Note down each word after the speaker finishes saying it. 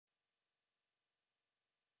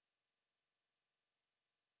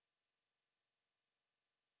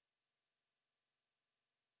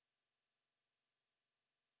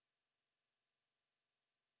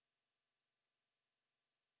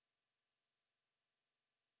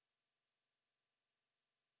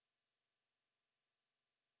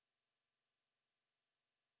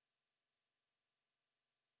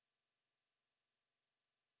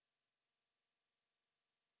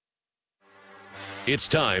It's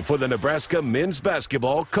time for the Nebraska Men's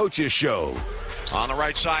Basketball Coaches Show. On the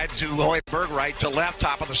right side to Hoiberg, right to left,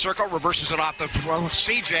 top of the circle, reverses it off the throw.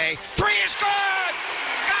 CJ, three is good!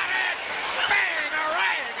 Got it! Bang! A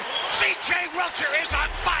rang! CJ Wilcher is on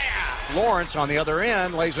fire! Lawrence on the other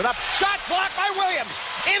end lays it up. Shot blocked by Williams.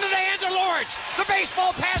 Into the hands of Lawrence. The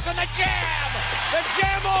baseball pass and the jam! The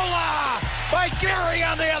jamola by Gary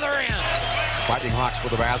on the other end. Fighting Hawks for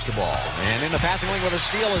the basketball. And in the passing lane with a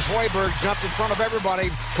steal as Hoiberg jumped in front of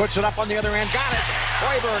everybody. Puts it up on the other end. Got it!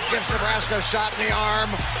 Hoiberg gives Nebraska a shot in the arm.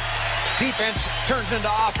 Defense turns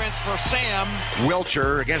into offense for Sam.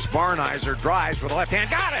 Wilcher against Barnheiser. Drives with the left hand.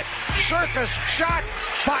 Got it! Circus shot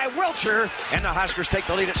by Wilcher. And the Huskers take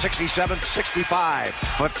the lead at 67-65.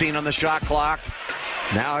 15 on the shot clock.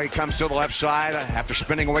 Now he comes to the left side after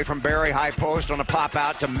spinning away from Barry. High post on a pop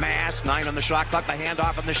out to Mast. 9 on the shot clock. The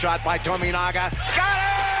handoff on the shot by Tominaga. Got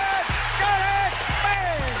it! Got it!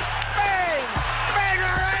 Bang! Bang!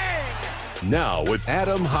 Bang-a-rang! Now with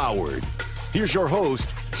Adam Howard. Here's your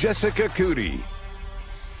host, Jessica Coody.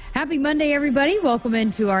 Happy Monday, everybody. Welcome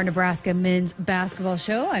into our Nebraska Men's Basketball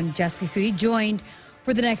Show. I'm Jessica Coody, joined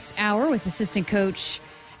for the next hour with assistant coach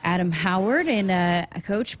Adam Howard. And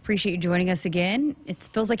Coach, appreciate you joining us again. It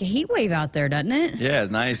feels like a heat wave out there, doesn't it? Yeah,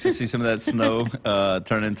 nice to see some of that snow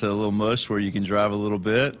turn into a little mush where you can drive a little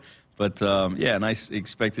bit. But, yeah, nice.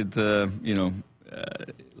 Expected to,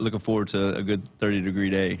 looking forward to a good 30-degree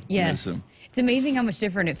day. Yes. It's amazing how much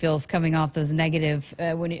different it feels coming off those negative,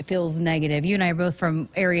 when it feels negative. You and I are both from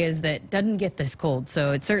areas that doesn't get this cold,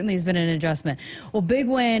 so it certainly has been an adjustment. Well, big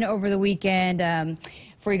win over the weekend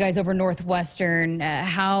for you guys over Northwestern.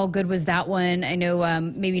 How good was that one? I know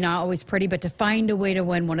maybe not always pretty, but to find a way to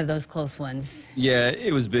win one of those close ones. Yeah,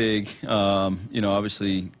 it was big.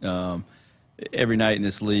 Obviously, every night in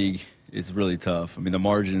this league, it's really tough. I mean, the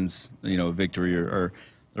margins, victory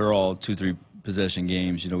they're all 2-3 possession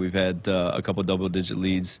games. We've had a couple double-digit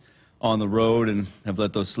leads on the road and have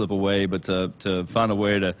let those slip away. But to find a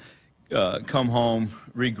way to come home,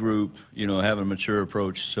 regroup, have a mature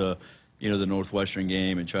approach to the Northwestern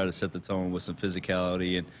game and try to set the tone with some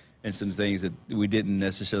physicality and some things that we didn't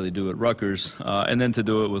necessarily do at Rutgers, and then to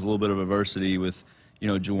do it with a little bit of adversity with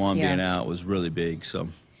Juwan being out was really big. So.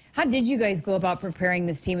 How did you guys go about preparing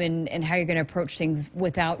this team and how you're going to approach things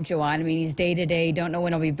without Juwan? I mean, he's day-to-day, don't know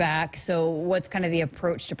when he'll be back. So what's kind of the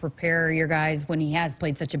approach to prepare your guys when he has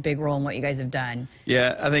played such a big role in what you guys have done?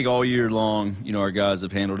 Yeah, I think all year long, our guys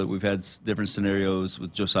have handled it. We've had different scenarios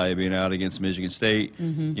with Josiah being out against Michigan State,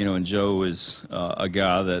 and Joe is a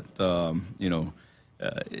guy that,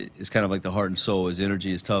 is kind of like the heart and soul, his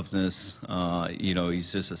energy, his toughness.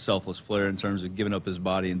 He's just a selfless player in terms of giving up his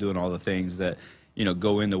body and doing all the things that,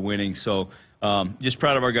 go into winning. So just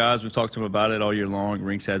proud of our guys. We've talked to them about it all year long.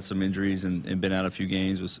 Rienk's had some injuries and been out a few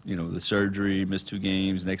games with, the surgery, missed 2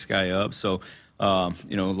 games, next guy up. So, a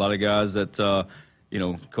lot of guys that,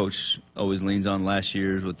 Coach always leans on last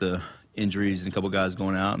year's with the injuries and a couple guys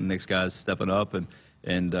going out and next guys stepping up. And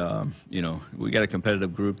we got a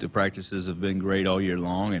competitive group. The practices have been great all year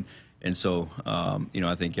long. And so,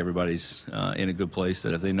 I think everybody's in a good place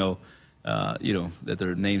that if they know, that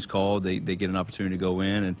their name's called, they get an opportunity to go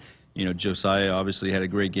in. And, Josiah obviously had a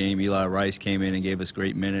great game. Eli Rice came in and gave us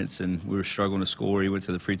great minutes, and we were struggling to score. He went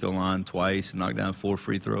to the free throw line twice and knocked down 4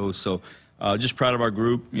 free throws. So just proud of our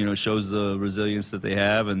group, shows the resilience that they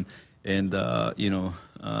have and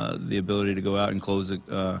the ability to go out and close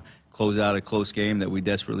out a close game that we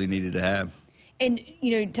desperately needed to have. And,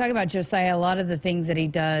 talking about Josiah, a lot of the things that he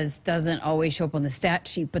does doesn't always show up on the stat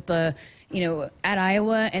sheet, but at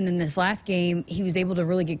Iowa and then this last game, he was able to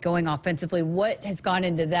really get going offensively. What has gone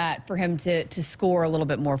into that for him to score a little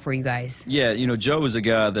bit more for you guys? Yeah, Joe is a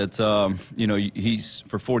guy that, he's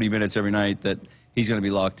for 40 minutes every night that he's going to be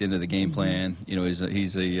locked into the game plan.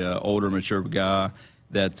 He's a older, mature guy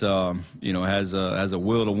that, has a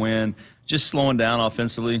will to win. Just slowing down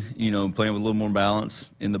offensively, playing with a little more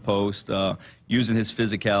balance in the post, using his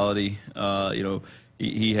physicality.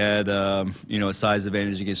 He had, a size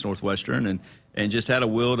advantage against Northwestern and just had a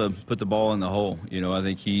will to put the ball in the hole. I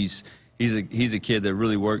think he's a kid that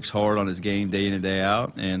really works hard on his game day in and day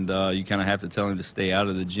out, and you kind of have to tell him to stay out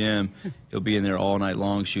of the gym. He'll be in there all night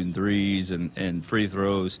long shooting threes and free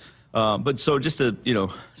throws. But so just to,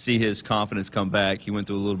 see his confidence come back, he went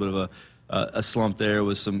through a little bit of a slump there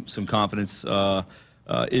with some confidence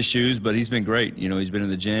issues, but he's been great. He's been in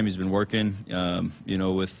the gym, he's been working,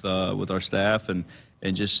 with our staff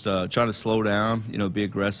and just trying to slow down, be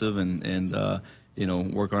aggressive and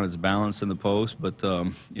work on his balance in the post. But,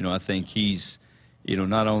 I think he's,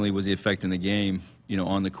 not only was he affecting the game,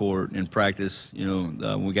 on the court in practice,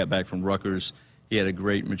 when we got back from Rutgers, he had a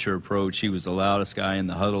great mature approach. He was the loudest guy in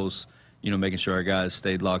the huddles, making sure our guys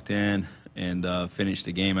stayed locked in and finished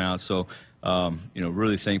the game out. So,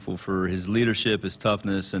 really thankful for his leadership, his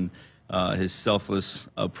toughness, and his selfless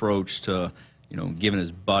approach to, giving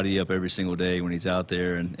his body up every single day when he's out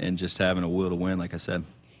there and just having a will to win, like I said.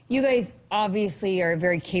 You guys obviously are a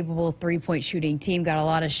very capable three-point shooting team, got a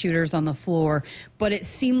lot of shooters on the floor, but it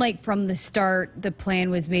seemed like from the start the plan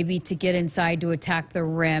was maybe to get inside to attack the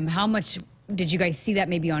rim. How much did you guys see that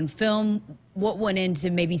maybe on film? What went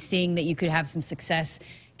into maybe seeing that you could have some success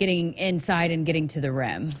getting inside and getting to the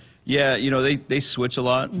rim? Yeah, they switch a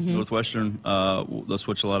lot. Northwestern, they'll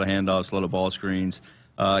switch a lot of handoffs, a lot of ball screens.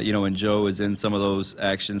 And Joe is in some of those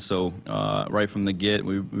actions. So right from the get,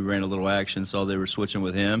 we ran a little action, saw they were switching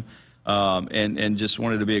with him, and just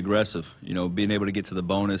wanted to be aggressive. Being able to get to the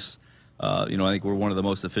bonus. I think we're one of the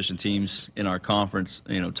most efficient teams in our conference.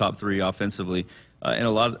 Top 3 offensively, and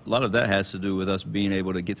a lot of that has to do with us being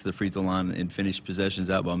able to get to the free throw line and finish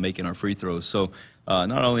possessions out by making our free throws. So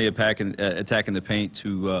not only attacking the paint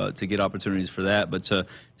to get opportunities for that, but to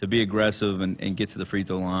be aggressive and get to the free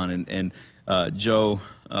throw line. And Joe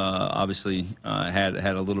obviously had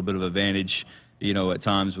a little bit of advantage, at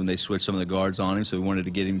times when they switched some of the guards on him. So we wanted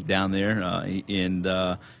to get him down there, and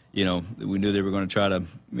we knew they were going to try to,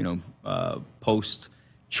 post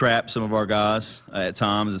trap some of our guys at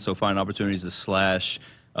times, and so find opportunities to slash,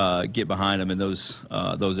 get behind them in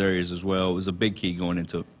those areas as well. It was a big key going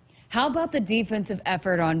into it. How about the defensive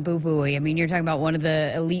effort on Boo Buie? I mean, you're talking about one of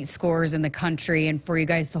the elite scorers in the country, and for you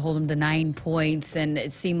guys to hold him to 9 points, and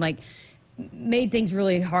it seemed like made things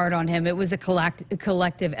really hard on him. It was a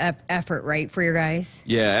collective effort, right, for your guys?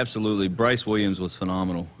 Yeah, absolutely. Bryce Williams was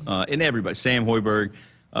phenomenal. And everybody. Sam Hoiberg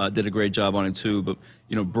did a great job on it too. But,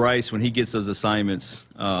 Bryce, when he gets those assignments,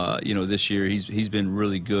 this year, he's been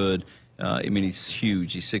really good. He's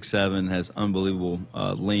huge. He's 6'7", has unbelievable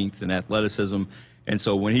length and athleticism. And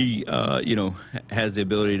so when he, has the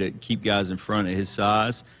ability to keep guys in front at his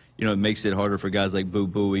size, it makes it harder for guys like Boo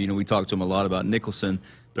Buie. We talked to him a lot about Nicholson,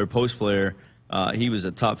 their post player. He was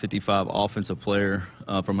a top 55 offensive player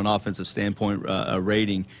from an offensive standpoint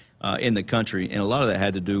rating in the country. And a lot of that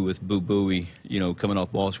had to do with Boo Buie, coming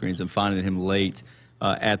off ball screens and finding him late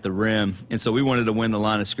at the rim. And so we wanted to win the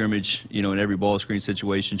line of scrimmage, in every ball screen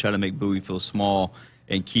situation, try to make Bowie feel small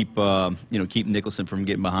and keep Nicholson from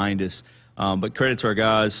getting behind us. But credit to our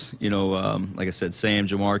guys, like I said, Sam,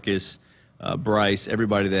 Jamarcus, Bryce,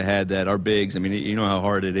 everybody that had that, our bigs. I mean, you know how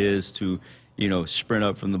hard it is to, sprint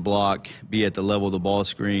up from the block, be at the level of the ball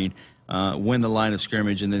screen, win the line of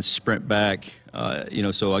scrimmage, and then sprint back.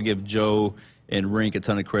 So I give Joe and Rienk a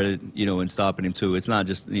ton of credit, in stopping him too. It's not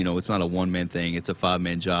just, it's not a one-man thing. It's a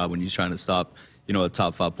 5-man job when you're trying to stop, a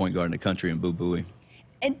top 5 point guard in the country in Boo Buie.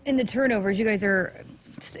 And the turnovers, you guys are,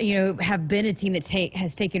 have been a team that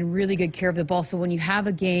has taken really good care of the ball. So when you have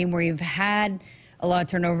a game where you've had a lot of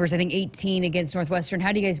turnovers, I think 18 against Northwestern,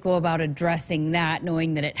 how do you guys go about addressing that,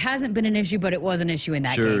 knowing that it hasn't been an issue, but it was an issue in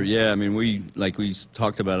that game? Sure, yeah. I mean, we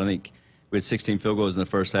talked about, I think we had 16 field goals in the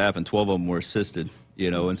first half, and 12 of them were assisted,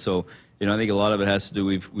 and so, I think a lot of it has to do,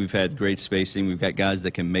 we've had great spacing. We've got guys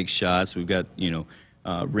that can make shots. We've got,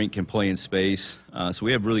 Rienk can play in space. So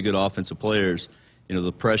we have really good offensive players.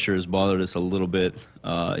 The pressure has bothered us a little bit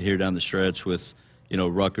here down the stretch with,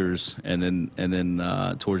 Rutgers, and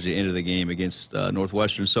then towards the end of the game against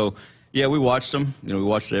Northwestern. So, yeah, we watched them. We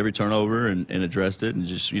watched every turnover and addressed it. And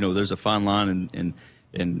just, there's a fine line and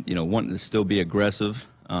wanting to still be aggressive,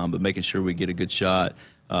 but making sure we get a good shot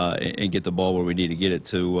and get the ball where we need to get it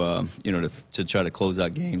to, to try to close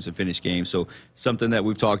out games and finish games. So something that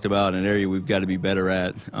we've talked about, an area we've got to be better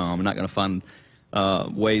at. I'm not going to find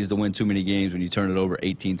ways to win too many games when you turn it over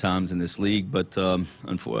 18 times in this league. But,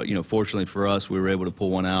 fortunately for us, we were able to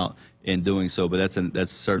pull one out in doing so. But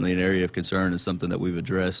that's certainly an area of concern and something that we've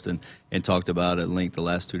addressed and talked about at length the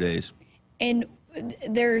last 2 days. And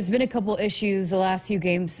there's been a couple issues the last few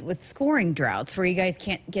games with scoring droughts where you guys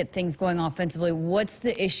can't get things going offensively. What's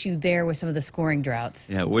the issue there with some of the scoring droughts?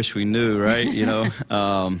 Yeah, I wish we knew, right?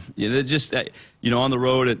 Just on the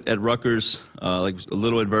road at Rutgers, like a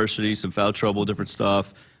little adversity, some foul trouble, different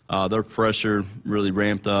stuff. Their pressure really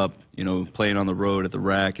ramped up. Playing on the road at the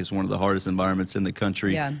RAC is one of the hardest environments in the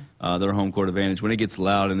country. Yeah. Their home court advantage. When it gets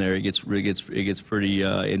loud in there, it gets pretty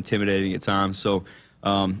intimidating at times. So.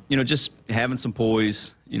 Just having some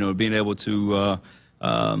poise, being able to,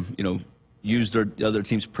 use the other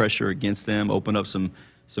team's pressure against them, open up some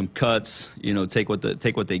cuts, take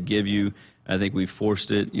what they give you. I think we forced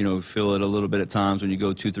it, feel it a little bit at times when you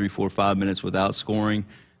go 2, 3, 4, 5 minutes without scoring.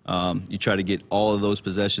 You try to get all of those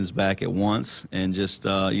possessions back at once, and you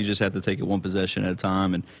just have to take it one possession at a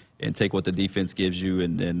time and take what the defense gives you,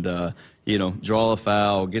 and you know, draw a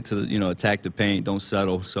foul, get to the, you know, attack the paint, don't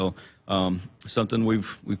settle. So something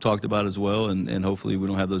we've talked about as well, and hopefully we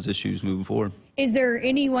don't have those issues moving forward. Is there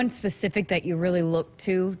anyone specific that you really look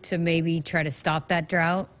to maybe try to stop that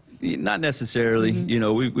drought? Not necessarily. You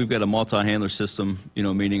know, we've got a multi-handler system, you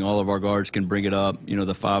know, meaning all of our guards can bring it up. You know,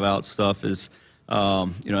 the 5-out stuff is, you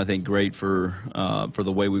know, I think great for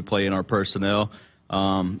the way we play in our personnel.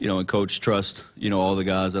 You know, and coach trust, you know, all the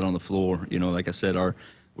guys out on the floor. You know, like I said,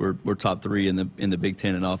 we're top 3 in the Big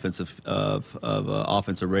Ten in offensive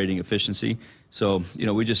offensive rating efficiency. So, you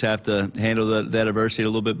know, we just have to handle that adversity a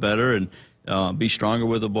little bit better and be stronger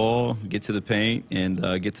with the ball, get to the paint,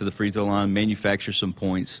 and get to the free throw line, manufacture some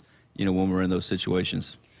points, you know, when we're in those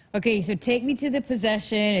situations. Okay, so take me to the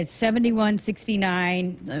possession. It's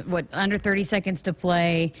 71-69, under 30 seconds to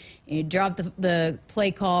play. You drop the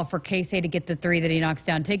play call for K-State to get the 3 that he knocks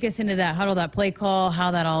down. Take us into that huddle, that play call,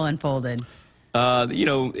 how that all unfolded. You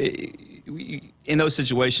know, in those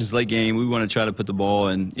situations, late game, we want to try to put the ball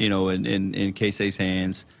in K-State's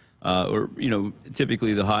hands, or, you know,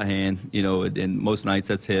 typically the hot hand, you know, and most nights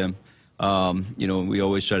that's him. You know, we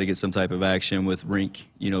always try to get some type of action with Rienk,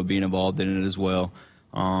 you know, being involved in it as well.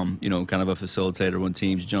 You know, kind of a facilitator when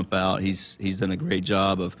teams jump out. He's done a great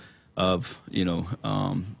job of you know,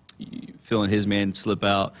 feeling his man slip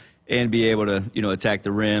out and be able to, you know, attack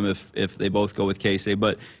the rim if they both go with K-State.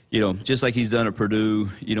 But, you know, just like he's done at Purdue,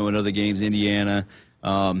 you know, in other games, Indiana,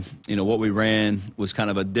 you know, what we ran was kind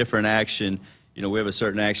of a different action. You know, we have a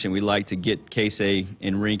certain action we like to get K-State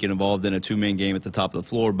and Rienk involved in a 2-man game at the top of the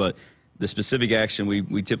floor, but the specific action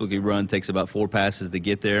we typically run takes about 4 passes to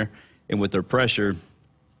get there, and with their pressure,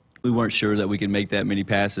 we weren't sure that we could make that many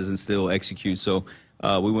passes and still execute. So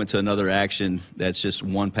we went to another action that's just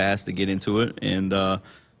 1 pass to get into it. And,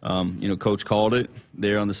 you know, coach called it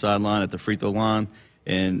there on the sideline at the free throw line.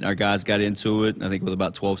 And our guys got into it, I think, with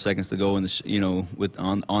about 12 seconds to go in the, you know,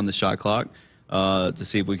 on the shot clock to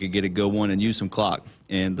see if we could get a good one and use some clock.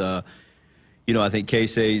 And, you know, I think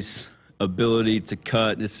K-State's ability to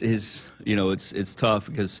cut, you know, it's tough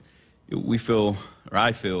because we feel, or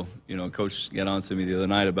I feel, you know, Coach got on to me the other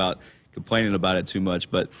night about complaining about it too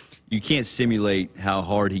much, but you can't simulate how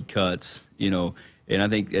hard he cuts, you know, and I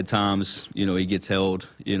think at times, you know, he gets held,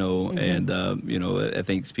 you know, and, you know, I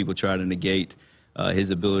think people try to negate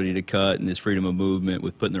his ability to cut and his freedom of movement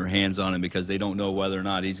with putting their hands on him because they don't know whether or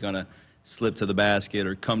not he's going to slip to the basket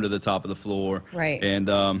or come to the top of the floor. Right.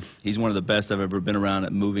 And he's one of the best I've ever been around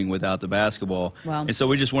at moving without the basketball. Wow. And so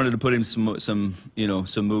we just wanted to put him some you know,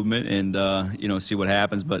 some movement and, you know, see what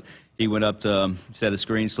happens. But he went up to set a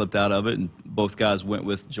screen, slipped out of it, and both guys went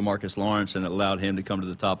with Jamarcus Lawrence, and it allowed him to come to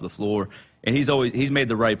the top of the floor. And he's made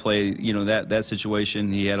the right play. You know, that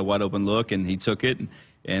situation, he had a wide open look, and he took it.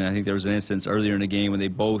 And I think there was an instance earlier in the game when they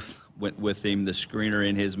both went with him, the screener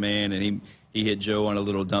and his man, and he hit Joe on a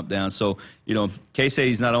little dump down. So, you know, K-State,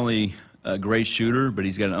 he's not only a great shooter, but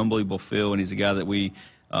he's got an unbelievable feel, and he's a guy that we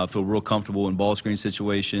feel real comfortable in ball screen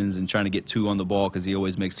situations and trying to get 2 on the ball because he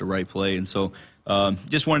always makes the right play. And so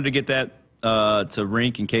just wanted to get that to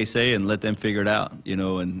Rienk and K-State and let them figure it out, you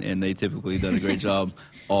know, and they typically done a great job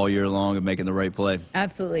all year long of making the right play.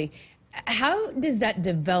 Absolutely. How does that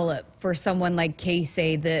develop for someone like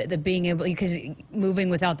K-State, the being able, because moving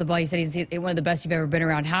without the ball, you said he's one of the best you've ever been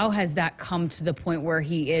around. How has that come to the point where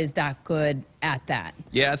he is that good at that?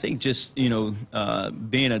 Yeah, I think just, you know,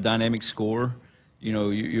 being a dynamic scorer, you know,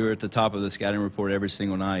 you're at the top of the scouting report every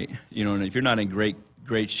single night, you know, and if you're not in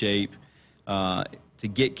great shape to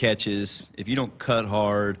get catches, if you don't cut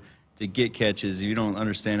hard to get catches, if you don't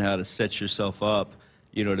understand how to set yourself up,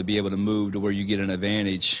 you know, to be able to move to where you get an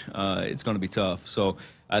advantage, it's going to be tough. So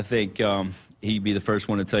I think he'd be the first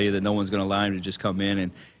one to tell you that no one's going to allow him to just come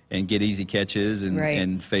in and get easy catches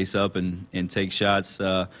and face up and take shots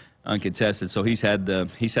uncontested. So he's had to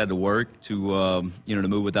work to you know, to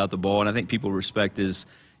move without the ball. And I think people respect his,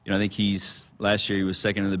 you know, I think last year he was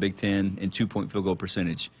second in the Big Ten in 2-point field goal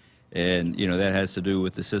percentage. And, you know, that has to do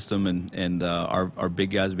with the system and our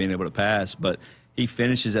big guys being able to pass. But he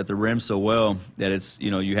finishes at the rim so well that it's,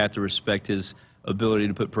 you know, you have to respect his ability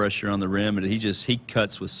to put pressure on the rim, and he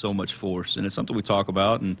cuts with so much force, and it's something we talk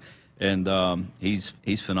about, and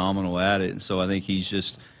he's phenomenal at it. And so I think he's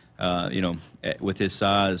just, you know, with his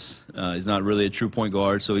size, he's not really a true point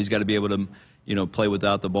guard, so he's got to be able to, you know, play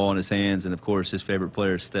without the ball in his hands. And of course, his favorite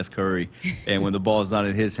player is Steph Curry, and when the ball is not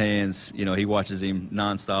in his hands, you know, he watches him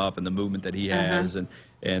nonstop and the movement that he has,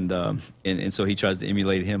 and so he tries to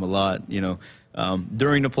emulate him a lot, you know.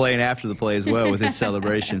 During the play and after the play as well with his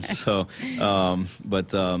celebrations. So,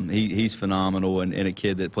 but he's phenomenal and a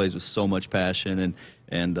kid that plays with so much passion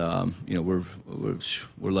And you know,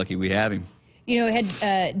 we're lucky we have him. You know, we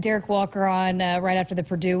had Derek Walker on right after the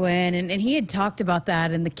Purdue win, and he had talked about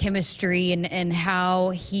that and the chemistry and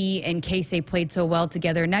how he and Casey played so well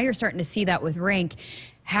together. And now you're starting to see that with Rienk.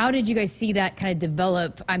 How did you guys see that kind of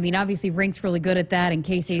develop? I mean, obviously Rienk's really good at that, and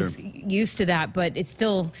Casey's used to that, but it's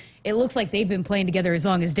still, it looks like they've been playing together as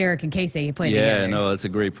long as Derek and Casey played together. Yeah, no, that's a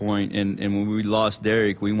great point. And when we lost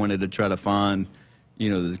Derek, we wanted to try to find, you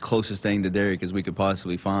know, the closest thing to Derek as we could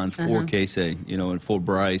possibly find for Casey, you know, and for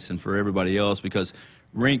Bryce and for everybody else, because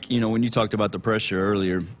Rienk, you know, when you talked about the pressure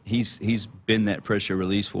earlier, he's been that pressure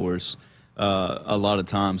release for us a lot of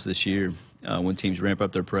times this year. When teams ramp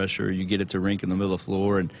up their pressure, you get it to Rienk in the middle of the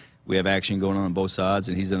floor, and we have action going on both sides,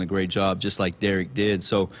 and he's done a great job, just like Derek did.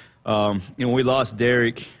 So, you know, when we lost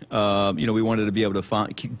Derek, you know, we wanted to be able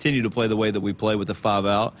to continue to play the way that we play with the 5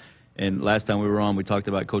 out. And last time we were on, we talked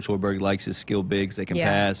about Coach Hoiberg likes his skilled bigs that can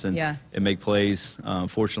pass and make plays.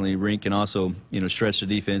 Fortunately, Rienk can also, you know, stretch the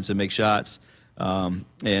defense and make shots. You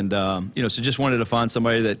know, so just wanted to find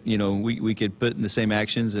somebody that, you know, we could put in the same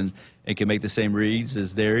actions and can make the same reads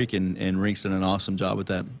as Derek, and Rienk's done an awesome job with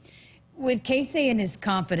that. With Casey and his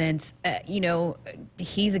confidence, you know,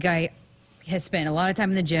 he's a guy has spent a lot of time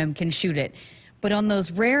in the gym, can shoot it. But on those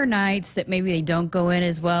rare nights that maybe they don't go in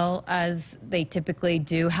as well as they typically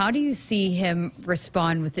do, how do you see him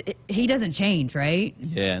respond with it? He doesn't change, right?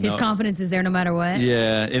 Yeah. His confidence is there no matter what?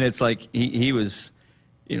 Yeah, and it's like he was,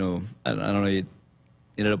 you know, I don't know, he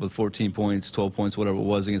ended up with 14 points, 12 points, whatever it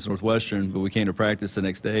was against Northwestern, but we came to practice the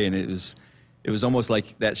next day, and it was almost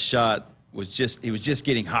like that shot was just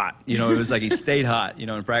getting hot. You know, it was like he stayed hot. You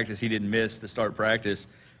know, in practice he didn't miss to start practice.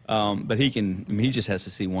 But he just has to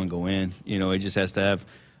see one go in. You know, he just has to have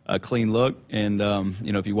a clean look. And,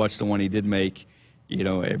 you know, if you watch the one he did make, you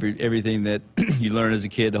know, everything that you learn as a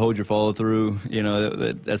kid to hold your follow through, you know,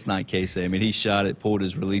 that's not Casey. I mean, he shot it, pulled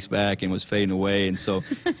his release back, and was fading away. And so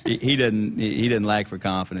he didn't lack for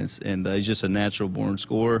confidence. And he's just a natural born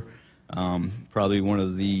scorer. Probably one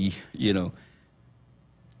of the, you know,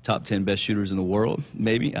 top 10 best shooters in the world,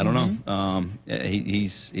 maybe. I don't know.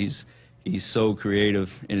 He's so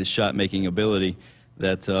creative in his shot-making ability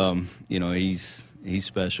that, you know, he's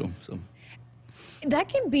special. So that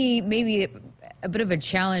can be maybe a bit of a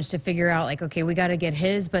challenge to figure out, like, okay, we got to get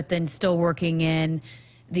his, but then still working in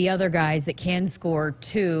the other guys that can score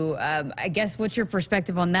too. I guess what's your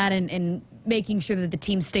perspective on that and making sure that the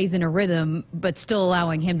team stays in a rhythm, but still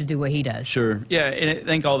allowing him to do what he does? Sure. Yeah, and I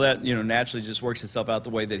think all that, you know, naturally just works itself out the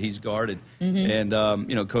way that he's guarded. And,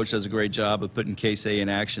 you know, Coach does a great job of putting Casey in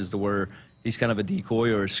actions to where he's kind of a decoy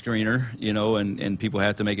or a screener, you know, and people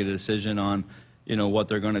have to make a decision on, you know, what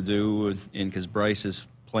they're going to do. And because Bryce is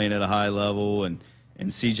playing at a high level, and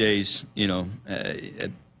CJ's, you know,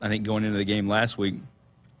 I think going into the game last week,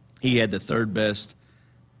 he had the 3rd best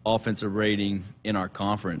offensive rating in our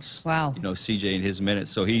conference. Wow. You know, CJ in his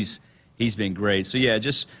minutes. So he's been great. So, yeah,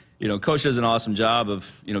 just, you know, Coach does an awesome job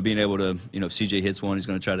of, you know, being able to, you know, if CJ hits one, he's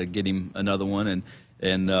going to try to get him another one. And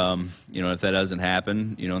you know, if that doesn't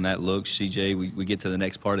happen, you know, and that looks, CJ, we get to the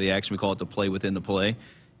next part of the action. We call it the play within the play.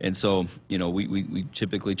 And so, you know, we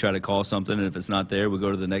typically try to call something, and if it's not there, we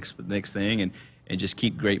go to the next thing and just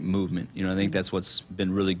keep great movement. You know, I think that's what's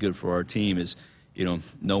been really good for our team is, you know,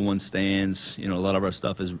 no one stands. You know, a lot of our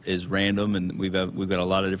stuff is random, and we've got a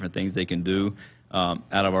lot of different things they can do out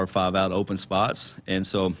of our 5-out open spots. And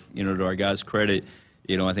so, you know, to our guys' credit,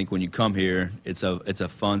 you know, I think when you come here, it's a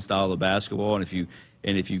fun style of basketball, and if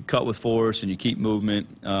you cut with force and you keep movement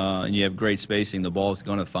and you have great spacing, the ball is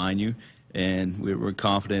going to find you. And we're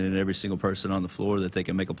confident in every single person on the floor that they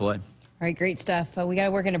can make a play. All right, great stuff. We got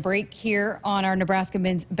to work in a break here on our Nebraska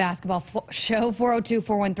men's basketball show.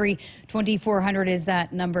 402-413-2400 is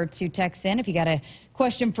that number to text in. If you got a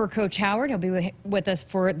question for Coach Howard, he'll be with us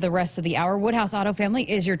for the rest of the hour. Woodhouse Auto Family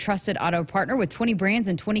is your trusted auto partner with 20 brands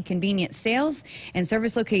and 20 convenient sales and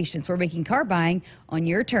service locations. We're making car buying on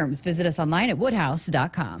your terms. Visit us online at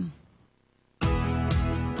woodhouse.com.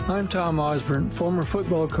 I'm Tom Osborne, former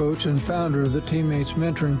football coach and founder of the Teammates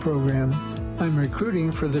Mentoring Program. I'm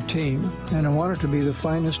recruiting for the team, and I want it to be the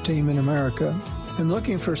finest team in America. I'm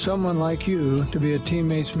looking for someone like you to be a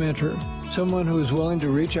teammate's mentor, someone who is willing to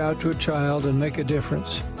reach out to a child and make a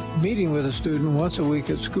difference. Meeting with a student once a week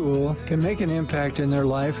at school can make an impact in their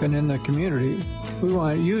life and in the community. We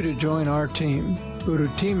want you to join our team. Go to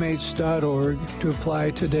teammates.org to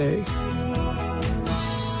apply today.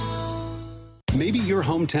 Maybe your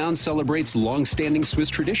hometown celebrates long-standing Swiss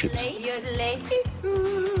traditions.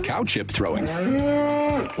 Cow chip throwing.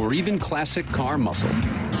 Or even classic car muscle.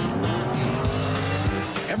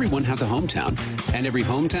 Everyone has a hometown, and every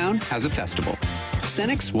hometown has a festival.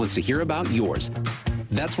 Cenex wants to hear about yours.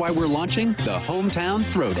 That's why we're launching the Hometown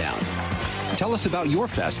Throwdown. Tell us about your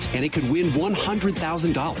fest, and it could win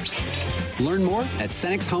 $100,000. Learn more at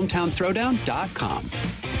CenexHometownThrowdown.com.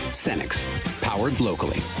 Cenex, powered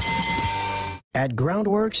locally. At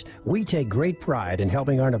Groundworks, we take great pride in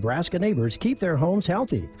helping our Nebraska neighbors keep their homes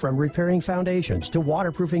healthy. From repairing foundations to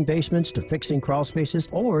waterproofing basements to fixing crawl spaces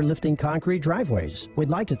or lifting concrete driveways. We'd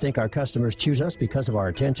like to think our customers choose us because of our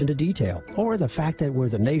attention to detail or the fact that we're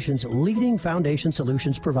the nation's leading foundation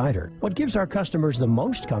solutions provider. What gives our customers the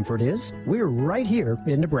most comfort is we're right here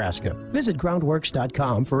in Nebraska. Visit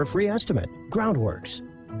groundworks.com for a free estimate. Groundworks,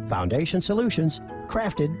 foundation solutions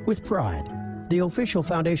crafted with pride. The official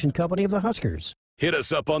foundation company of the Huskers. Hit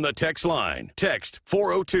us up on the text line. Text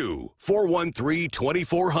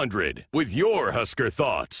 402-413-2400 with your Husker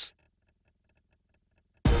thoughts.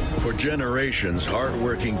 For generations,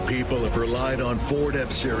 hardworking people have relied on Ford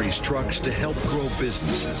F-Series trucks to help grow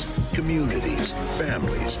businesses, communities,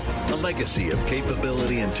 families. A legacy of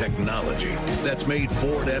capability and technology that's made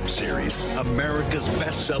Ford F-Series America's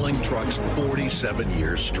best-selling trucks 47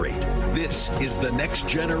 years straight. This is the next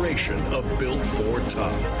generation of Built Ford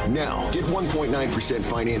Tough. Now, get 1.9%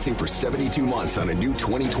 financing for 72 months on a new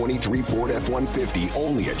 2023 Ford F-150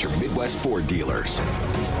 only at your Midwest Ford dealers.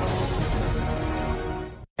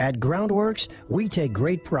 At Groundworks, we take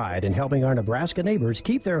great pride in helping our Nebraska neighbors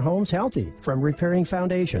keep their homes healthy. From repairing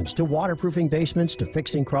foundations to waterproofing basements to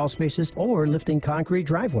fixing crawl spaces or lifting concrete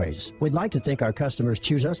driveways. We'd like to think our customers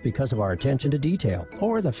choose us because of our attention to detail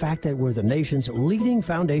or the fact that we're the nation's leading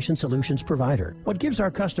foundation solutions provider. What gives our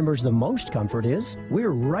customers the most comfort is we're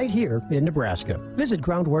right here in Nebraska. Visit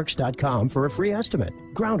groundworks.com for a free estimate.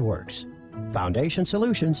 Groundworks, foundation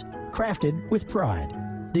solutions crafted with pride.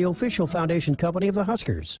 The official foundation company of the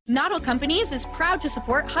Huskers. Noddle Companies is proud to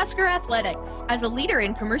support Husker athletics. As a leader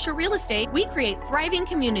in commercial real estate, we create thriving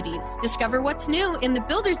communities. Discover what's new in the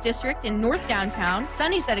Builders District in North Downtown,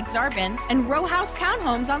 Sunnyside Exarban, and row house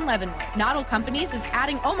townhomes on Leavenworth. Noddle Companies is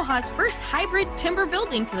adding Omaha's first hybrid timber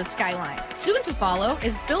building to the skyline. Soon to follow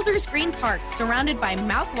is Builders Green Park, surrounded by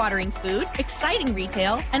mouth-watering food, exciting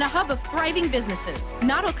retail, and a hub of thriving businesses.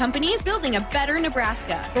 Noddle Companies, building a better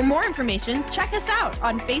Nebraska. For more information, check us out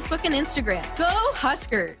on Facebook and Instagram. Go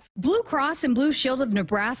Huskers! Blue Cross and Blue Shield of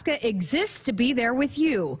Nebraska exists to be there with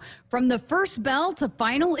you. From the first bell to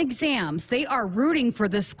final exams, they are rooting for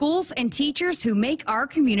the schools and teachers who make our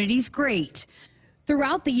communities great.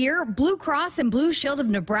 Throughout the year, Blue Cross and Blue Shield of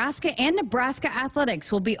Nebraska and Nebraska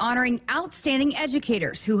Athletics will be honoring outstanding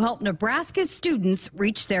educators who help Nebraska's students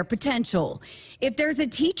reach their potential. If there's a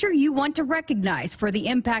teacher you want to recognize for the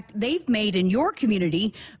impact they've made in your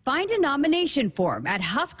community, find a nomination form at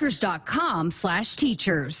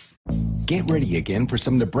huskers.com/teachers. Get ready again for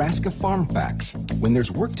some Nebraska farm facts. When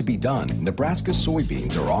there's work to be done, Nebraska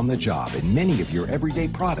soybeans are on the job in many of your everyday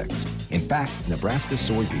products. In fact, Nebraska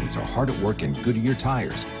soybeans are hard at work in Goodyear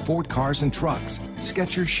tires, Ford cars and trucks,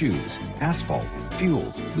 Skechers shoes, asphalt,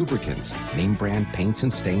 fuels, lubricants, name brand paints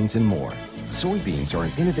and stains, and more. Soybeans are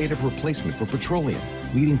an innovative replacement for petroleum,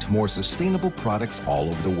 leading to more sustainable products all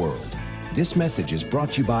over the world. This message is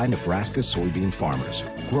brought to you by Nebraska soybean farmers,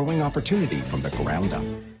 growing opportunity from the ground up.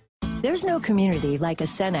 There's no community like a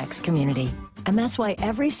Cenex community, and that's why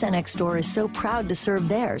every Cenex store is so proud to serve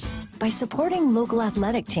theirs by supporting local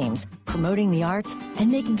athletic teams, promoting the arts,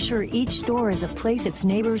 and making sure each store is a place its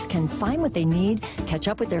neighbors can find what they need, catch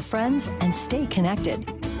up with their friends, and stay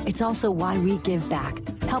connected. It's also why we give back,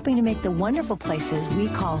 helping to make the wonderful places we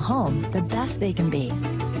call home the best they can be.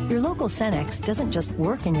 Your local Cenex doesn't just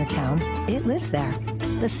work in your town, it lives there.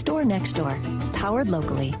 The store next door, powered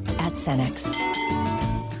locally at Cenex.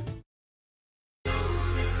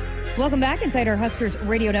 Welcome back inside our Huskers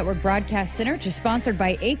Radio Network Broadcast Center, just sponsored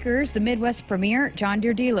by Acres, the Midwest premier John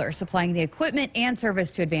Deere dealer, supplying the equipment and service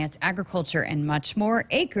to advance agriculture and much more.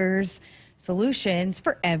 Acres, solutions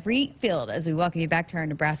for every field. As we welcome you back to our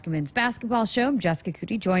Nebraska men's basketball show, I'm Jessica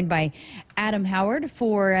Coody, joined by Adam Howard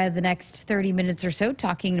for the next 30 minutes or so,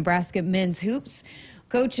 talking Nebraska men's hoops.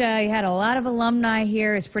 Coach, you had a lot of alumni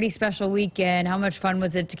here. It's a pretty special weekend. How much fun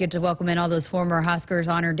was it to get to welcome in all those former Huskers,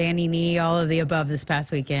 honor Danny Nee, all of the above this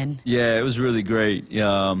past weekend? Yeah, it was really great.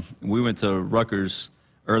 We went to Rutgers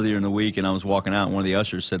earlier in the week, and I was walking out, and one of the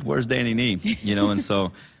ushers said, "Where's Danny Nee?" And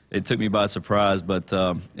so it took me by surprise. But,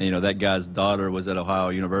 that guy's daughter was at Ohio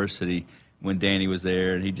University when Danny was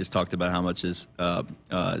there, and he just talked about how much his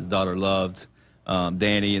daughter loved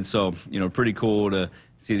Danny. And so, pretty cool to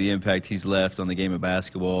see the impact he's left on the game of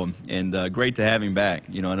basketball, and great to have him back.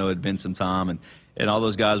 I know it had been some time, and all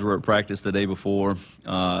those guys were at practice the day before,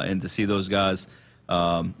 and to see those guys,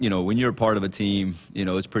 when you're a part of a team,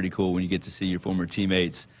 it's pretty cool when you get to see your former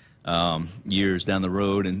teammates years down the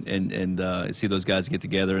road, and see those guys get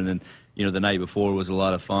together. And then, the night before was a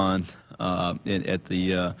lot of fun at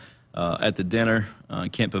the dinner.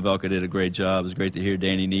 Kent Pavelka did a great job. It was great to hear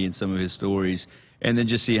Danny Nee and some of his stories, and then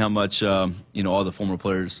just see how much all the former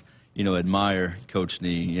players admire Coach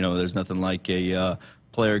Nee. There's nothing like a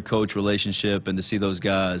player-coach relationship, and to see those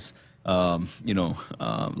guys. A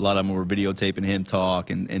lot of them were videotaping him talk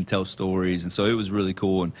and tell stories, and so it was really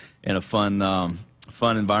cool and a fun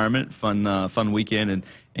environment, fun weekend,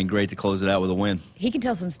 and great to close it out with a win. He can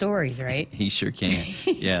tell some stories, right? He sure can.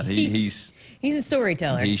 Yeah, he's a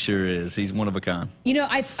storyteller. He sure is. He's one of a kind.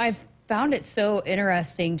 I've found it so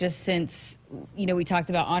interesting just since we talked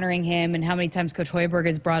about honoring him and how many times Coach Hoiberg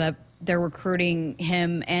has brought up they're recruiting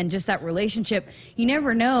him and just that relationship. You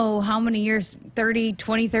never know how many years, 30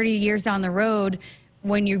 years down the road,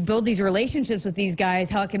 when you build these relationships with these guys,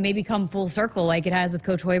 how it can maybe come full circle like it has with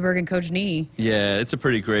Coach Hoiberg and Coach Nee. Yeah, it's a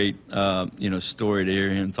pretty great, story to hear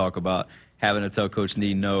him talk about having to tell Coach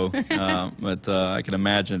Nee no. But I can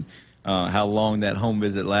imagine how long that home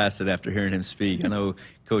visit lasted after hearing him speak. I know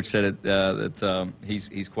Coach said it, that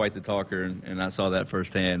he's quite the talker, and I saw that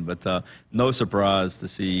firsthand. But no surprise to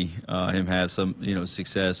see him have some,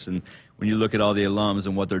 success. And when you look at all the alums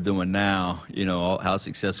and what they're doing now, how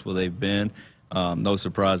successful they've been, no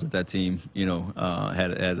surprise that team,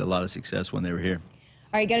 had a lot of success when they were here.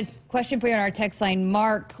 All right, got a question for you on our text line.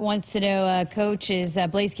 Mark wants to know, Coach, is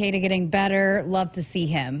Blaze Cada getting better? Love to see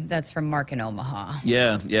him. That's from Mark in Omaha.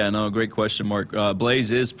 Yeah, no, great question, Mark.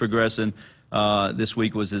 Blaze is progressing. This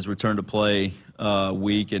week was his return to play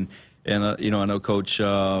week, and I know Coach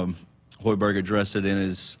Hoiberg addressed it in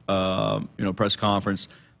his press conference.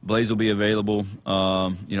 Blaze will be available.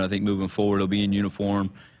 I think moving forward, he'll be in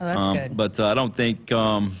uniform. Oh, that's good. But I don't think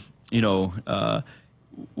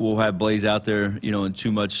we'll have Blaze out there, in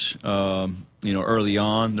too much, early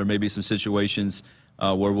on. There may be some situations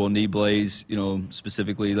where we'll need Blaze,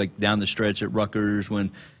 specifically like down the stretch at Rutgers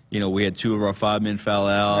when, we had 2 of our 5 men foul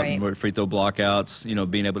out, right, and we're free throw blockouts,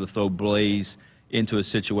 being able to throw Blaze into a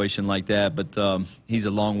situation like that. But he's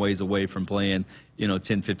a long ways away from playing,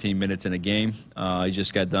 10, 15 minutes in a game. He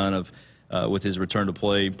just got done with his return to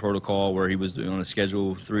play protocol where he was doing a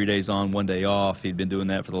schedule 3 days on, 1 day off. He'd been doing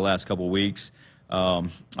that for the last couple of weeks.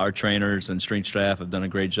 Our trainers and strength staff have done a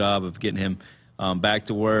great job of getting him back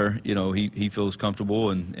to where he feels comfortable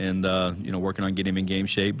and working on getting him in game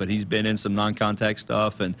shape. But he's been in some non-contact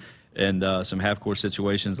stuff and some half-court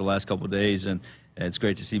situations the last couple of days, and it's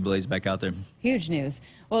great to see Blaze back out there. Huge news.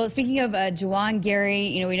 Well, speaking of Juwan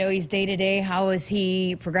Gary, we know he's day-to-day. How is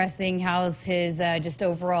he progressing? How's his just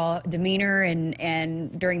overall demeanor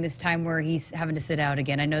and during this time where he's having to sit out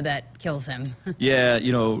again? I know that kills him. Yeah,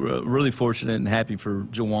 really fortunate and happy for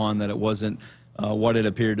Juwan that it wasn't what it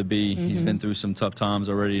appeared to be. Mm-hmm. He's been through some tough times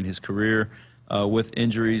already in his career with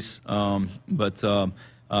injuries, but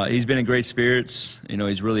he's been in great spirits.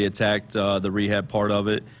 He's really attacked the rehab part of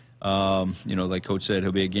it. Like Coach said,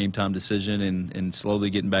 he'll be a game-time decision, and slowly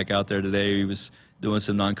getting back out there today. He was doing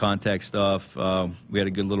some non-contact stuff. We had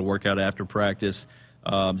a good little workout after practice,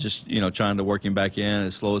 just, trying to work him back in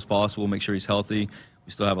as slow as possible, make sure he's healthy.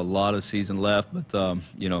 We still have a lot of season left, but,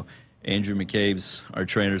 Andrew McCabe's, our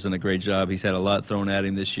trainer's done a great job. He's had a lot thrown at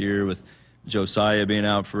him this year with Josiah being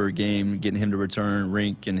out for a game, getting him to return,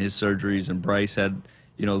 Rienk and his surgeries, and Bryce had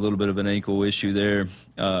a little bit of an ankle issue there,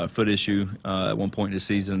 foot issue at one point in the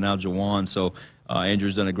season, and now Juwan. So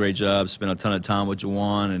Andrew's done a great job, spent a ton of time with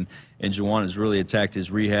Juwan, and Juwan has really attacked his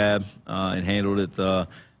rehab and handled it,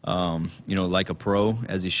 like a pro,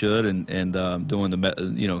 as he should, and doing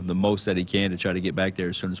the most that he can to try to get back there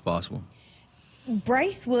as soon as possible.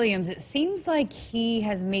 Bryce Williams, it seems like he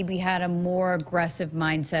has maybe had a more aggressive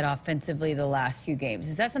mindset offensively the last few games.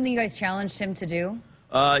 Is that something you guys challenged him to do?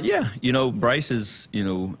 Yeah, Bryce is,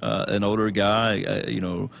 an older guy.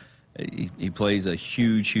 He plays a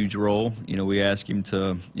huge role. We ask him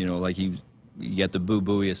to, like he got the Boo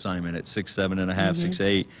Buoy assignment at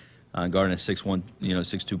 6'7.5", 6'8", guarding a 6'1",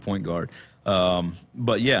 6'2" point guard.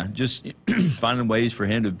 But yeah, just finding ways for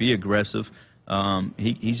him to be aggressive.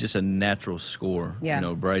 He's just a natural scorer.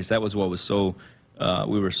 Yeah. Bryce, that was what was so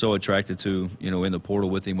we were so attracted to, in the portal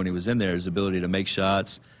with him when he was in there, his ability to make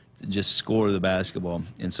shots, just score the basketball.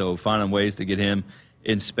 And so finding ways to get him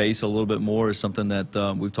in space a little bit more is something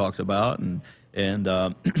that we've talked about. And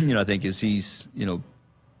I think as he's,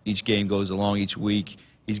 each game goes along, each week,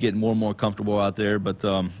 he's getting more and more comfortable out there. But,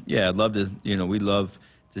 yeah, I'd love to, we'd love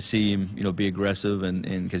to see him, be aggressive and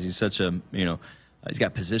because he's such a, he's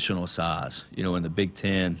got positional size, in the Big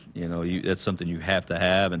Ten, that's something you have to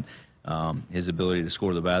have. And his ability to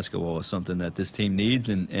score the basketball is something that this team needs,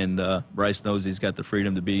 and Bryce knows he's got the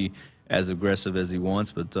freedom to be as aggressive as he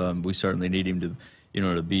wants, but we certainly need him to,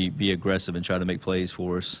 to be aggressive and try to make plays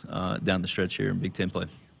for us down the stretch here in Big Ten play.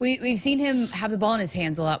 We've seen him have the ball in his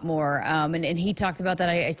hands a lot more, and he talked about that.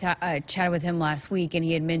 I chatted with him last week, and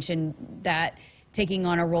he had mentioned that taking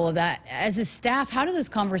on a role of that. As a staff, how do those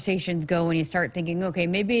conversations go when you start thinking, okay,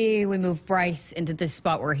 maybe we move Bryce into this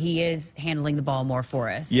spot where he is handling the ball more for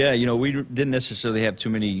us? Yeah, we didn't necessarily have too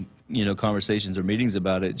many, conversations or meetings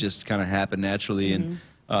about it. It just kind of happened naturally in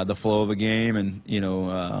the flow of a game, and,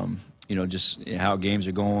 just how games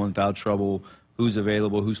are going, foul trouble, who's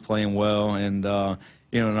available, who's playing well, and,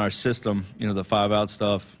 in our system, the 5-out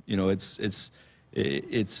stuff, it's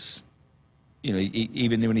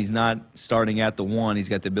even when he's not starting at the 1, he's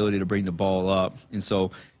got the ability to bring the ball up. And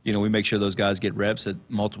so, we make sure those guys get reps at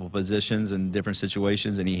multiple positions and different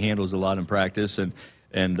situations, and he handles a lot in practice, and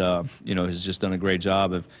has just done a great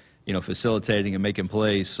job of, facilitating and making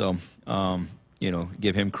plays. So,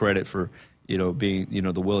 give him credit for, being,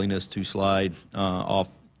 the willingness to slide off,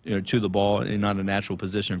 to the ball, and not a natural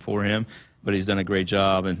position for him. But he's done a great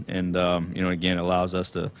job, and again, allows us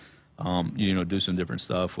to, do some different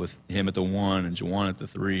stuff with him at the 1 and Juwan at the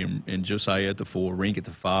 3 and Josiah at the 4, Rienk at the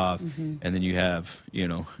 5, and then you have,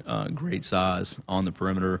 great size on the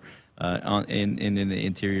perimeter and in the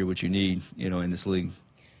interior, which you need, in this league.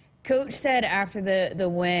 Coach said after the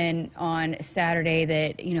win on Saturday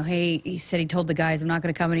that, hey, he said he told the guys, I'm not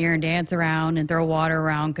going to come in here and dance around and throw water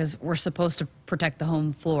around because we're supposed to protect the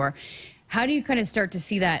home floor. How do you kind of start to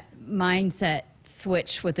see that mindset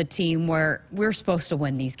switch with a team where we're supposed to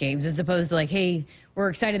win these games, as opposed to like, hey, we're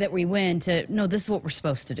excited that we win, to, no, this is what we're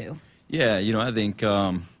supposed to do? Yeah, I think,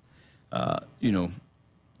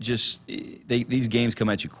 these games come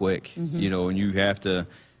at you quick, and you have to,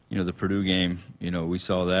 the Purdue game, we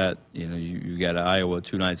saw that, you got Iowa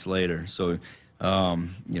 2 nights later. So,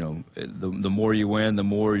 the more you win, the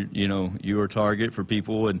more, you're a target for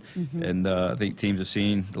people. And I think teams have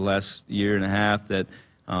seen the last year and a half that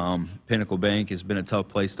Pinnacle Bank has been a tough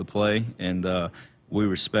place to play. And we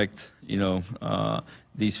respect,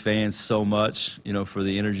 these fans so much, for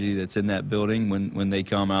the energy that's in that building when they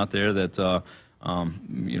come out there, that,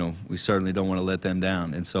 we certainly don't want to let them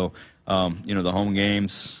down. And so, the home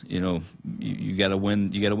games, you got to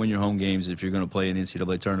win. You got to win your home games if you're going to play an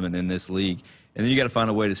NCAA tournament in this league. And then you got to find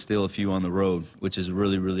a way to steal a few on the road, which is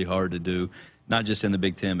really, really hard to do, not just in the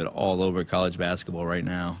Big Ten, but all over college basketball right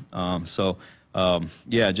now.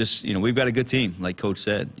 We've got a good team, like Coach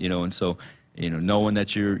said, and so, knowing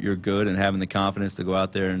that you're good and having the confidence to go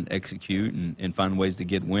out there and execute and find ways to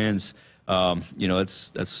get wins,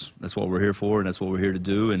 that's what we're here for, and that's what we're here to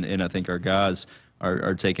do. And I think our guys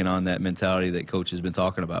are taking on that mentality that Coach has been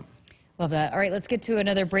talking about. Love that. All right, let's get to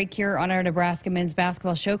another break here on our Nebraska Men's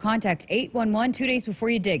Basketball Show. Contact 811 2 days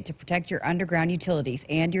before you dig to protect your underground utilities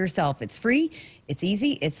and yourself. It's free, it's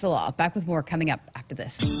easy, it's the law. Back with more coming up after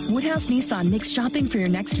this. Woodhouse Nissan makes shopping for your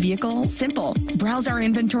next vehicle simple. Browse our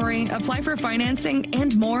inventory, apply for financing,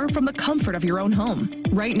 and more from the comfort of your own home.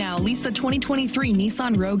 Right now, lease the 2023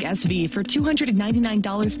 Nissan Rogue SV for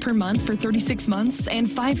 $299 per month for 36 months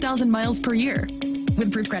and 5,000 miles per year. With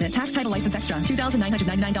approved credit, tax, title, license extra,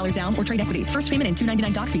 $2,999 down or trade equity. First payment and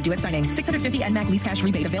 $299 doc fee due at signing. $650 NMAC lease cash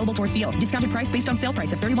rebate available towards deal. Discounted price based on sale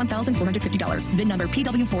price of $31,450. VIN number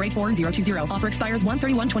PW484020. Offer expires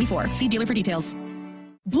 1/31/24. See dealer for details.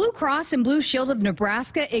 Blue Cross and Blue Shield of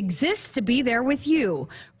Nebraska exists to be there with you.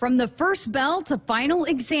 From the first bell to final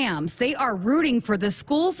exams, they are rooting for the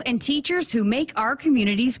schools and teachers who make our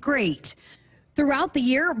communities great. Throughout the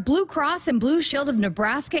year, Blue Cross and Blue Shield of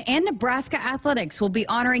Nebraska and Nebraska Athletics will be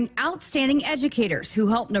honoring outstanding educators who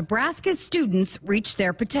help Nebraska's students reach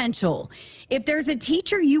their potential. If there's a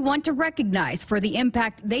teacher you want to recognize for the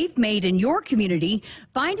impact they've made in your community,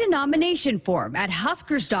 find a nomination form at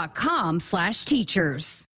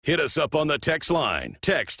huskers.com/teachers. Hit us up on the text line.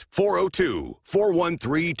 Text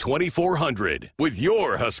 402-413-2400 with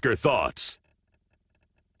your Husker thoughts.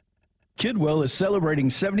 Kidwell is celebrating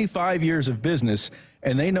 75 years of business,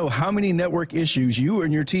 and they know how many network issues you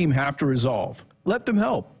and your team have to resolve. Let them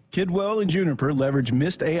help. Kidwell and Juniper leverage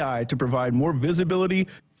Mist AI to provide more visibility,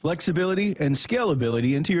 flexibility, and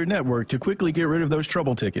scalability into your network to quickly get rid of those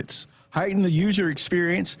trouble tickets, heighten the user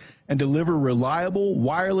experience, and deliver reliable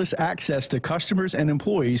wireless access to customers and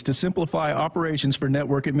employees to simplify operations for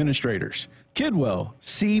network administrators. Kidwell,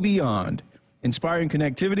 see beyond. Inspiring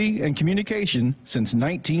connectivity and communication since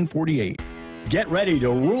 1948. Get ready to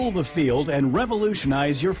rule the field and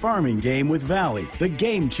revolutionize your farming game with Valley, the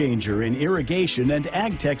game changer in irrigation and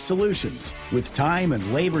ag tech solutions. With time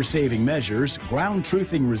and labor-saving measures, ground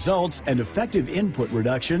truthing results, and effective input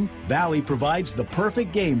reduction, Valley provides the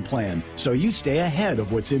perfect game plan so you stay ahead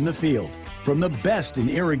of what's in the field. From the best in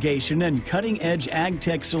irrigation and cutting-edge ag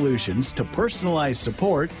tech solutions to personalized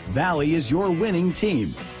support, Valley is your winning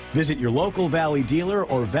team. Visit your local Valley dealer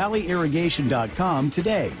or valleyirrigation.com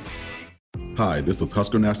today. Hi, this is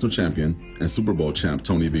Husker National Champion and Super Bowl champ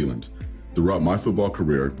Tony Veland. Throughout my football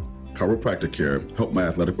career, chiropractic care helped my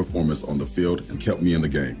athletic performance on the field and kept me in the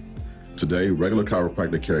game. Today, regular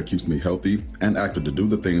chiropractic care keeps me healthy and active to do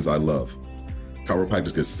the things I love.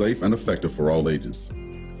 Chiropractic is safe and effective for all ages.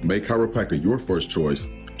 Make chiropractic your first choice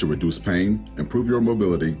to reduce pain, improve your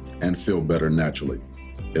mobility, and feel better naturally.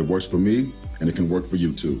 It works for me, and it can work for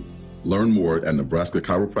you too. Learn more at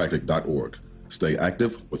nebraska-chiropractic.org. Stay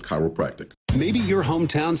active with chiropractic. Maybe your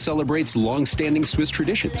hometown celebrates long-standing Swiss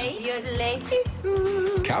traditions.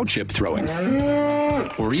 Cow chip throwing.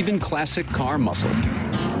 Or even classic car muscle.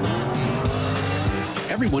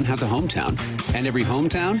 Everyone has a hometown, and every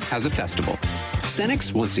hometown has a festival.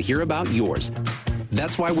 Cenex wants to hear about yours.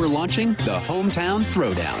 That's why we're launching the Hometown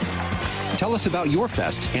Throwdown. Tell us about your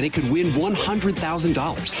fest, and it could win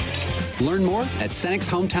 $100,000. Learn more at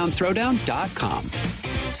CenexHometownThrowdown.com.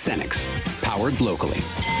 Cenex, powered locally.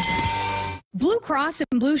 Blue Cross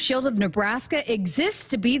and Blue Shield of Nebraska exists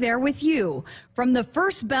to be there with you. From the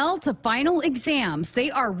first bell to final exams, they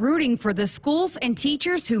are rooting for the schools and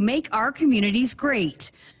teachers who make our communities great.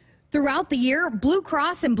 Throughout the year, Blue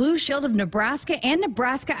Cross and Blue Shield of Nebraska and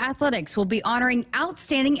Nebraska Athletics will be honoring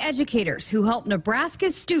outstanding educators who help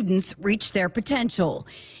Nebraska's students reach their potential.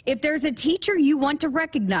 If there's a teacher you want to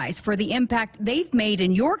recognize for the impact they've made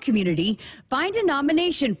in your community, find a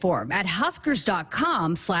nomination form at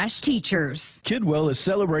huskers.com/teachers. Kidwell is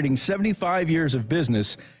celebrating 75 years of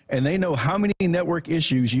business, and they know how many network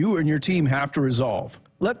issues you and your team have to resolve.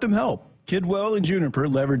 Let them help. Kidwell and Juniper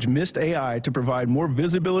leverage Mist AI to provide more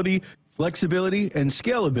visibility, flexibility, and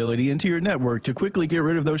scalability into your network to quickly get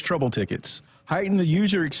rid of those trouble tickets, heighten the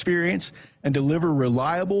user experience, and deliver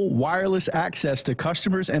reliable wireless access to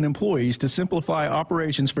customers and employees to simplify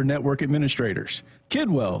operations for network administrators.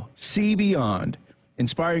 Kidwell, see beyond,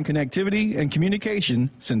 inspiring connectivity and communication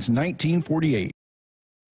since 1948.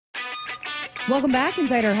 Welcome back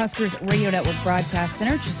inside our Huskers Radio Network Broadcast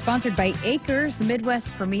Center, which is sponsored by Acres, the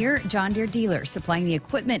Midwest premier John Deere dealer, supplying the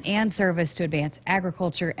equipment and service to advance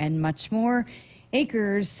agriculture and much more.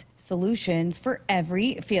 Acres, solutions for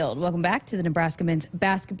every field. Welcome back to the Nebraska Men's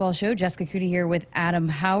Basketball Show. Jessica Coody here with Adam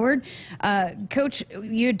Howard. Coach,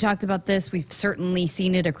 you had talked about this. We've certainly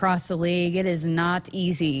seen it across the league. It is not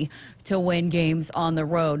easy to win games on the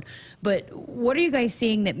road. But what are you guys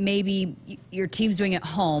seeing that maybe your team's doing at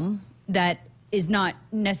home that is not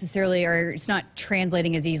necessarily, or it's not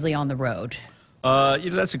translating as easily on the road?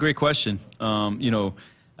 That's a great question.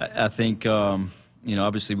 I think,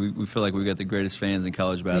 obviously we feel like we've got the greatest fans in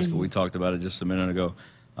college basketball. We talked about it just a minute ago.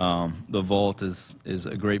 The Vault is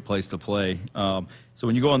a great place to play. So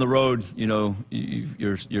when you go on the road, you're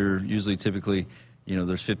usually typically,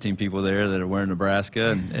 there's 15 people there that are wearing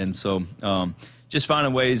Nebraska. And so just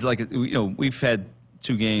finding ways, like, we've had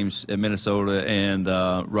 2 games at Minnesota and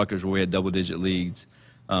Rutgers where we had double-digit leads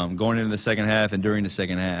going into the second half and during the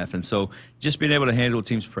second half. And so just being able to handle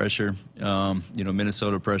team's pressure,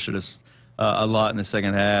 Minnesota pressured us a lot in the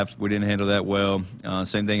second half. We didn't handle that well.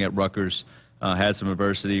 Same thing at Rutgers. Had some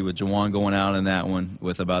adversity with Jawan going out in that one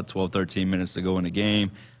with about 12, 13 minutes to go in the game.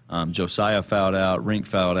 Josiah fouled out. Rienk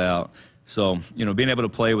fouled out. So, being able to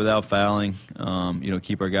play without fouling,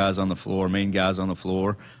 keep our guys on the floor, main guys on the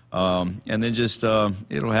floor. And then just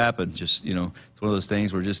it'll happen. Just, it's one of those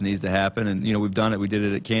things where it just needs to happen. And, we've done it. We did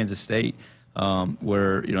it at Kansas State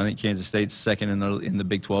where, I think Kansas State's second in the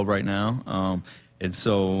Big 12 right now. And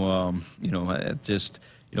so, just,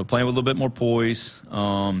 playing with a little bit more poise,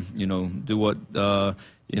 do what,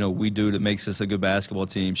 we do that makes us a good basketball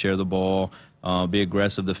team, share the ball, be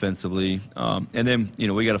aggressive defensively. And then,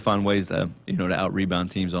 we got to find ways to, to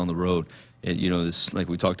out-rebound teams on the road. And, this, like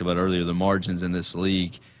we talked about earlier, the margins in this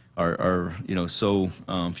league are so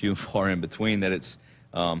few and far in between that it's,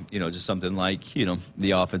 just something like,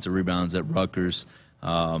 the offensive rebounds at Rutgers.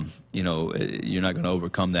 You're not going to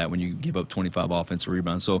overcome that when you give up 25 offensive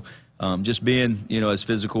rebounds. So just being, as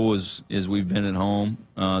physical as we've been at home,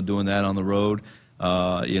 doing that on the road,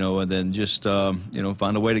 and then just,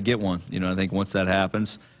 find a way to get one. I think once that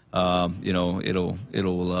happens, our guys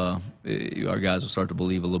will start to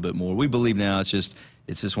believe a little bit more. We believe now. It's just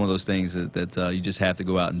it's just one of those things that you just have to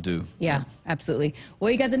go out and do. Yeah, absolutely.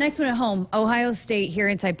 Well, you got the next one at home, Ohio State here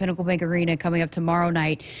inside Pinnacle Bank Arena coming up tomorrow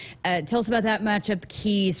night. Tell us about that matchup,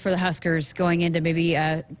 keys for the Huskers going into maybe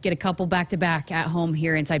get a couple back-to-back at home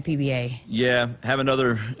here inside PBA. Yeah, have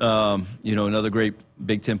another, another great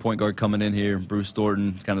Big Ten point guard coming in here. Bruce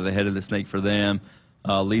Thornton, kind of the head of the snake for them,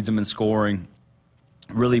 leads them in scoring.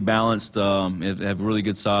 Really balanced, have really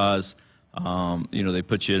good size. They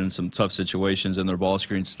put you in some tough situations in their ball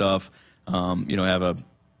screen stuff. Have a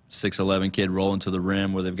 6'11" kid rolling to the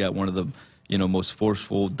rim where they've got one of the, most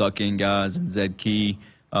forceful duck-in guys, and Zed Key,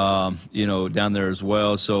 down there as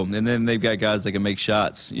well. So, and then they've got guys that can make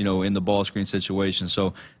shots, in the ball screen situation.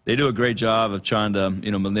 So they do a great job of trying to,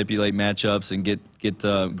 manipulate matchups and get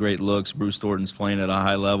great looks. Bruce Thornton's playing at a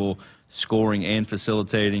high level, scoring and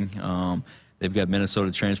facilitating. They've got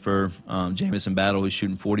Minnesota transfer Jamison Battle, who's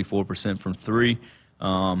shooting 44% from three,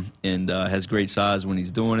 and has great size when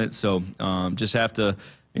he's doing it. So just have to,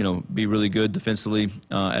 be really good defensively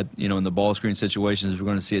in the ball screen situations. We're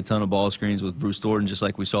going to see a ton of ball screens with Bruce Thornton, just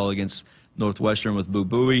like we saw against Northwestern with Boo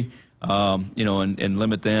Buie, and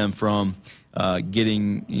limit them from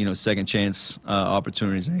getting, second chance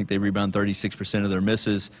opportunities. I think they rebound 36% of their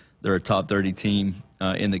misses. They're a top 30 team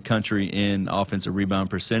in the country in offensive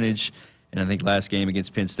rebound percentage. And I think last game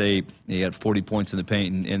against Penn State, he had 40 points in the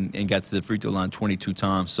paint and got to the free throw line 22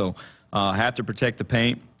 times. So have to protect the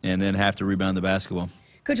paint and then have to rebound the basketball.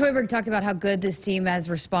 Coach Hoiberg talked about how good this team has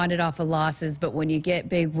responded off of losses, but when you get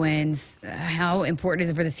big wins, how important is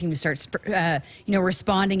it for this team to start,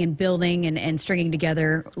 responding and building and stringing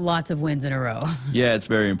together lots of wins in a row? Yeah, it's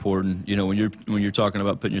very important. When you're talking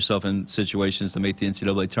about putting yourself in situations to make the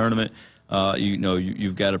NCAA tournament,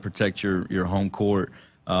 you've got to protect your home court.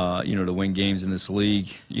 To win games in this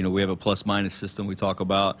league. We have a plus-minus system we talk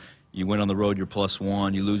about. You win on the road, you're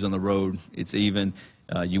 +1. You lose on the road, it's even.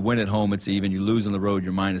 You win at home, it's even. You lose on the road,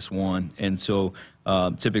 you're -1. And so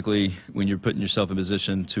typically when you're putting yourself in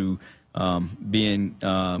position to be in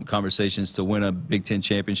conversations to win a Big Ten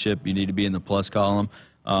championship, you need to be in the plus column.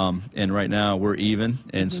 And right now we're even,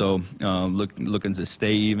 and so looking to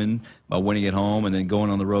stay even by winning at home and then going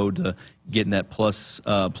on the road to getting that plus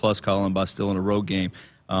column by still in a road game.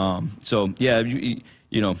 To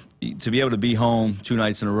be able to be home 2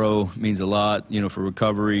 nights in a row means a lot, for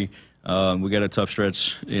recovery. We got a tough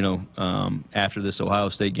stretch, after this Ohio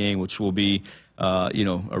State game, which will be,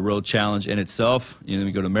 a real challenge in itself. We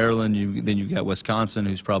go to Maryland, then you've got Wisconsin,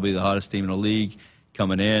 who's probably the hottest team in the league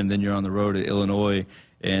coming in. Then you're on the road at Illinois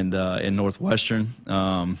and Northwestern.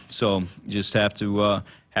 So you just have to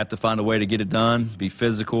find a way to get it done, be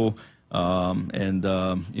physical, and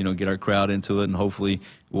get our crowd into it, and hopefully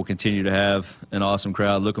we'll continue to have an awesome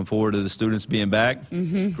crowd. Looking forward to the students being back.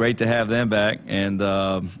 Great to have them back and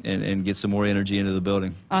get some more energy into the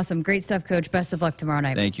building. Awesome. Great stuff, Coach. Best of luck tomorrow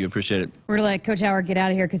night. Thank you. Appreciate it. We're going to let Coach Howard get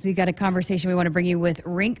out of here because we've got a conversation we want to bring you with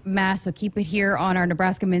Rienk, Mast. So keep it here on our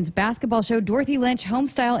Nebraska men's basketball show. Dorothy Lynch, home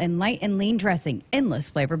style and light and lean dressing. Endless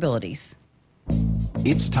flavorabilities.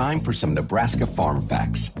 It's time for some Nebraska farm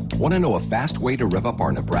facts. Want to know a fast way to rev up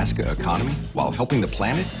our Nebraska economy while helping the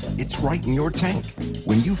planet? It's right in your tank.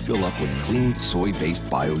 When you fill up with clean soy-based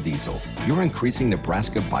biodiesel, you're increasing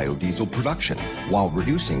Nebraska biodiesel production while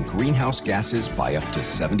reducing greenhouse gases by up to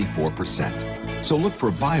 74%. So look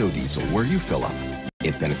for biodiesel where you fill up.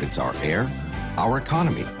 It benefits our air, our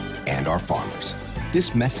economy, and our farmers.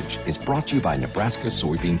 This message is brought to you by Nebraska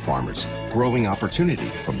soybean farmers, growing opportunity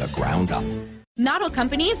from the ground up. Noddle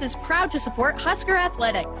Companies is proud to support Husker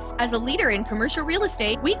Athletics. As a leader in commercial real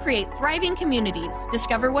estate, we create thriving communities.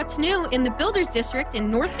 Discover what's new in the Builders District in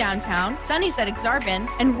North Downtown, Sunnyside-Exarban,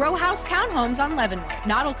 and row house townhomes on Leavenworth.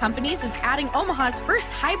 Noddle Companies is adding Omaha's first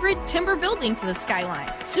hybrid timber building to the skyline.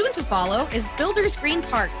 Soon to follow is Builders Green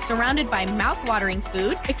Park, surrounded by mouth-watering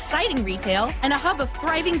food, exciting retail, and a hub of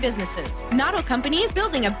thriving businesses. Noddle Companies,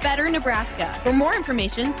 building a better Nebraska. For more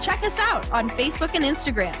information, check us out on Facebook and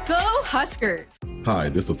Instagram. Go Huskers! Hi,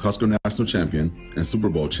 this is Husker National Champion and Super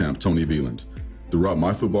Bowl champ Tony Veland. Throughout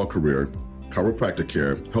my football career, chiropractic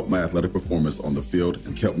care helped my athletic performance on the field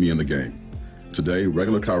and kept me in the game. Today,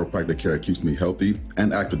 regular chiropractic care keeps me healthy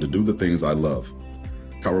and active to do the things I love.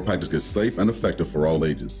 Chiropractic is safe and effective for all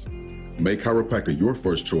ages. Make chiropractic your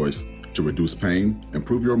first choice to reduce pain,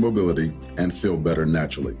 improve your mobility, and feel better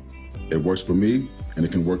naturally. It works for me, and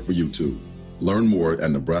it can work for you too. Learn more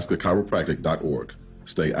at nebraska-chiropractic.org.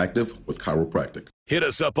 Stay active with chiropractic. Hit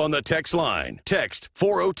us up on the text line. Text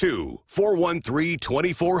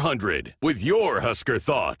 402-413-2400 with your Husker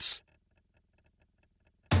thoughts.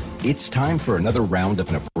 It's time for another round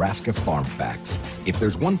of Nebraska Farm Facts. If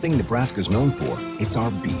there's one thing Nebraska's known for, it's our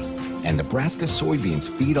beef. and Nebraska soybeans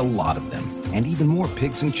feed a lot of them, and even more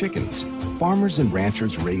pigs and chickens. Farmers and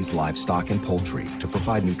ranchers raise livestock and poultry to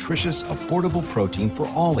provide nutritious, affordable protein for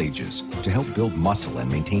all ages to help build muscle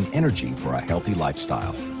and maintain energy for a healthy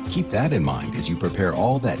lifestyle. Keep that in mind as you prepare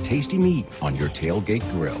all that tasty meat on your tailgate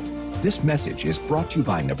grill. This message is brought to you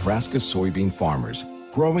by Nebraska soybean farmers,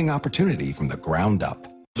 growing opportunity from the ground up.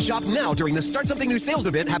 Shop now during the Start Something New sales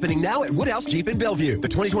event happening now at Woodhouse Jeep in Bellevue. The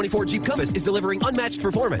 2024 Jeep Compass is delivering unmatched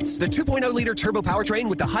performance. The 2.0-liter turbo powertrain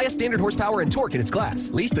with the highest standard horsepower and torque in its class.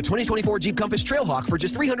 Lease the 2024 Jeep Compass Trailhawk for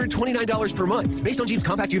just $329 per month. Based on Jeep's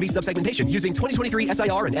compact UV subsegmentation using 2023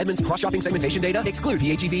 SIR and Edmunds cross-shopping segmentation data, exclude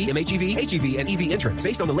PHEV, MHEV, HEV, and EV entrants.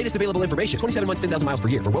 Based on the latest available information, 27 months, 10,000 miles per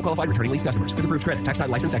year for well-qualified returning lease customers. With approved credit, tax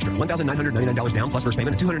title license extra, $1,999 down plus first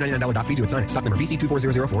payment and $299 doc fee to sign. Stock number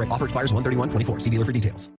BC24004. Offer expires 1/31/24. See dealer for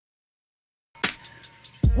details.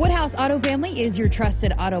 Woodhouse Auto Family is your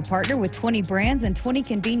trusted auto partner with 20 brands and 20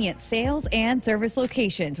 convenient sales and service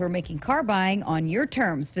locations. We're making car buying on your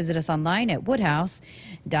terms. Visit us online at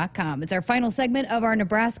woodhouse.com. It's our final segment of our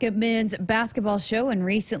Nebraska men's basketball show, and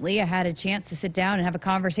recently I had a chance to sit down and have a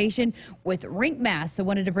conversation with Rienk Mast, so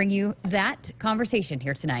wanted to bring you that conversation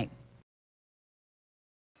here tonight.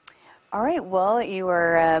 All right, well, you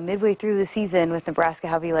are midway through the season with Nebraska.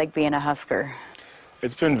 How have you liked being a Husker?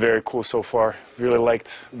 It's been very cool so far. Really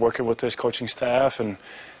liked working with this coaching staff, and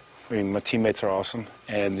I mean, my teammates are awesome,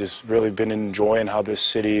 and just really been enjoying how this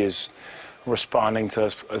city is responding to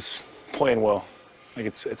us playing well. Like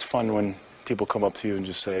it's fun when people come up to you and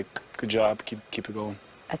just say, "Good job, keep it going."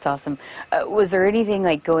 That's awesome. Was there anything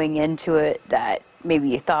like going into it that maybe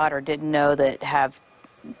you thought or didn't know that have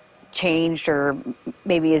changed, or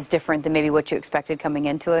maybe is different than maybe what you expected coming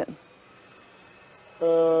into it?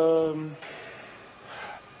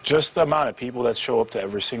 Just the amount of people that show up to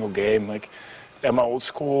every single game. Like at my old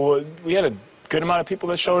school, we had a good amount of people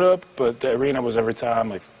that showed up, but the arena was every time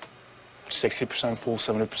like 60% full,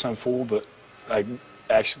 70% full. But like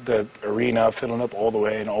actually the arena filling up all the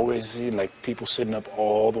way, and always seeing like people sitting up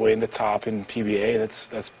all the way in the top in PBA.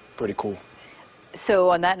 That's pretty cool. So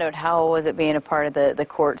on that note, how was it being a part of the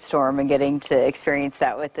court storm and getting to experience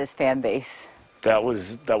that with this fan base? That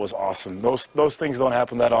was awesome. Those things don't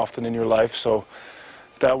happen that often in your life, so.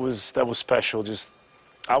 That was special. Just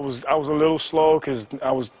I was a little slow because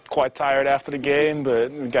I was quite tired after the game,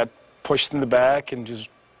 but we got pushed in the back and just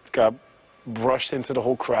got brushed into the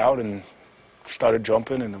whole crowd and started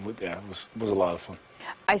jumping, and yeah, it was a lot of fun.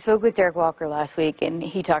 I spoke with Derek Walker last week, and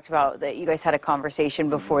he talked about that you guys had a conversation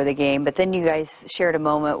before the game, but then you guys shared a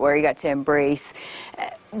moment where you got to embrace.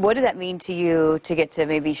 What did that mean to you to get to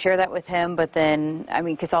maybe share that with him? But then, I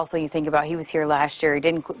mean, because also you think about he was here last year, he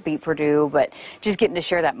didn't beat Purdue, but just getting to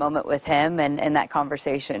share that moment with him and that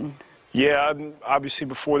conversation. Yeah, obviously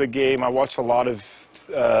before the game, I watched a lot of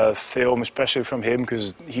film, especially from him,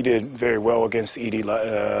 because he did very well against Edie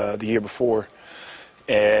the year before.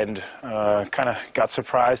 And kind of got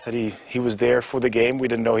surprised that he was there for the game. We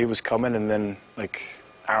didn't know he was coming, and then like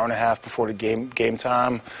an hour and a half before the game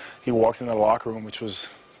time, he walked in the locker room, which was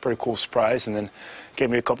a pretty cool surprise, and then gave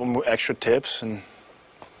me a couple more extra tips and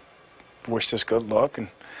wished us good luck. And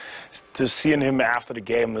just seeing him after the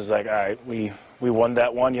game was like, all right, we won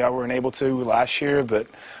that one. Yeah, we weren't able to last year, but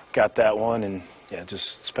got that one, and yeah,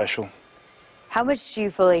 just special. How much do you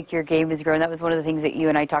feel like your game has grown? That was one of the things that you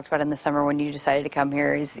and I talked about in the summer when you decided to come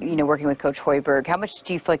here is, you know, working with Coach Hoiberg. How much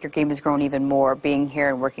do you feel like your game has grown even more being here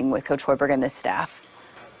and working with Coach Hoiberg and this staff?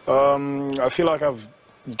 I feel like I've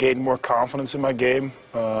gained more confidence in my game.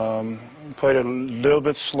 Played a little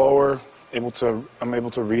bit slower. I'm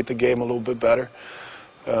able to read the game a little bit better.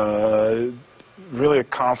 Really a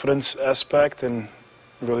confidence aspect, and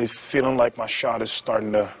really feeling like my shot is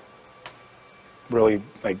starting to really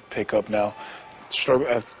like pick up now.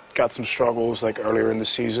 I've got some struggles like earlier in the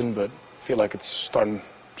season, but I feel like it's starting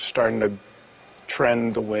to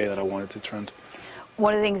trend the way that I want it to trend.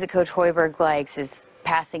 One of the things that Coach Hoiberg likes is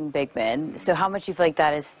passing big men. So how much do you feel like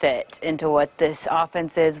that has fit into what this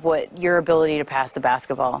offense is, what your ability to pass the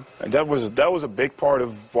basketball? And that was a big part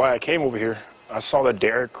of why I came over here. I saw that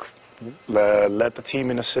Derek led the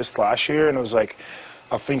team in assists last year, and it was like,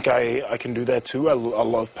 I think I can do that too. I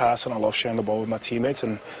love passing. I love sharing the ball with my teammates,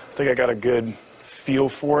 and I think I got a good feel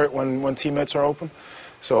for it when teammates are open.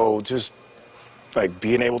 So just like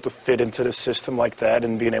being able to fit into the system like that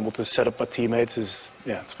and being able to set up my teammates it's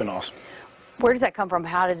been awesome. Where does that come from?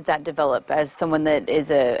 How did that develop as someone that is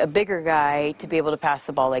a bigger guy to be able to pass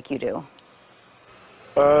the ball like you do?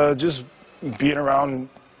 Just being around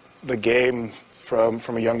the game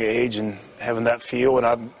from a young age and having that feel,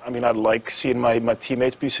 and I like seeing my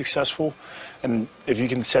teammates be successful, and if you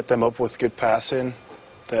can set them up with good passing,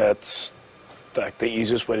 that's like the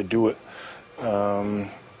easiest way to do it.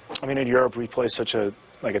 I mean, in Europe we play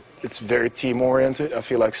it's very team oriented. I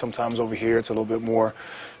feel like sometimes over here it's a little bit more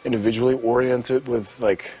individually oriented with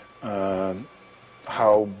like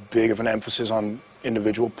how big of an emphasis on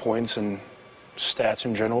individual points and stats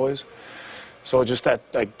in general is. So just that,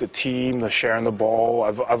 like the team, the sharing the ball.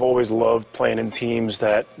 I've always loved playing in teams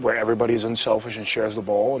where everybody's unselfish and shares the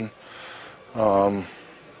ball, and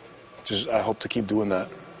I hope to keep doing that.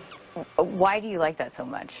 Why do you like that so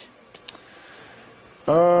much?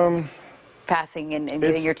 Passing and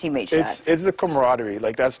getting your teammates shots. It's the camaraderie.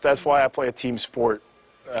 Like that's why I play a team sport.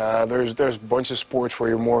 There's a bunch of sports where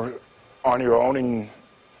you're more on your own and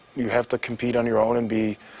you have to compete on your own and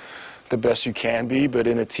be the best you can be. But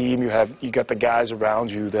in a team, you got the guys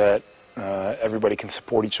around you that everybody can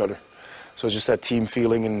support each other. So it's just that team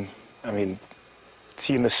feeling, and I mean,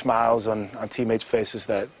 seeing the smiles on teammates' faces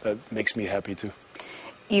that makes me happy too.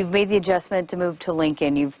 You've made the adjustment to move to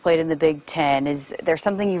Lincoln. You've played in the Big Ten. Is there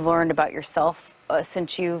something you've learned about yourself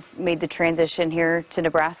since you've made the transition here to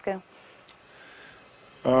Nebraska?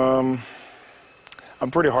 I'm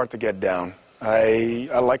pretty hard to get down. I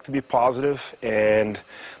like to be positive, and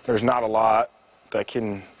there's not a lot that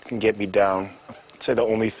can get me down. I'd say the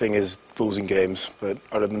only thing is losing games, but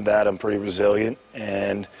other than that, I'm pretty resilient,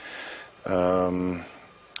 and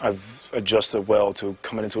I've adjusted well to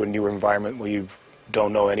coming into a new environment where you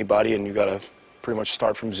don't know anybody and you got to pretty much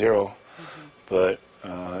start from zero. Mm-hmm. But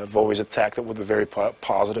I've always attacked it with a very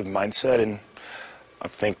positive mindset, and I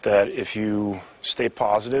think that if you stay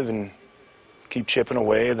positive and keep chipping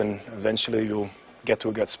away, then eventually you'll get to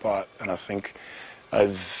a good spot. And I think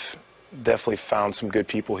I've definitely found some good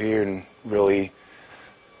people here and really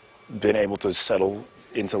been able to settle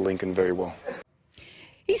into Lincoln very well.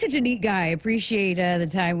 He's such a neat guy. I appreciate the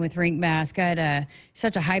time with Rienk Mast. Got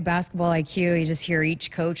such a high basketball IQ. You just hear each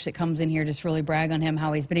coach that comes in here just really brag on him,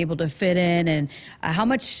 how he's been able to fit in, and how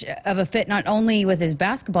much of a fit not only with his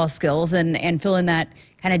basketball skills and fill in that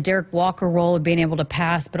kind of Derek Walker role of being able to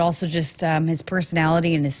pass, but also just his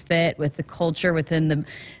personality and his fit with the culture within the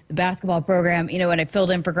basketball program. You know, when I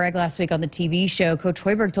filled in for Greg last week on the TV show, Coach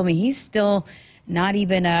Hoiberg told me he's still not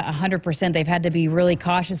even 100%. They've had to be really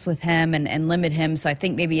cautious with him and limit him. So I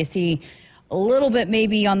think maybe you see a little bit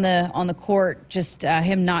maybe on the court, just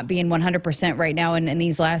him not being 100% right now in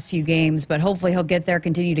these last few games. But hopefully he'll get there,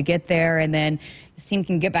 continue to get there, and then this team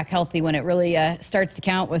can get back healthy when it really starts to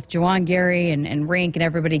count with Juwan Gary and Rienk and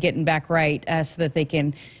everybody getting back right so that they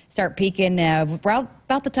can start peaking about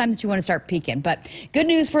the time that you want to start peaking. But good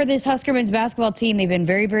news for this Husker men's basketball team. They've been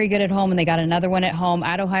very, very good at home, and they got another one at home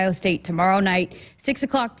at Ohio State tomorrow night, 6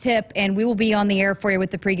 o'clock tip, and we will be on the air for you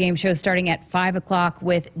with the pregame show starting at 5 o'clock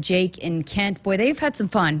with Jake and Kent. Boy, they've had some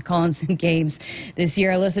fun calling some games this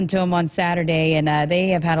year. I listened to them on Saturday, and they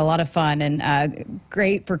have had a lot of fun, and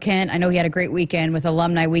great for Kent. I know he had a great weekend with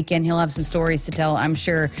Alumni Weekend. He'll have some stories to tell, I'm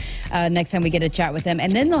sure, next time we get a chat with him.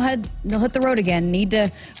 And then they'll hit the road again. Need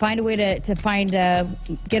to find a way to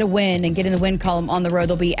get a win and get in the win column on the road.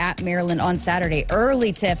 They'll be at Maryland on Saturday.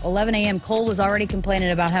 Early tip, 11 a.m. Cole was already complaining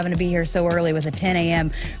about having to be here so early with a 10 a.m.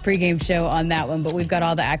 pregame show on that one, but we've got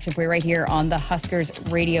all the action for you right here on the Huskers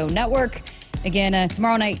Radio Network. Again,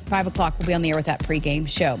 tomorrow night, 5 o'clock, we'll be on the air with that pregame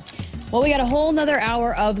show. Well, we got a whole nother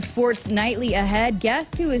hour of Sports Nightly ahead.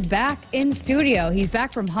 Guess who is back in studio? He's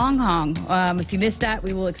back from Hong Kong. If you missed that,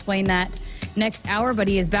 we will explain that next hour, but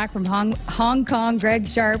he is back from Hong Kong. Greg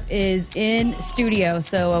Sharpe is in studio,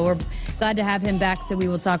 so we're glad to have him back. So we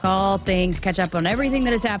will talk all things, catch up on everything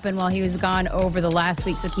that has happened while he was gone over the last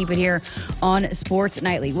week. So keep it here on Sports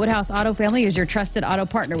Nightly. Woodhouse Auto Family is your trusted auto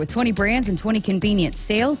partner with 20 brands and 20 convenience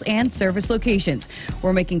sales and service locations.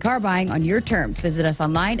 We're making car buying on your terms. Visit us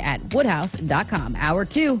online at woodhouse.com. Hour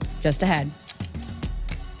 2 just ahead.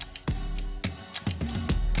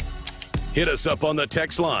 Hit us up on the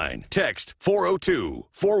text line. Text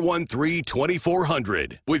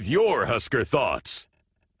 402-413-2400 with your Husker thoughts.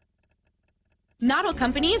 Noddle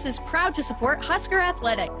Companies is proud to support Husker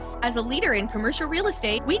Athletics. As a leader in commercial real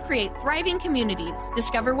estate, we create thriving communities.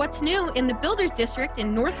 Discover what's new in the Builders District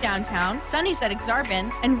in North Downtown,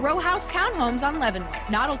 Sunnyside-Exarban, and Row House Townhomes on Leavenworth.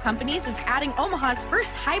 Noddle Companies is adding Omaha's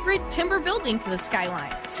first hybrid timber building to the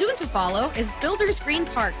skyline. Soon to follow is Builders Green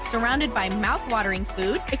Park, surrounded by mouth-watering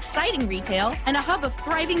food, exciting retail, and a hub of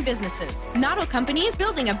thriving businesses. Noddle Companies,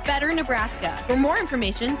 building a better Nebraska. For more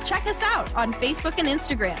information, check us out on Facebook and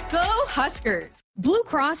Instagram. Go Huskers! Blue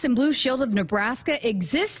Cross and Blue Shield of Nebraska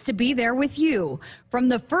exists to be there with you. From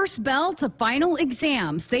the first bell to final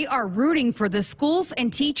exams, they are rooting for the schools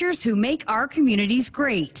and teachers who make our communities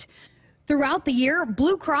great. Throughout the year,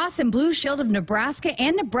 Blue Cross and Blue Shield of Nebraska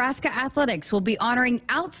and Nebraska Athletics will be honoring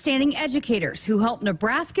outstanding educators who help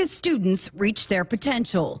Nebraska's students reach their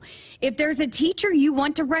potential. If there's a teacher you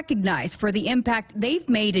want to recognize for the impact they've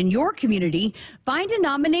made in your community, find a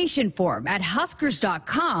nomination form at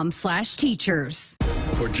huskers.com/teachers.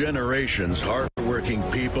 For generations, hardworking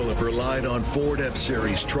people have relied on Ford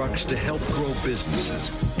F-Series trucks to help grow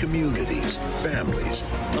businesses, communities, families,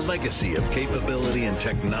 a legacy of capability and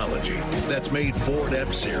technology that's made Ford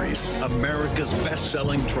F-Series America's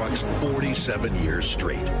best-selling trucks 47 years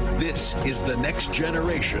straight. This is the next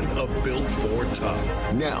generation of Built Ford Tough.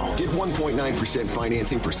 Now, get 1.9%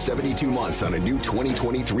 financing for 72 months on a new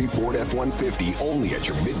 2023 Ford F-150 only at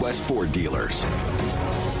your Midwest Ford dealers.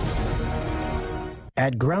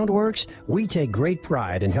 At Groundworks, we take great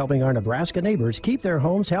pride in helping our Nebraska neighbors keep their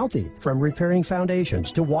homes healthy. From repairing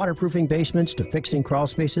foundations to waterproofing basements to fixing crawl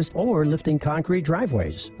spaces or lifting concrete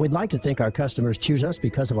driveways. We'd like to think our customers choose us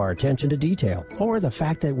because of our attention to detail or the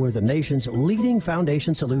fact that we're the nation's leading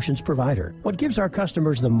foundation solutions provider. What gives our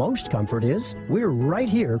customers the most comfort is we're right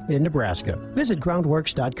here in Nebraska. Visit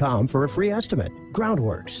groundworks.com for a free estimate.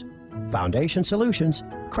 Groundworks. Foundation solutions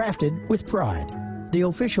crafted with pride. The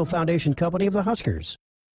official foundation company of the Huskers.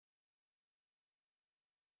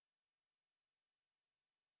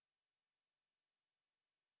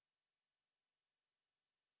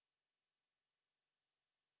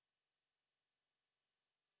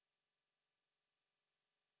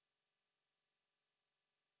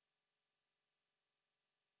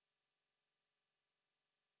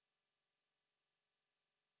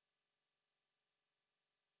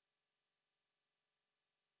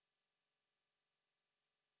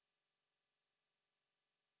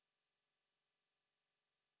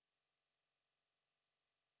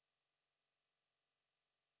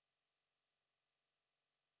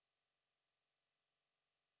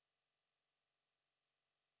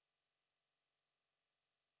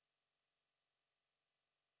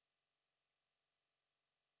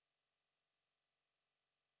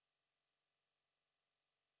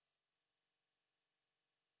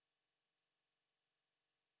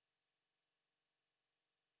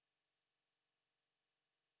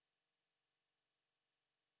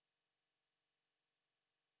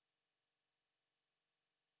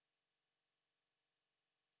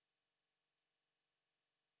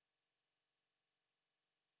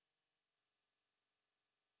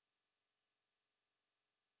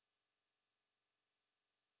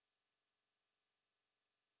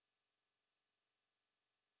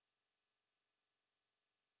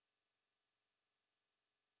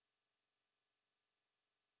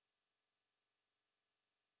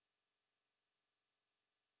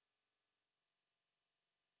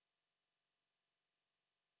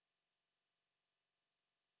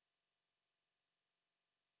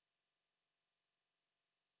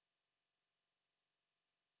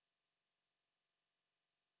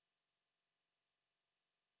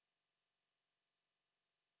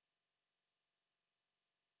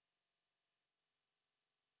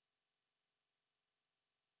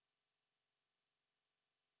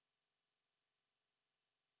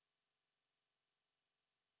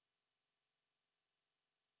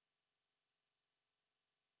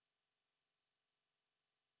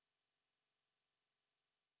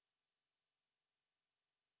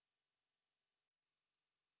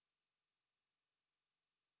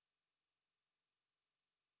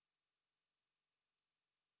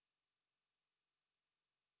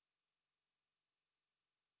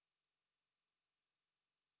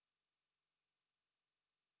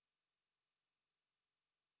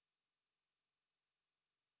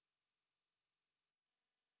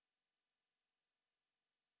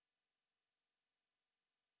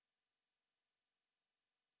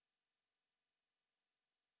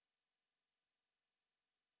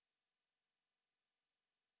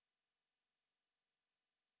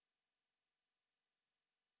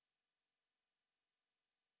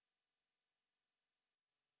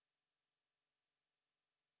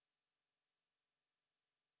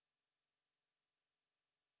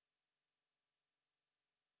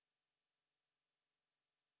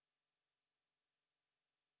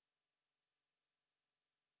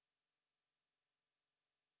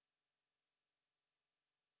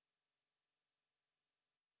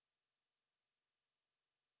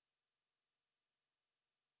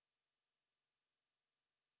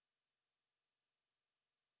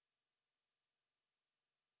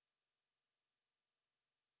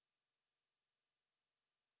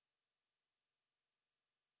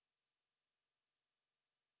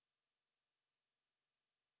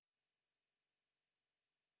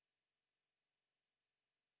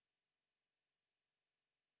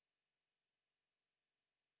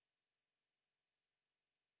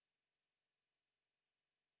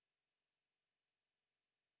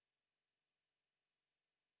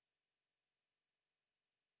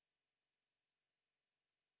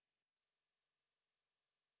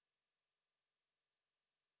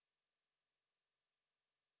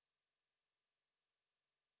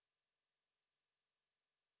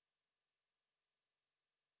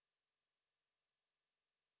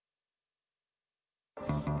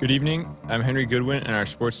 Good evening. I'm Henry Goodwin, and our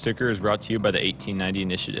sports sticker is brought to you by the 1890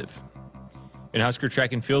 Initiative. In Husker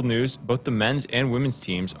track and field news, both the men's and women's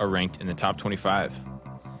teams are ranked in the top 25.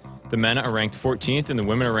 The men are ranked 14th and the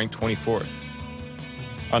women are ranked 24th.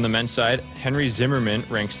 On the men's side, Henry Zimmerman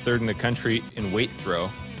ranks 3rd in the country in weight throw,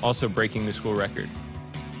 also breaking the school record.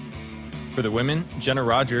 For the women, Jenna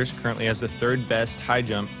Rogers currently has the 3rd best high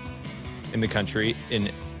jump in the country,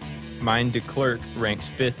 and Mine de Klerk ranks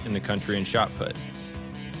 5th in the country in shot put.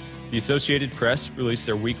 The Associated Press released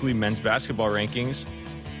their weekly men's basketball rankings,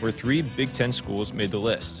 where 3 Big Ten schools made the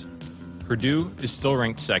list. Purdue is still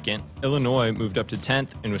ranked 2nd, Illinois moved up to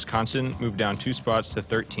 10th, and Wisconsin moved down 2 spots to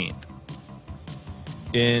 13th.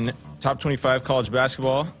 In top 25 college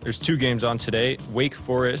basketball, there's 2 games on today. Wake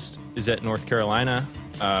Forest is at North Carolina,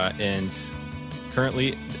 and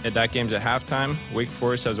currently that game's at halftime. Wake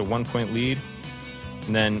Forest has a 1-point lead.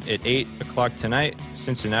 And then at 8 o'clock tonight,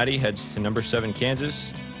 Cincinnati heads to number 7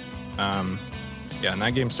 Kansas. And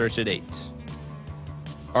that game starts at 8.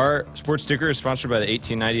 Our sports sticker is sponsored by the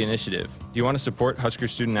 1890 Initiative. Do you want to support Husker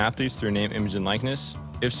student athletes through name, image, and likeness?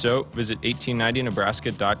 If so, visit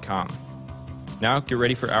 1890nebraska.com. Now get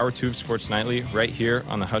ready for Hour 2 of Sports Nightly right here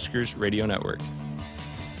on the Huskers Radio Network.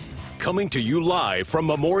 Coming to you live from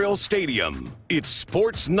Memorial Stadium, it's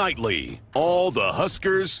Sports Nightly. All the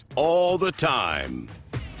Huskers, all the time.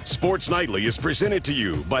 Sports Nightly is presented to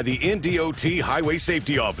you by the NDOT Highway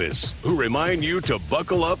Safety Office, who remind you to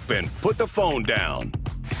buckle up and put the phone down.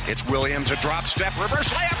 It's Williams, a drop step, reverse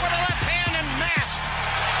layup with a left hand, and Mast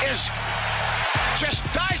is just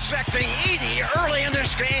dissecting Edey early in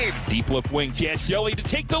this game. Deep left wing, Chaz Shelley to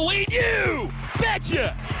take the lead. You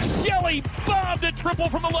betcha! Shelley bombed a triple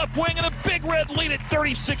from the left wing, and a big red lead at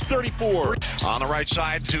 36-34. On the right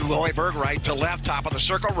side to Hoiberg, right to left, top of the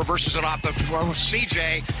circle, reverses it off the flow.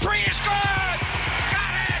 CJ, 3 is good!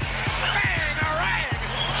 Got it! Bang! A rang!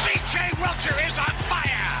 CJ Welcher is on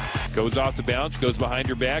fire! Goes off the bounce, goes behind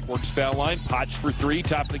her back, works foul line, Potts for 3,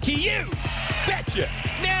 top of the key. You betcha!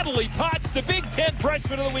 Natalie Potts, the Big Ten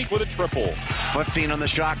freshman of the week with a triple. 15 on the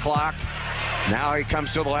shot clock. Now he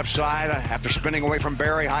comes to the left side after spinning away from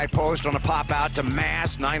Barry. High post on a pop out to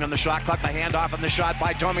Mast. 9 on the shot clock. The handoff on the shot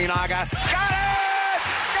by Tominaga. Got it!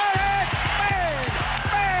 Got it!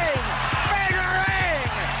 Bang! Bang!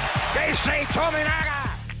 Bang! They say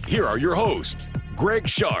Tominaga. Here are your hosts, Greg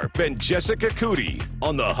Sharpe and Jessica Coody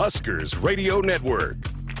on the Huskers Radio Network.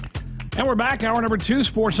 And we're back, hour number 2,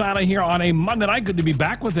 Sports Nightly here on a Monday night. Good to be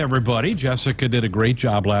back with everybody. Jessica did a great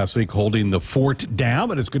job last week holding the fort down,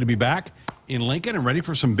 but it's good to be back in Lincoln and ready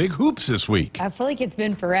for some big hoops this week. I feel like it's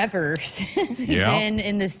been forever since we've been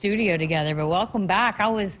in the studio together, but welcome back. I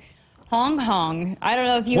was Hong Hong. I don't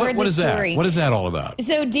know if you heard the story. What is that all about?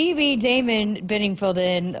 So DB Damon Biddingfield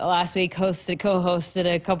in last week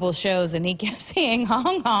co-hosted a couple of shows, and he kept saying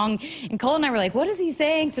Hong Hong, and Cole and I were like, what is he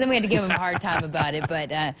saying? So then we had to give him a hard time about it,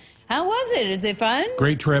 but how was it? Is it fun?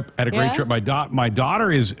 Great trip. Had a great trip. My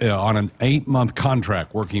daughter is on an 8-month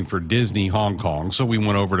contract working for Disney Hong Kong, so we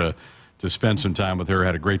went over to spend some time with her.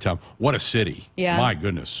 Had a great time. What a city. Yeah. My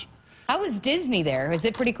goodness. How was Disney there? Is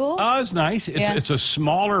it pretty cool? It's nice. It's a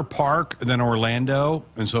smaller park than Orlando,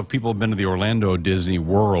 and so if people have been to the Orlando Disney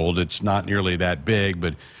World, it's not nearly that big,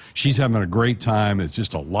 but she's having a great time. It's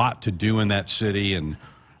just a lot to do in that city, and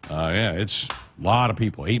it's a lot of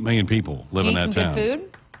people, 8 million people live in that town. Good food?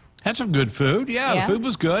 Had some good food. Yeah, the food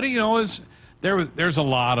was good. You know, there's a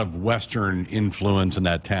lot of Western influence in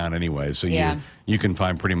that town anyway, so you can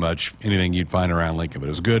find pretty much anything you'd find around Lincoln. But it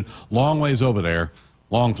was good. Long ways over there.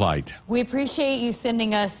 Long flight. We appreciate you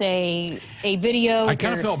sending us a video. I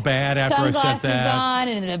kind of felt bad after I sent that. Sunglasses on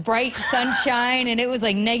and a bright sunshine, and it was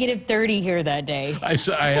like -30 here that day. I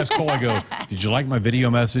asked Cole, I go, did you like my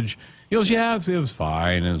video message? He goes, yeah, it was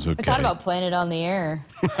fine. It was okay. I thought about playing it on the air.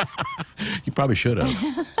 You probably should have.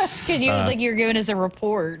 Because it was like you were giving us a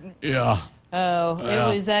report. Yeah. Oh,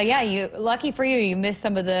 it was, you. Lucky for you, you missed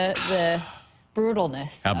some of the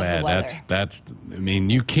brutalness How of bad? the weather. That's. I mean,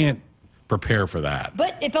 you can't prepare for that.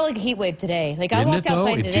 But it felt like a heat wave today. Like I walked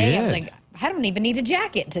outside today, I was like, I don't even need a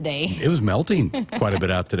jacket today. It was melting quite a bit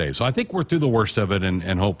out today. So I think we're through the worst of it, and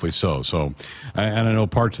hopefully so. So, and I know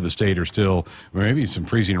parts of the state are still, maybe some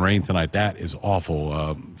freezing rain tonight. That is awful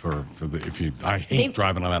I hate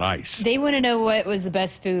driving on that ice. They want to know what was the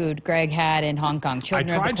best food Greg had in Hong Kong. I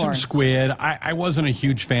tried some squid. I wasn't a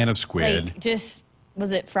huge fan of squid. Like, just,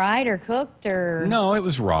 was it fried or cooked or? No, it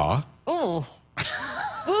was raw. Oh.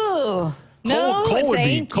 Ooh. No,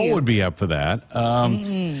 Cole would be up for that.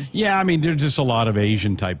 Yeah, I mean, there's just a lot of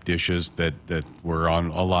Asian-type dishes that were on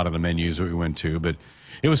a lot of the menus that we went to, but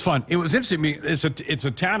it was fun. It was interesting. I mean, it's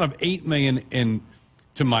a town of 8 million, and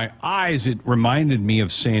to my eyes, it reminded me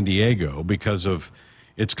of San Diego because of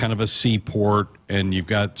it's kind of a seaport, and you've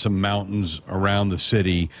got some mountains around the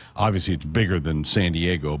city. Obviously, it's bigger than San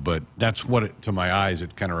Diego, but that's what, to my eyes,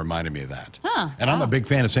 it kind of reminded me of that. And I'm a big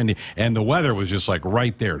fan of San Diego. And the weather was just like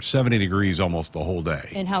right there, 70 degrees almost the whole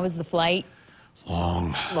day. And how was the flight?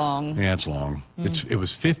 Long. Long. Yeah, it's long. It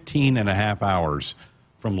was 15 and a half hours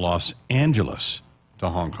from Los Angeles to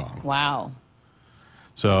Hong Kong. Wow.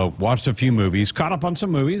 So watched a few movies, caught up on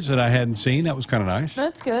some movies that I hadn't seen. That was kind of nice.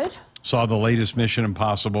 That's good. Saw the latest Mission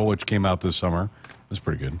Impossible, which came out this summer. That's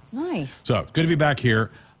pretty good. Nice. So good to be back here,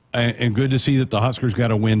 and good to see that the Huskers got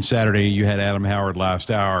a win Saturday. You had Adam Howard last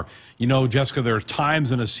hour. You know, Jessica, there's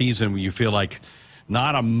times in a season where you feel like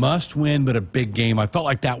not a must-win, but a big game. I felt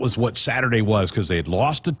like that was what Saturday was because they had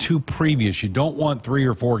lost to 2 previous. You don't want 3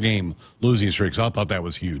 or 4 game losing streaks. I thought that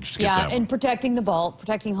was huge to get that and one. protecting the ball,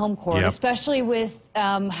 protecting home court, especially with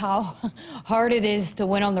how hard it is to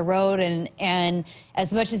win on the road. And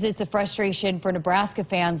as much as it's a frustration for Nebraska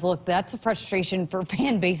fans, look, that's a frustration for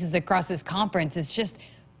fan bases across this conference. It's just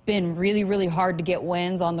been really, really hard to get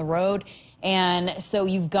wins on the road. And so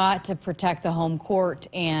you've got to protect the home court.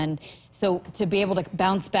 And so to be able to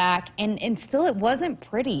bounce back, and still it wasn't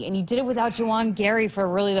pretty. And you did it without Juwan Gary for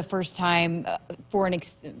really the first time for an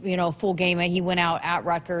full game. He went out at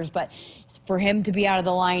Rutgers, but for him to be out of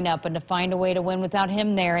the lineup and to find a way to win without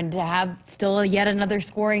him there, and to have still yet another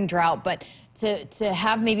scoring drought, but to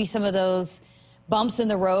have maybe some of those bumps in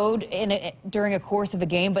the road during a course of a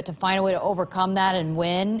game, but to find a way to overcome that and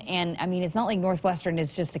win. And I mean, it's not like Northwestern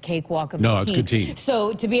is just a cakewalk of a team. No, it's a good team.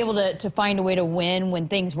 So to be able to find a way to win when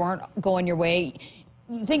things weren't going your way,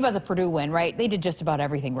 you think about the Purdue win, right? They did just about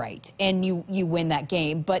everything right, and you win that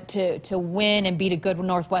game. But to win and beat a good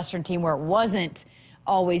Northwestern team where it wasn't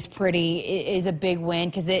always pretty is a big win,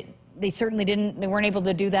 because they weren't able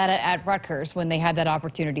to do that at Rutgers when they had that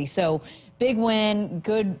opportunity. So big win,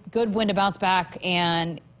 good win to bounce back,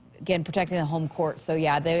 and again, protecting the home court. So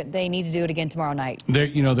yeah, they need to do it again tomorrow night.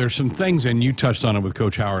 There's some things, and you touched on it with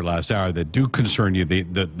Coach Howard last hour, that do concern you.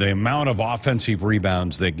 The amount of offensive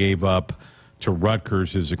rebounds they gave up to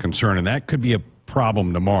Rutgers is a concern, and that could be a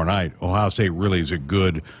problem tomorrow night. Ohio State really is a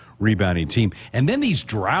good rebounding team. And then these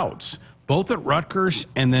droughts, both at Rutgers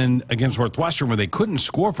and then against Northwestern, where they couldn't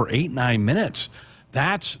score for 8-9 minutes.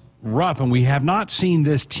 That's rough, and we have not seen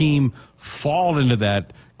this team fall into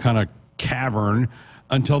that kind of cavern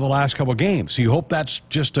until the last couple of games. So you hope that's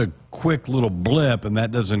just a quick little blip and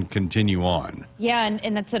that doesn't continue on. Yeah,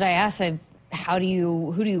 and that's what I asked. Who do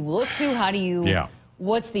you look to?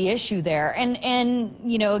 What's the issue there? And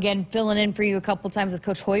you know, again, filling in for you a couple times with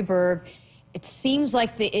Coach Hoiberg, it seems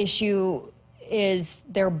like the issue is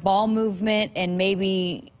their ball movement, and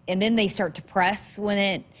then they start to press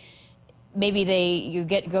when you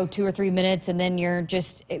go 2 or 3 minutes, and then you're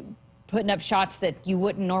just putting up shots that you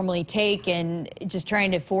wouldn't normally take and just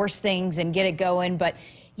trying to force things and get it going. But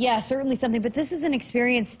yeah, certainly something. But this is an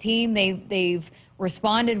experienced team. They've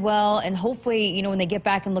responded well, and hopefully, you know, when they get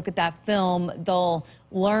back and look at that film, they'll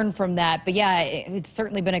learn from that. But yeah, it's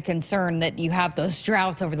certainly been a concern that you have those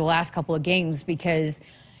droughts over the last couple of games, because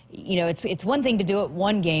you know, it's one thing to do it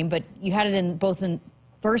one game, but you had it in both in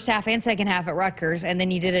first half and second half at Rutgers, and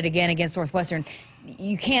then you did it again against Northwestern.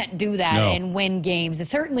 You can't do that and win games.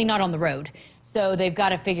 It's certainly not on the road. So they've got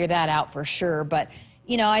to figure that out for sure. But,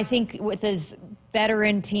 you know, I think with as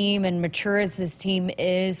veteran team and mature as this team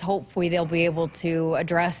is, hopefully they'll be able to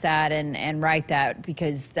address that and right that,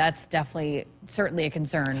 because that's certainly a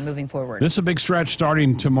concern moving forward. This is a big stretch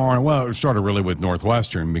starting tomorrow. Well, it started really with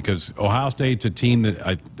Northwestern, because Ohio State's a team that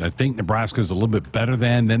I think Nebraska's a little bit better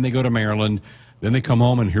than. Then they go to Maryland. Then they come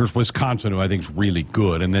home, and here's Wisconsin, who I think is really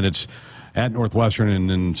good. And then it's at Northwestern and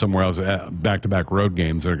then somewhere else, back-to-back road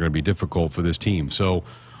games that are going to be difficult for this team. So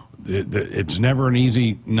it's never an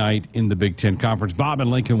easy night in the Big Ten Conference. Bob in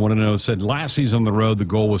Lincoln want to know, said last season on the road, the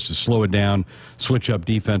goal was to slow it down, switch up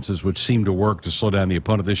defenses, which seemed to work to slow down the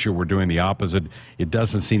opponent. This year we're doing the opposite. It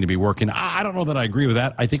doesn't seem to be working. I don't know that I agree with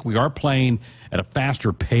that. I think we are playing at a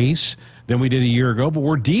faster pace than we did a year ago, but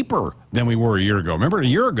we're deeper than we were a year ago. Remember, a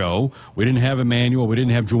year ago, we didn't have Emmanuel, we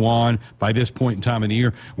didn't have Juwan. By this point in time in the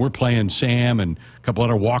year, we're playing Sam and a couple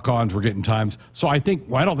other walk-ons. We're getting times. So I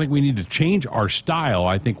don't think we need to change our style.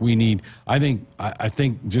 I think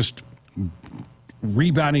just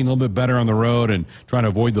rebounding a little bit better on the road and trying to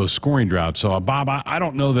avoid those scoring droughts. So, Bob, I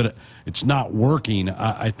don't know that it's not working.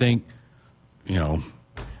 I think, you know,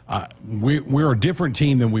 we're a different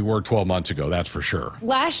team than we were 12 months ago, that's for sure.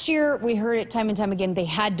 Last year, we heard it time and time again, they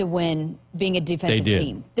had to win being a defensive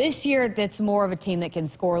team. This year, that's more of a team that can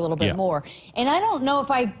score a little bit more. And I don't know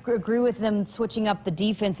if I agree with them switching up the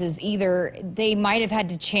defenses either. They might have had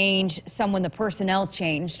to change some when the personnel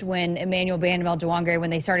changed, when Emmanuel Bandamel, Juwan Gray, when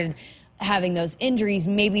they started having those injuries,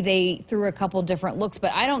 maybe they threw a couple different looks,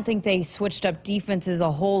 but I don't think they switched up defenses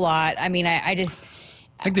a whole lot. I mean, I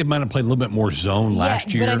think they might have played a little bit more zone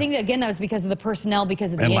last year. But I think, again, that was because of the personnel,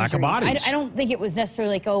 because of the and injuries. lack of bodies. I don't think it was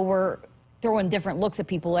necessarily like, oh, we're throwing different looks at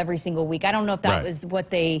people every single week. I don't know if that was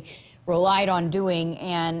what they relied on doing.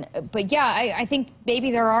 But yeah, I think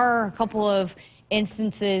maybe there are a couple of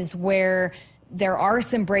instances where there are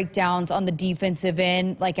some breakdowns on the defensive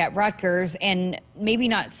end, like at Rutgers, and maybe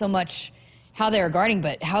not so much how they're guarding,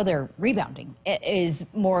 but how they're rebounding is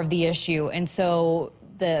more of the issue. And so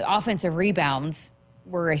the offensive rebounds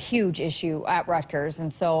were a huge issue at Rutgers.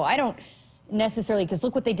 And so I don't necessarily, because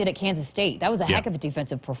look what they did at Kansas State. That was a heck of a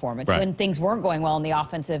defensive performance when things weren't going well in the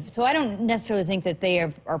offensive. So I don't necessarily think that they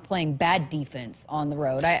are playing bad defense on the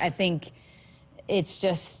road. I think it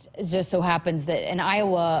just so happens that, and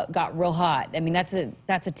Iowa got real hot. I mean, that's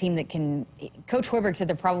a team that can. Coach Hoiberg said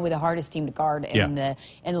they're probably the hardest team to guard in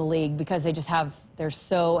the league, because they just have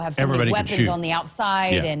so many weapons on the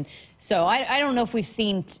outside, and so I don't know if we've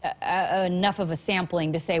seen enough of a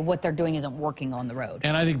sampling to say what they're doing isn't working on the road.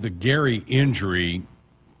 And I think the Gary injury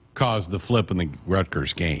caused the flip in the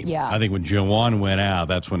Rutgers game. Yeah. I think when Juwan went out,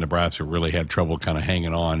 that's when Nebraska really had trouble kind of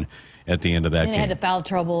hanging on at the end of that game. They had the foul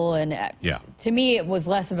trouble, and to me, it was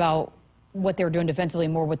less about what they were doing defensively,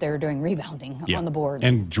 more what they were doing rebounding on the boards.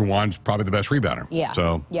 And Juwan's probably the best rebounder. Yeah.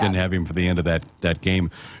 So didn't have him for the end of that game.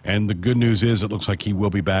 And the good news is it looks like he will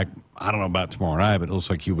be back. I don't know about tomorrow night, but it looks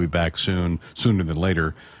like he'll be back sooner than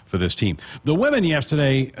later for this team. The women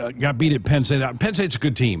yesterday got beat at Penn State. Penn State's a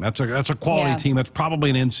good team. That's a quality team. That's probably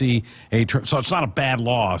an NCAA, so it's not a bad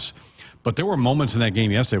loss. But there were moments in that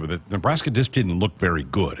game yesterday where Nebraska just didn't look very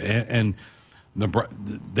good. And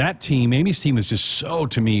that team, Amy's team, is just so,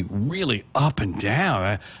 to me, really up and down.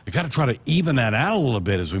 I got to try to even that out a little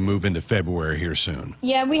bit as we move into February here soon.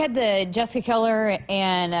 Yeah, we had the Jessica Keller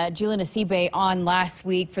and Julian Asibe on last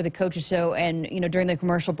week for the coaches show, and during the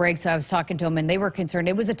commercial breaks, I was talking to them, and they were concerned.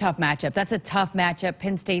 It was a tough matchup. That's a tough matchup.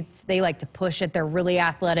 Penn State's, they like to push it. They're really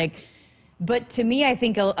athletic. But to me, I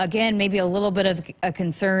think, again, maybe a little bit of a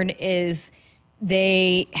concern is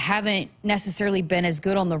they haven't necessarily been as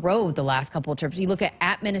good on the road the last couple of trips. You look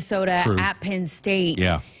at Minnesota, at Penn State,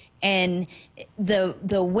 and the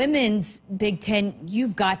women's Big Ten,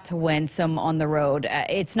 you've got to win some on the road.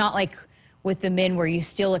 It's not like with the men where you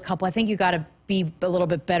steal a couple. I think you got to be a little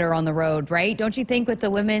bit better on the road, right? Don't you think, with the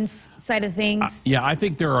women's side of things? Yeah, I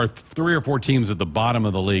think there are 3 or 4 teams at the bottom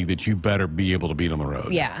of the league that you better be able to beat on the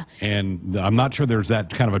road. Yeah. And I'm not sure there's that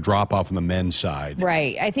kind of a drop-off on the men's side.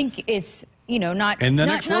 Right. I think it's, not... And the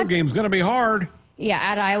next road game's going to be hard. Yeah,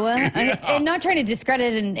 at Iowa. And not trying to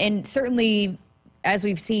discredit, and certainly, as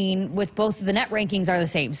we've seen, with both the net rankings are the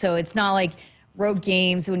same. So it's not like road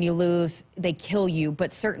games, when you lose, they kill you,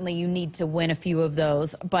 but certainly you need to win a few of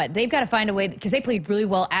those. But they've got to find a way, because they played really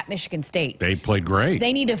well at Michigan State. They played great.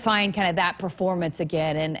 They need to find kind of that performance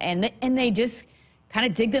again, and they just kind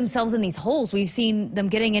of dig themselves in these holes. We've seen them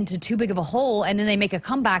getting into too big of a hole, and then they make a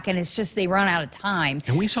comeback, and it's just they run out of time.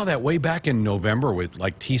 And we saw that way back in November with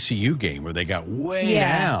like TCU game where they got way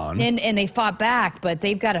down. And they fought back, but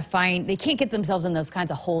they've got to find, they can't get themselves in those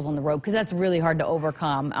kinds of holes on the road, because that's really hard to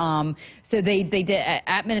overcome. So they did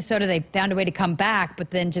at Minnesota, they found a way to come back, but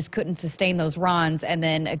then just couldn't sustain those runs, and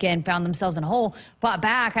then again found themselves in a hole, fought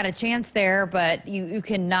back, had a chance there, but you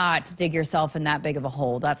cannot dig yourself in that big of a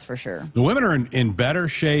hole, that's for sure. The women are in better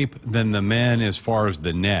shape than the men as far as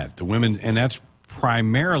the net. The women, and that's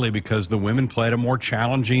primarily because the women played a more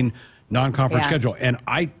challenging non-conference schedule. And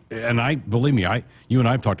I believe me, you and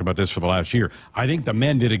I have talked about this for the last year. I think the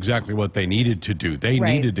men did exactly what they needed to do. They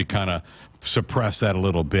needed to kind of suppress that a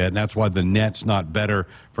little bit, and that's why the net's not better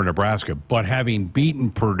for Nebraska. But having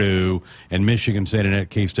beaten Purdue and Michigan State and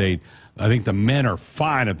at K-State, I think the men are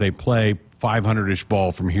fine if they play 500-ish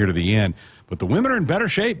ball from here to the end. But the women are in better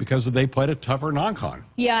shape because they played a tougher non-con.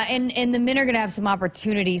 Yeah, and the men are going to have some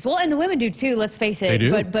opportunities. Well, and the women do too, let's face it. They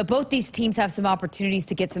do. But both these teams have some opportunities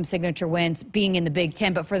to get some signature wins being in the Big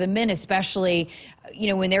Ten. But for the men especially,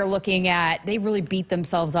 when they're looking at, they really beat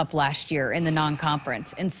themselves up last year in the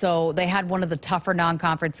non-conference. And so they had one of the tougher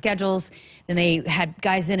non-conference schedules. Then they had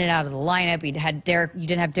guys in and out of the lineup. You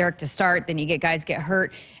didn't have Derek to start. Then you get guys get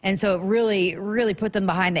hurt. And so it really, really put them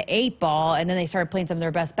behind the 8 ball. And then they started playing some of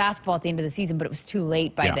their best basketball at the end of the season, but it was too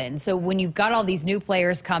late by then. So when you've got all these new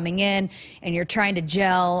players coming in and you're trying to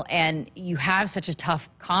gel and you have such a tough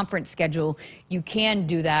conference schedule, you can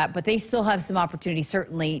do that. But they still have some opportunity,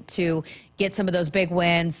 certainly, to get some of those big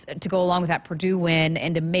wins to go along with that Purdue win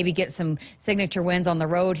and to maybe get some signature wins on the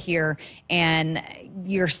road here. And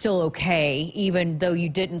you're still okay, even though you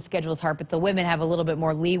didn't schedule as hard. But the women have a little bit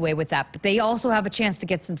more leeway with that. But they also have a chance to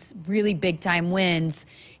get some really big-time wins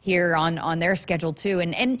here on their schedule, too.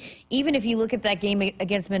 And even if you look at that game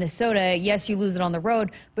against Minnesota, yes, you lose it on the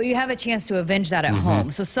road, but you have a chance to avenge that at home.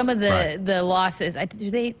 So some of the losses, do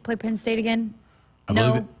they play Penn State again? I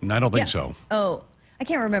don't think so. Oh, I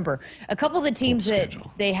can't remember. A couple of the teams that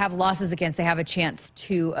they have losses against, they have a chance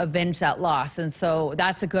to avenge that loss. And so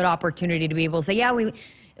that's a good opportunity to be able to say, yeah,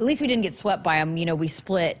 at least we didn't get swept by them. We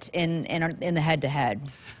split in the head-to-head.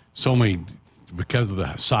 So many, because of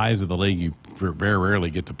the size of the league, you very rarely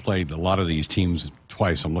get to play a lot of these teams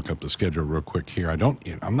twice. I'm looking up the schedule real quick here.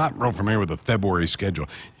 I'm not real familiar with the February schedule.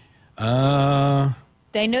 They know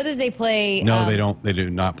that they play. No, they don't. They do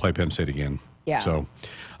not play Penn State again. Yeah. So,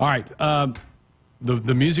 all right.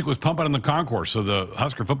 The music was pumping in the concourse, so the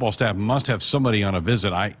Husker football staff must have somebody on a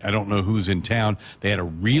visit. I don't know who's in town. They had a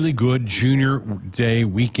really good junior day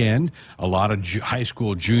weekend. A lot of high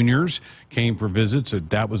school juniors came for visits.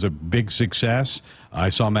 That was a big success. I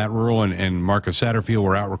saw Matt Rural and Marcus Satterfield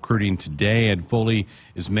were out recruiting today. Ed Foley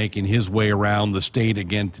is making his way around the state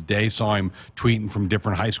again today. Saw him tweeting from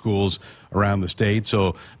different high schools around the state.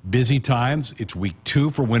 So busy times. It's week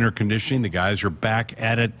 2 for winter conditioning. The guys are back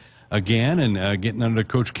at it again and getting under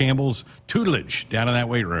Coach Campbell's tutelage down in that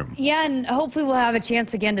weight room. Yeah, and hopefully we'll have a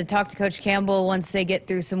chance again to talk to Coach Campbell once they get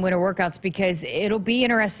through some winter workouts, because it'll be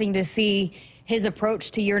interesting to see his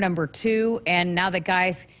approach to year number 2. And now that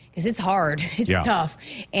guys, because it's hard, it's tough.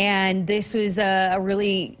 And this was a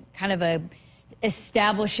really kind of a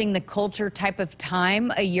establishing the culture type of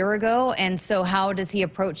time a year ago. And so how does he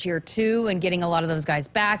approach year 2 and getting a lot of those guys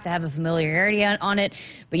back to have a familiarity on it?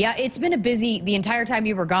 But yeah, it's been a busy, the entire time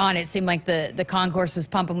you were gone, it seemed like the concourse was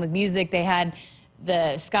pumping with music. They had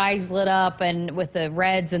the skies lit up and with the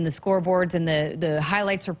reds and the scoreboards, and the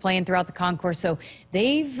highlights are playing throughout the concourse. So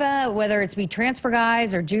they've, whether it's be transfer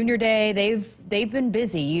guys or junior day, they've been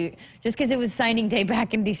busy. Just because it was signing day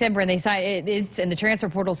back in December and they signed and the transfer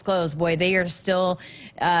portal's closed, boy, they are still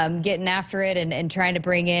getting after it and trying to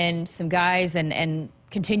bring in some guys and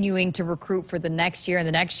continuing to recruit for the next year and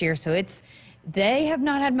the next year. So they have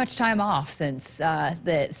not had much time off since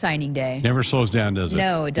the signing day. Never slows down, does it?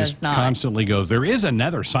 No, it does not. Constantly goes. There is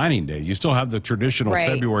another signing day. You still have the traditional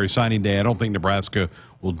February signing day. I don't think Nebraska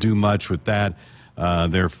will do much with that.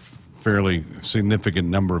 They're fairly significant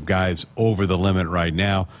number of guys over the limit right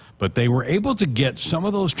now. But they were able to get some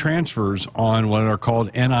of those transfers on what are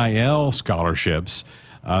called NIL scholarships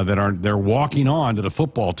they're walking on to the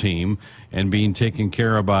football team and being taken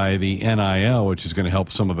care of by the NIL, which is going to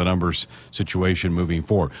help some of the numbers situation moving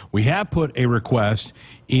forward. We have put a request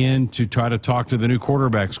in to try to talk to the new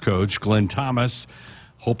quarterbacks coach, Glenn Thomas,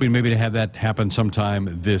 hoping maybe to have that happen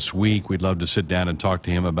sometime this week. We'd love to sit down and talk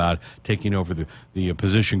to him about taking over the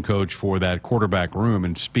position coach for that quarterback room.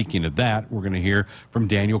 And speaking of that, we're going to hear from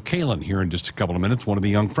Daniel Kaelin here in just a couple of minutes, one of the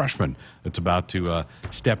young freshmen that's about to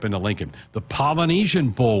step into Lincoln. The Polynesian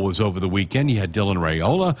Bowl was over the weekend. You had Dylan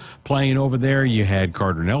Raiola playing over there. You had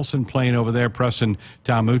Carter Nelson playing over there. Preston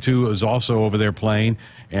Taumutu was also over there playing.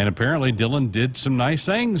 And apparently Dylan did some nice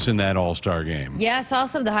things in that all-star game. Yeah, I saw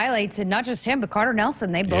some of the highlights, and not just him, but Carter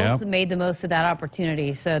Nelson. They both made the most of that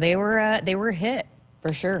opportunity. So they were a hit.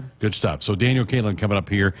 For sure. Good stuff. So Daniel Kaelin coming up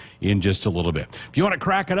here in just a little bit. If you want to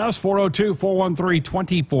crack at us,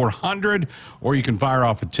 402-413-2400, or you can fire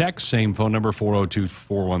off a text, same phone number,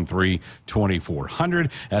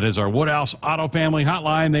 402-413-2400. That is our Woodhouse Auto Family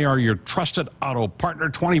Hotline. They are your trusted auto partner,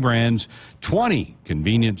 20 brands, 20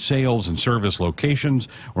 convenient sales and service locations.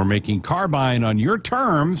 We're making car buying on your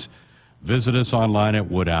terms. Visit us online at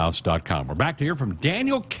woodhouse.com. We're back to hear from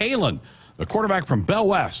Daniel Kaelin, the quarterback from Bell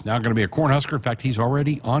West, now going to be a Cornhusker. In fact, he's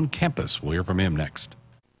already on campus. We'll hear from him next.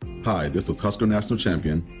 Hi, this is Husker National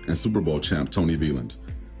Champion and Super Bowl champ Tony Veland.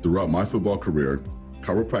 Throughout my football career,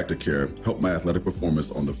 chiropractic care helped my athletic performance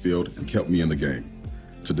on the field and kept me in the game.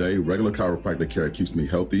 Today, regular chiropractic care keeps me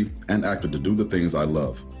healthy and active to do the things I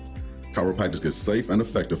love. Chiropractic is safe and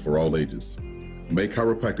effective for all ages. Make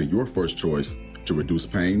chiropractic your first choice to reduce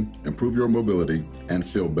pain, improve your mobility, and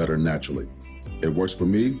feel better naturally. It works for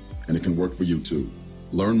me, and it can work for you too.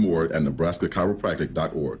 Learn more at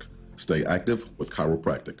nebraska-chiropractic.org. Stay active with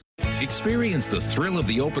chiropractic. Experience the thrill of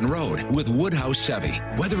the open road with Woodhouse Chevy.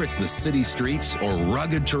 Whether it's the city streets or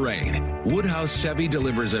rugged terrain, Woodhouse Chevy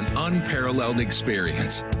delivers an unparalleled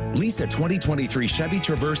experience. Lease a 2023 Chevy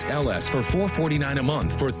Traverse LS for $449 a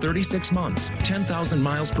month for 36 months, 10,000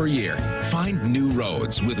 miles per year. Find new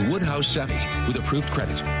roads with Woodhouse Chevy with approved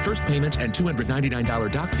credit, first payment, and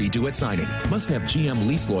 $299 doc fee due at signing. Must have GM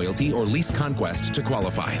lease loyalty or lease conquest to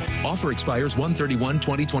qualify. Offer expires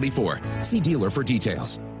 1/31/2024. See dealer for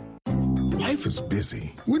details. Life is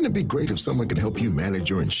busy. Wouldn't it be great if someone could help you manage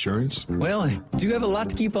your insurance? Well, I do have a lot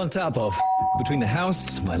to keep on top of. Between the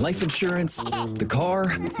house, my life insurance, the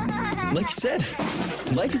car. Like you said,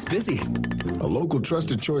 life is busy. A local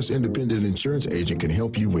trusted choice independent insurance agent can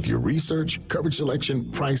help you with your research, coverage selection,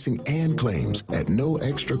 pricing, and claims at no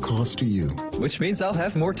extra cost to you. Which means I'll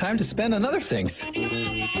have more time to spend on other things.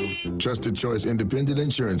 Trusted choice independent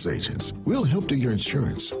insurance agents. We'll help do your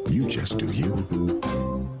insurance. You just do you.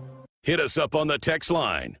 Hit us up on the text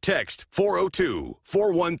line. Text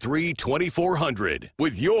 402-413-2400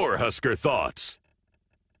 with your Husker thoughts.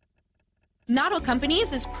 Noddle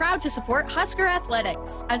Companies is proud to support Husker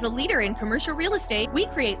athletics. As a leader in commercial real estate, we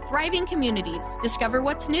create thriving communities. Discover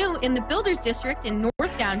what's new in the Builders District in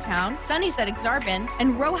North Downtown, Sunnyside-Exarban,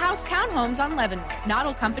 and row house townhomes on Leavenworth.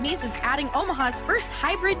 Noddle Companies is adding Omaha's first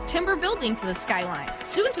hybrid timber building to the skyline.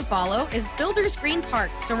 Soon to follow is Builders Green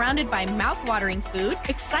Park, surrounded by mouth-watering food,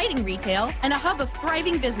 exciting retail, and a hub of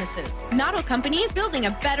thriving businesses. Noddle Companies, building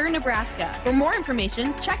a better Nebraska. For more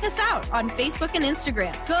information, check us out on Facebook and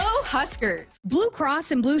Instagram. Go Huskers! Blue Cross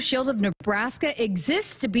and Blue Shield of Nebraska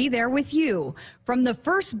exists to be there with you. From the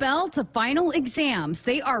first bell to final exams,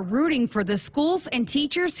 they are rooting for the schools and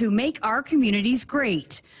teachers who make our communities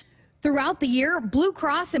great. Throughout the year, Blue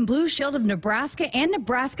Cross and Blue Shield of Nebraska and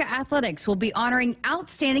Nebraska Athletics will be honoring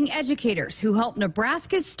outstanding educators who help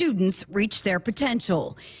Nebraska's students reach their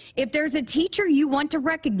potential. If there's a teacher you want to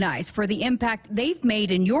recognize for the impact they've made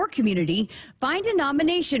in your community, find a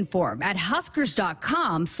nomination form at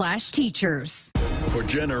huskers.com/teachers. For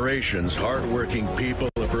generations, hardworking people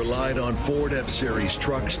have relied on Ford F-Series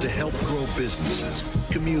trucks to help grow businesses,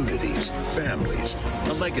 communities, families,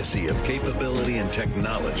 a legacy of capability and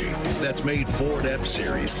technology that's made Ford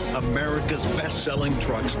F-Series America's best-selling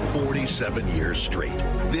trucks 47 years straight.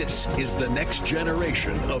 This is the next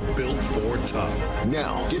generation of Built Ford Tough.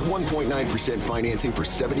 Now, get 1.9% financing for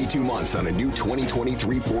 72 months on a new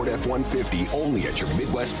 2023 Ford F-150 only at your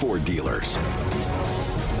Midwest Ford dealers.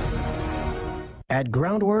 At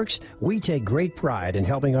Groundworks, we take great pride in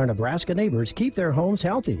helping our Nebraska neighbors keep their homes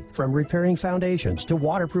healthy. From repairing foundations to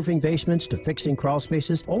waterproofing basements to fixing crawl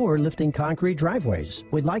spaces or lifting concrete driveways.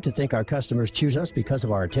 We'd like to think our customers choose us because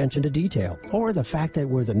of our attention to detail or the fact that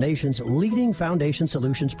we're the nation's leading foundation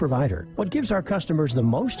solutions provider. What gives our customers the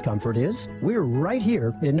most comfort is we're right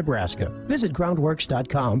here in Nebraska. Visit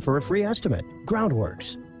groundworks.com for a free estimate.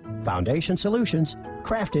 Groundworks. Foundation solutions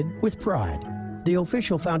crafted with pride. The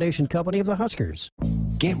official foundation company of the Huskers.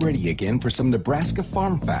 Get ready again for some Nebraska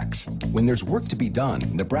farm facts. When there's work to be done,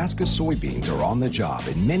 Nebraska soybeans are on the job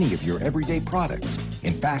in many of your everyday products.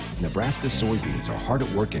 In fact, Nebraska soybeans are hard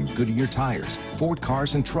at work in Goodyear tires, Ford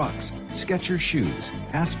cars and trucks, Skechers shoes,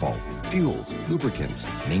 asphalt, fuels, lubricants,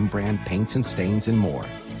 name brand paints and stains, and more.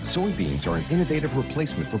 Soybeans are an innovative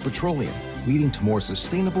replacement for petroleum, leading to more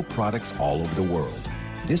sustainable products all over the world.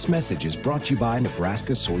 This message is brought to you by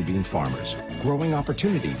Nebraska soybean farmers, growing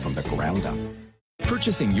opportunity from the ground up.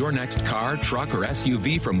 Purchasing your next car, truck, or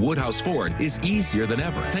SUV from Woodhouse Ford is easier than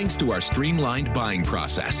ever thanks to our streamlined buying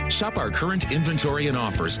process. Shop our current inventory and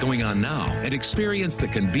offers going on now and experience the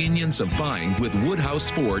convenience of buying with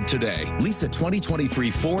Woodhouse Ford today. Lease a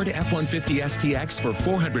 2023 Ford F-150 STX for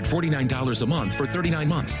 $449 a month for 39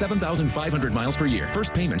 months, 7,500 miles per year.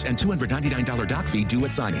 First payment and $299 doc fee due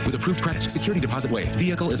at signing with approved credit. Security deposit waived.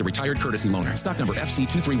 Vehicle is a retired courtesy loaner. Stock number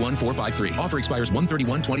FC231453. Offer expires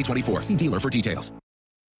 1/31/2024. See dealer for details.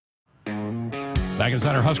 Back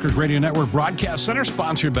inside our Huskers Radio Network Broadcast Center,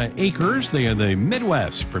 sponsored by Acres. They are the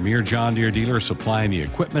Midwest premier John Deere dealer supplying the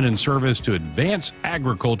equipment and service to advance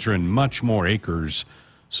agriculture and much more. Acres,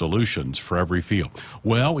 solutions for every field.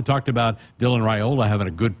 Well, we talked about Dylan Raiola having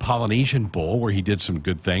a good Polynesian Bowl where he did some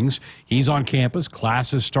good things. He's on campus.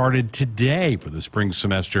 Classes started today for the spring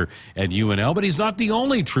semester at UNL, but he's not the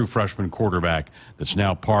only true freshman quarterback that's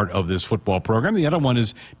now part of this football program. The other one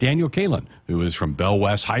is Daniel Kaelin, who is from Bell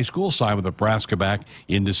West High School, signed with Nebraska back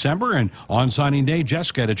in December. And on signing day,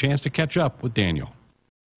 Jessica had a chance to catch up with Daniel.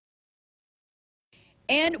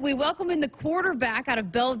 And we welcome in the quarterback out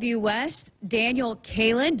of Bellevue West, Daniel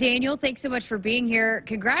Kaelin. Daniel, thanks so much for being here.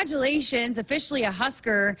 Congratulations, officially a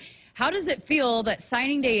Husker. How does it feel that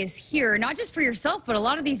signing day is here, not just for yourself, but a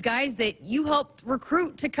lot of these guys that you helped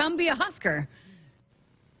recruit to come be a Husker?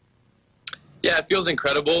 Yeah, it feels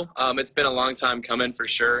incredible. It's been a long time coming for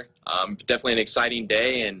sure. Definitely an exciting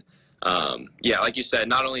day, and yeah, like you said,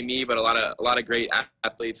 not only me, but a lot of great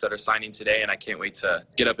athletes that are signing today, and I can't wait to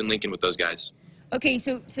get up in Lincoln with those guys. Okay,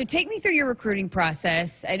 so take me through your recruiting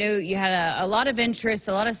process. I know you had a lot of interest,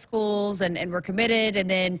 a lot of schools, and were committed, and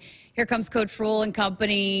then here comes Coach Rule and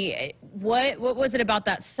company. What was it about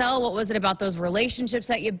that sell? What was it about those relationships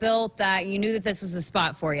that you built that you knew that this was the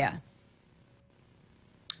spot for you?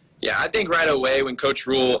 Yeah, I think right away when Coach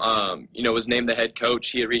Rule, was named the head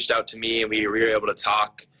coach, he had reached out to me and we were able to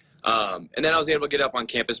talk. And then I was able to get up on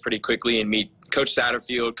campus pretty quickly and meet Coach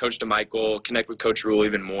Satterfield, Coach DeMichael, connect with Coach Rule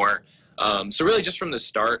even more. So really just from the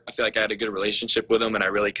start, I feel like I had a good relationship with them and I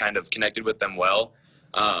really kind of connected with them well.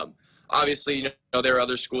 Obviously, there are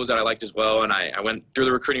other schools that I liked as well, and I went through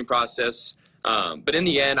the recruiting process. But in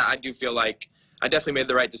the end, I do feel like I definitely made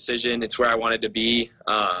the right decision. It's where I wanted to be,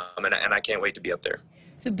 and I can't wait to be up there.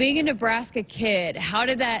 So being a Nebraska kid, how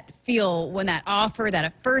did that feel when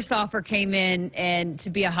that first offer came in and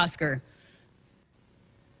to be a Husker?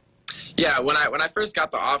 Yeah, when I first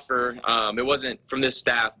got the offer, it wasn't from this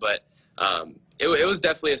staff, but it was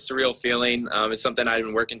definitely a surreal feeling. It's something I'd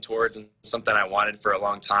been working towards and something I wanted for a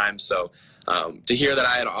long time. So to hear that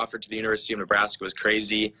I had offered to the University of Nebraska was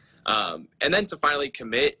crazy. And then to finally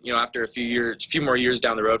commit, after a few more years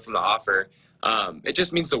down the road from the offer, it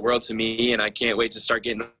just means the world to me, and I can't wait to start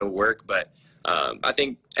getting to work. But I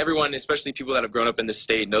think everyone, especially people that have grown up in the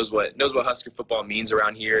state, knows what Husker football means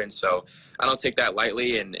around here, and so I don't take that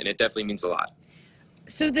lightly, and it definitely means a lot.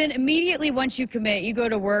 So then immediately once you commit, you go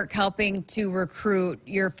to work helping to recruit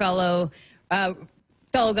your fellow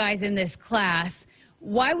guys in this class.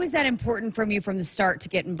 Why was that important from you from the start to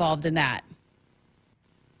get involved in that?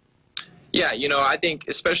 Yeah, I think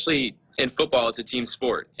especially in football, it's a team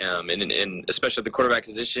sport, and especially at the quarterback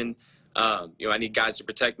position, I need guys to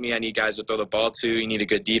protect me. I need guys to throw the ball to. You need a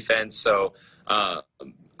good defense. So I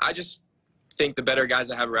just think the better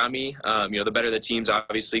guys I have around me, the better the team's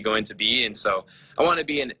obviously going to be. And so I want to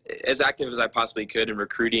be as active as I possibly could in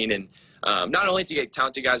recruiting, and not only to get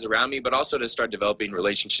talented guys around me, but also to start developing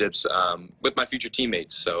relationships with my future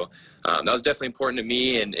teammates. So that was definitely important to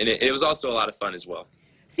me, and it was also a lot of fun as well.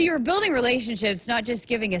 So you were building relationships, not just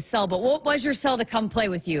giving a sell, but what was your sell to come play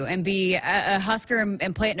with you and be a Husker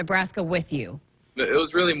and play at Nebraska with you? It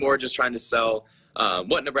was really more just trying to sell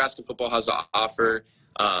what Nebraska football has to offer,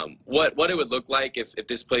 what it would look like if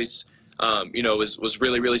this place, was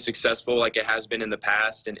really, really successful like it has been in the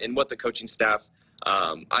past, and what the coaching staff,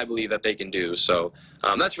 I believe that they can do. So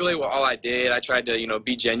that's really all I did. I tried to,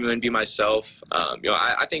 be genuine, be myself.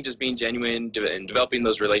 I think just being genuine and developing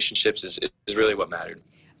those relationships is really what mattered.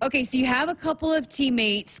 Okay, so you have a couple of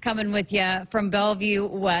teammates coming with you from Bellevue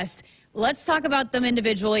West. Let's talk about them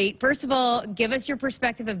individually. First of all, give us your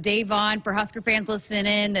perspective of Davon for Husker fans listening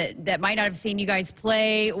in that might not have seen you guys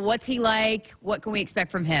play. What's he like? What can we expect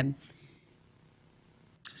from him?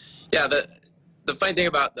 Yeah, the funny thing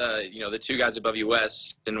about the two guys at Bellevue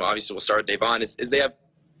West, and obviously we'll start with Davon, is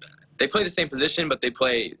they play the same position, but they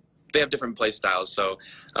have different play styles. So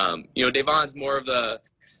Davon's more of the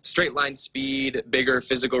straight line speed, bigger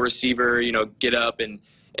physical receiver, get up and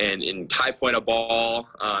high point a ball.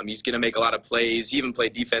 He's going to make a lot of plays. He even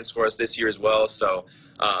played defense for us this year as well. So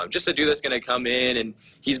just a dude that's going to come in, and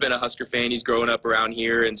he's been a Husker fan. He's growing up around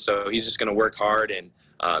here, and so he's just going to work hard, and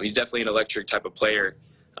he's definitely an electric type of player.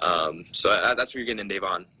 So that's what you're getting in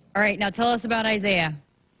Davon. All right, now tell us about Isaiah.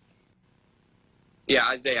 Yeah,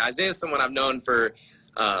 Isaiah. Isaiah's someone I've known for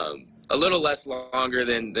a little less longer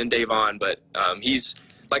than Davon, but he's,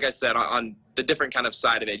 like I said, on the different kind of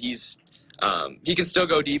side of it. He can still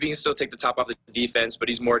go deep. He can still take the top off the defense, but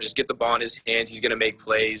he's more just get the ball in his hands. He's going to make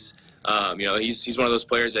plays. He's one of those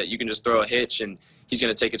players that you can just throw a hitch and he's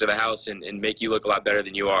going to take it to the house and make you look a lot better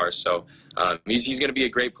than you are. So he's going to be a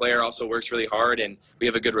great player, also works really hard, and we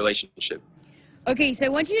have a good relationship. Okay, so I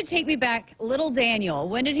want you to take me back, little Daniel.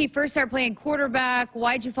 When did he first start playing quarterback?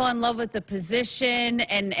 Why did you fall in love with the position?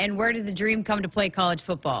 And where did the dream come to play college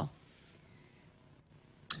football?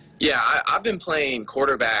 Yeah, I've been playing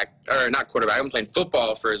I've been playing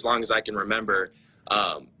football for as long as I can remember.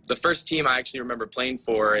 The first team I actually remember playing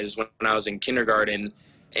for is when I was in kindergarten,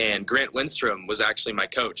 and Grant Lindstrom was actually my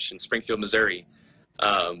coach in Springfield, Missouri.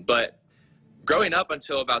 But growing up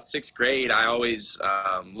until about 6th grade, I always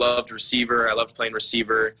loved receiver. I loved playing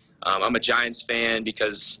receiver. I'm a Giants fan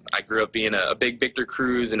because I grew up being a big Victor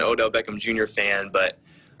Cruz and Odell Beckham Jr. fan. But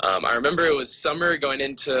I remember it was summer going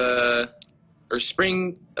into or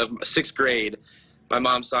spring of 6th grade. My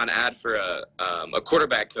mom saw an ad for a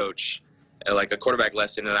quarterback coach, like a quarterback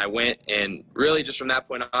lesson, and I went, and really just from that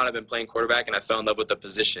point on, I've been playing quarterback, and I fell in love with the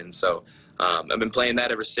position. So I've been playing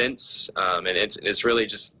that ever since, and it's really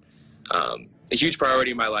just a huge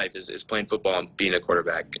priority in my life is playing football and being a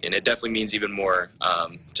quarterback, and it definitely means even more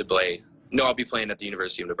to play. No, I'll be playing at the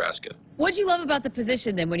University of Nebraska. What'd you love about the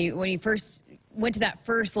position then when you first went to that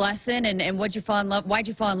first lesson, and what'd you fall in love? Why'd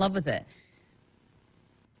you fall in love with it?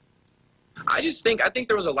 I think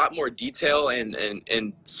there was a lot more detail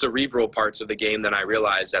and cerebral parts of the game than I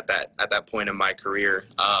realized at that point in my career.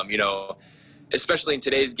 You know, especially in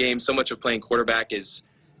today's game, so much of playing quarterback is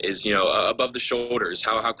you know, above the shoulders.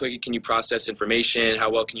 How quickly can you process information? How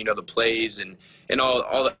well can you know the plays and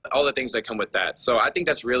all the things that come with that? So I think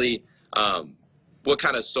that's really what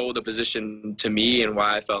kind of sold the position to me and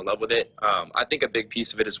why I fell in love with it. I think a big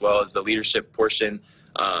piece of it as well is the leadership portion.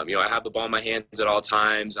 You know, I have the ball in my hands at all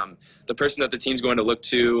times. I'm the person that the team's going to look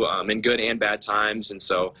to in good and bad times, and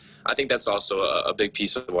so I think that's also a big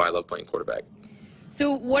piece of why I love playing quarterback.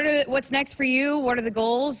 So what's next for you? What are the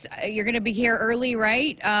goals? You're going to be here early,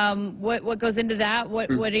 right? What goes into that? What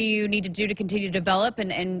do you need to do to continue to develop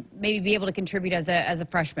and maybe be able to contribute as a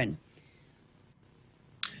freshman?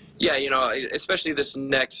 Yeah, you know, especially this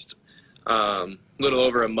next little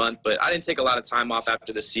over a month, but I didn't take a lot of time off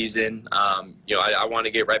after the season. You know, I want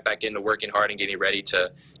to get right back into working hard and getting ready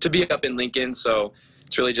to be up in Lincoln. So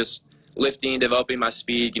it's really just lifting, developing my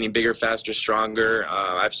speed, getting bigger, faster, stronger.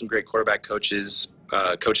 I have some great quarterback coaches,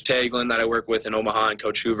 Coach Kaelin that I work with in Omaha and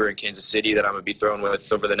Coach Hoover in Kansas City that I'm going to be throwing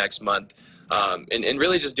with over the next month. And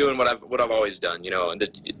really just doing what I've always done, you know. And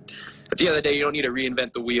at the end of the day, you don't need to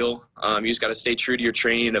reinvent the wheel. You just got to stay true to your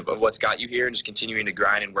training of what's got you here and just continuing to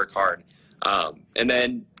grind and work hard. And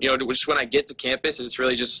then, you know, just when I get to campus, it's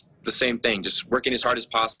really just the same thing, just working as hard as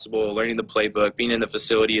possible, learning the playbook, being in the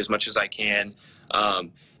facility as much as I can.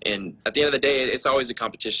 And at the end of the day, it's always a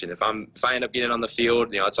competition. If I end up getting on the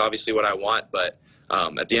field, you know, it's obviously what I want, but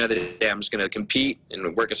at the end of the day, I'm just going to compete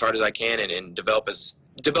and work as hard as I can and develop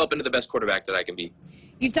into the best quarterback that I can be.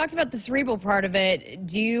 You've talked about the cerebral part of it.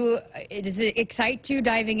 Does it excite you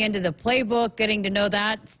diving into the playbook, getting to know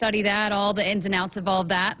that, study that, all the ins and outs of all of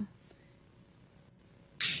that?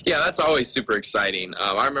 Yeah, that's always super exciting.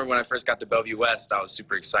 I remember when I first got to Bellevue West, I was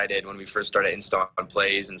super excited when we first started installing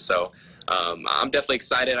plays, and so I'm definitely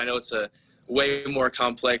excited. I know it's a way more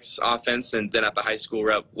complex offense than at the high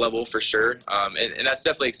school level for sure, and that's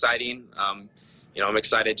definitely exciting. You know, I'm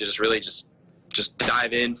excited to just really just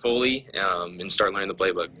dive in fully and start learning the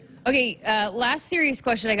playbook. Okay, last serious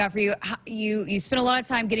question I got for you. You spent a lot of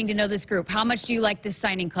time getting to know this group. How much do you like this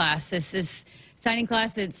signing class? This signing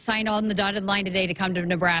class that signed on the dotted line today to come to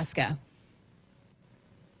Nebraska.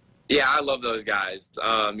 Yeah, I love those guys.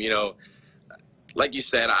 You know, like you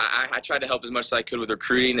said, I tried to help as much as I could with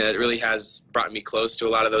recruiting, and it really has brought me close to a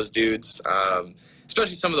lot of those dudes,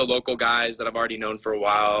 especially some of the local guys that I've already known for a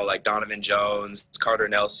while, like Donovan Jones, Carter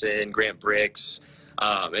Nelson, Grant Bricks,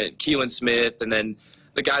 and Keelan Smith, and then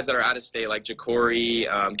the guys that are out of state like Ja'Cory,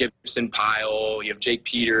 Gibson Pyle, you have Jake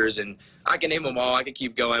Peters, and I can name them all. I can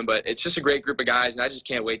keep going, but it's just a great group of guys, and I just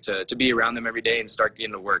can't wait to be around them every day and start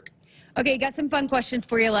getting to work. Okay, got some fun questions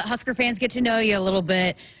for you. Let Husker fans get to know you a little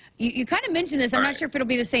bit. You kind of mentioned this. I'm not sure if it'll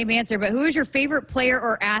be the same answer, but who is your favorite player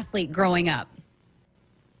or athlete growing up?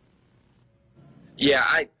 Yeah,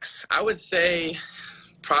 I would say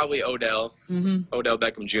probably Odell, Odell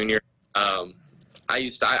Beckham Jr. I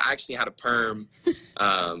actually had a perm.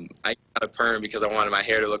 I had a perm because I wanted my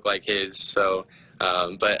hair to look like his. So,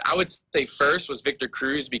 but I would say first was Victor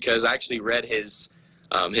Cruz because I actually read his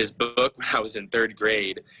book when I was in 3rd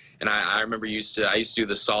grade, and I remember I used to do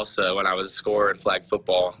the salsa when I was scoring flag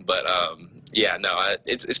football. But yeah, no,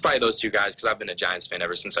 it's probably those two guys because I've been a Giants fan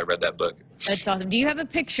ever since I read that book. That's awesome. Do you have a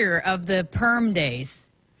picture of the perm days?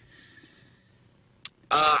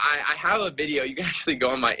 I have a video. You can actually go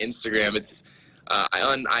on my Instagram. It's I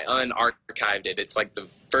unarchived it. It's like the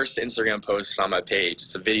first Instagram post on my page.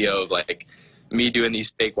 It's a video of like me doing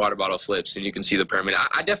these fake water bottle flips, and you can see the perm. I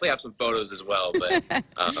definitely have some photos as well, but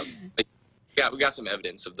we got some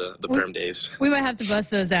evidence of the perm days. We might have to bust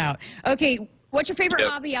those out. Okay, what's your favorite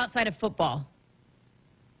hobby outside of football?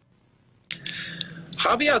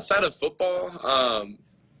 Hobby outside of football?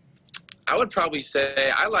 I would probably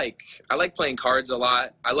say I like playing cards a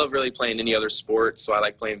lot. I love really playing any other sport, so I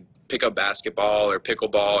like playing pickup basketball or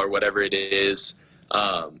pickleball or whatever it is.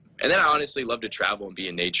 And then I honestly love to travel and be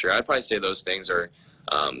in nature. I'd probably say those things are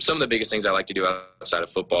some of the biggest things I like to do outside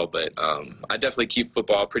of football, but I definitely keep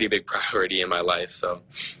football a pretty big priority in my life. So,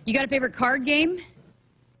 You got a favorite card game?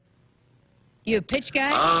 You a pitch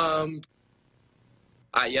guy?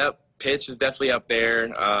 Yep, pitch is definitely up there.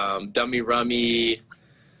 Dummy rummy.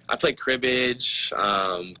 I play cribbage,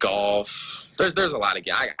 golf. There's a lot of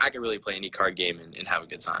games. I can really play any card game and have a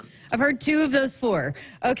good time. I've heard 2 of those 4.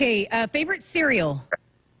 Okay, favorite cereal?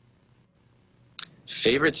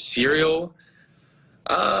 Favorite cereal?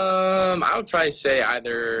 I would probably say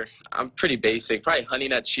either, I'm pretty basic, probably Honey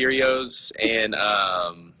Nut Cheerios and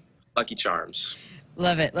Lucky Charms.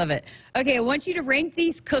 Love it, love it. Okay, I want you to rank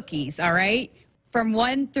these cookies, all right? From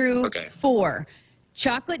 1 through 4.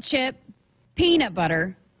 Chocolate chip, peanut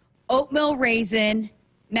butter, oatmeal raisin,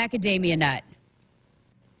 macadamia nut.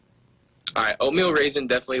 All right, oatmeal raisin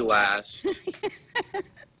definitely last.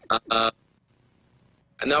 And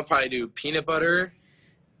then I'll probably do peanut butter.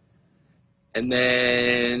 And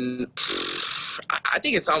then I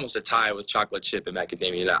think it's almost a tie with chocolate chip and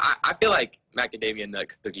macadamia nut. I feel like macadamia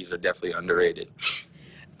nut cookies are definitely underrated.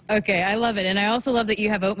 Okay, I love it. And I also love that you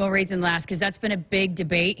have oatmeal raisin last, because that's been a big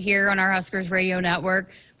debate here on our Huskers radio network.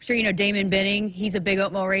 I'm sure you know Damon Benning. He's a big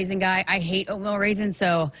oatmeal raisin guy. I hate oatmeal raisin,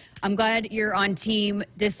 so I'm glad you're on team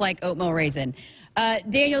dislike oatmeal raisin.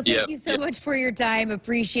 Daniel, thank you so much for your time.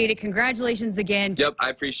 Appreciate it. Congratulations again. Yep, I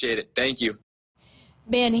appreciate it. Thank you.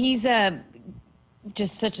 Man, he's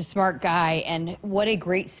just such a smart guy, and what a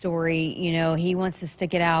great story. You know, he wants to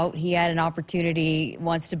stick it out. He had an opportunity,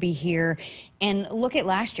 wants to be here. And look at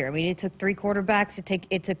last year. I mean, it took 3 quarterbacks. It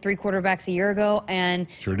took 3 quarterbacks a year ago. And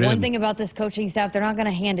one thing about this coaching staff, they're not going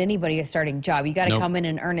to hand anybody a starting job. You got to come in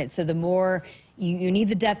and earn it. So the more you need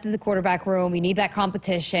the depth in the quarterback room, you need that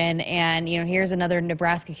competition. And, you know, here's another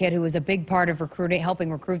Nebraska kid who was a big part of recruiting,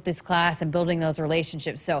 helping recruit this class and building those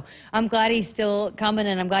relationships. So I'm glad he's still coming,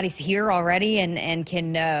 and I'm glad he's here already and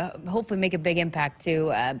can hopefully make a big impact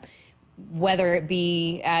too, whether it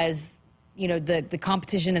be as, you know, the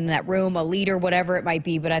competition in that room, a leader, whatever it might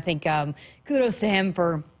be. But I think kudos to him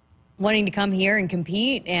for wanting to come here and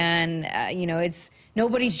compete. And, you know, it's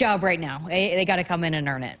nobody's job right now. They got to come in and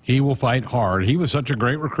earn it. He will fight hard. He was such a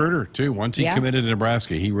great recruiter, too. Once he committed to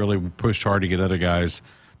Nebraska, he really pushed hard to get other guys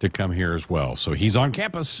to come here as well. So he's on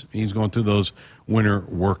campus. He's going through those winter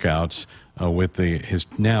workouts with his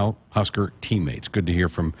now Husker teammates. Good to hear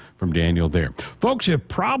from Daniel there. Folks, if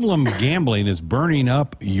problem gambling is burning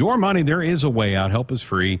up your money, there is a way out. Help is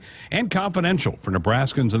free and confidential for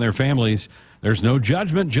Nebraskans and their families. There's no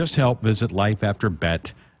judgment, just help. Visit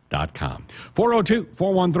lifeafterbet.com.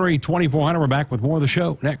 402-413-2400. We're back with more of the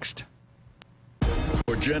show next.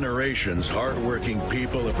 For generations, hardworking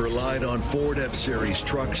people have relied on Ford F-Series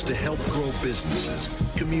trucks to help grow businesses,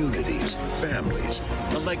 communities, families,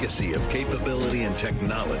 a legacy of capability and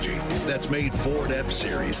technology that's made Ford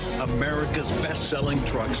F-Series America's best-selling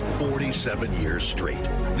trucks 47 years straight.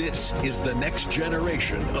 This is the next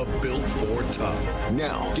generation of Built Ford Tough.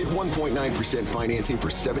 Now, get 1.9% financing for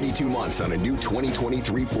 72 months on a new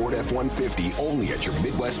 2023 Ford F-150 only at your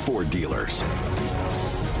Midwest Ford dealers.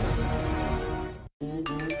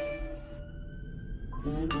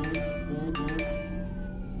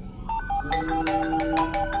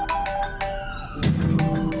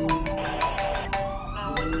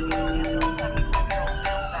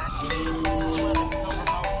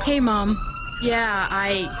 Hey, Mom. Yeah,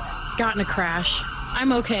 I got in a crash.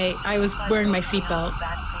 I'm okay. I was wearing my seatbelt.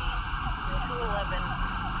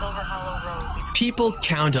 People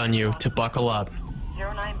count on you to buckle up.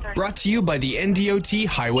 Brought to you by the NDOT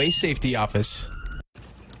Highway Safety Office.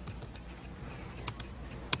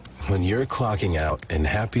 When you're clocking out and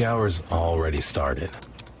happy hour's already started.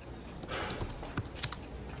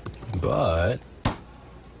 But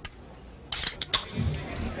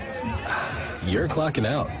you're clocking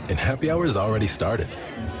out and happy hour's already started.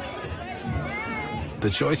 The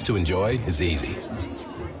choice to enjoy is easy.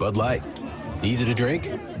 Bud Light. Easy to drink,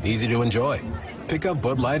 easy to enjoy. Pick up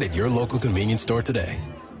Bud Light at your local convenience store today.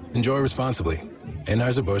 Enjoy responsibly.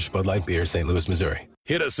 Anheuser-Busch Bud Light Beer, St. Louis, Missouri.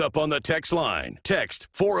 Hit us up on the text line. Text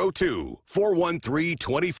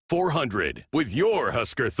 402-413-2400 with your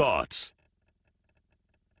Husker thoughts.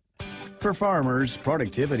 For farmers,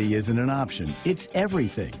 productivity isn't an option. It's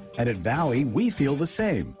everything. And at Valley, we feel the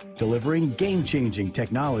same, delivering game-changing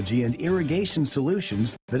technology and irrigation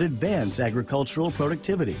solutions that advance agricultural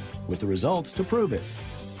productivity, with the results to prove it.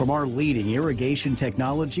 From our leading irrigation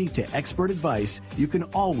technology to expert advice, you can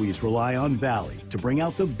always rely on Valley to bring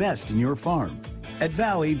out the best in your farm. At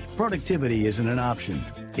Valley, productivity isn't an option.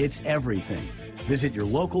 It's everything. Visit your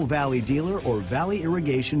local Valley dealer or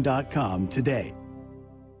valleyirrigation.com today.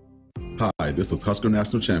 Hi, this is Husker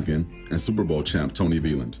National Champion and Super Bowl champ Tony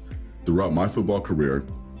Veland. Throughout my football career,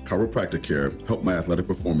 chiropractic care helped my athletic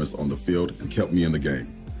performance on the field and kept me in the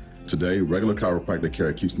game. Today, regular chiropractic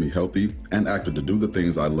care keeps me healthy and active to do the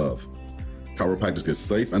things I love. Chiropractic is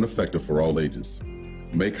safe and effective for all ages.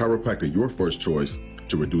 Make chiropractic your first choice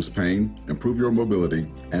to reduce pain, improve your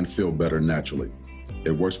mobility, and feel better naturally.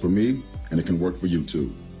 It works for me, and it can work for you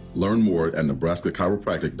too. Learn more at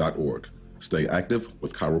nebraska-chiropractic.org. Stay active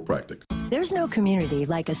with chiropractic. There's no community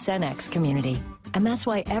like a Cenex community, and that's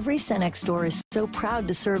why every Cenex store is so proud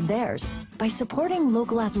to serve theirs by supporting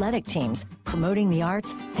local athletic teams, promoting the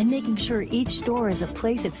arts, and making sure each store is a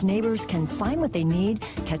place its neighbors can find what they need,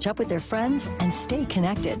 catch up with their friends, and stay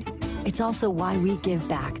connected. It's also why we give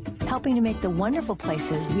back, helping to make the wonderful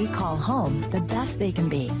places we call home the best they can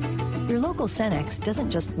be. Your local Cenex doesn't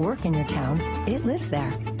just work in your town, it lives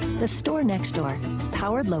there. The store next door,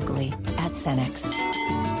 powered locally at Cenex.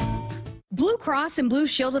 Blue Cross and Blue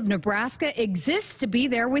Shield of Nebraska exists to be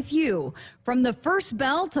there with you. From the first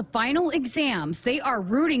bell to final exams, they are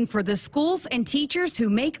rooting for the schools and teachers who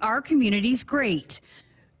make our communities great.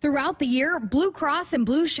 Throughout the year, Blue Cross and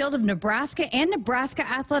Blue Shield of Nebraska and Nebraska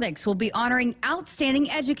Athletics will be honoring outstanding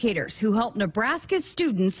educators who help Nebraska's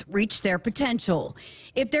students reach their potential.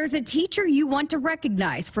 If there's a teacher you want to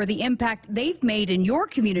recognize for the impact they've made in your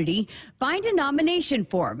community, find a nomination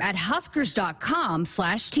form at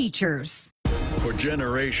huskers.com/teachers. For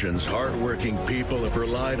generations, hardworking people have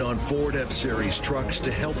relied on Ford F-Series trucks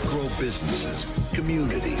to help grow businesses,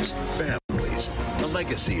 communities, families. A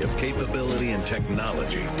legacy of capability and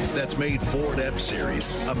technology that's made Ford F-Series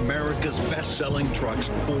America's best-selling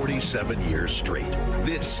trucks 47 years straight.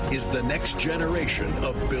 This is the next generation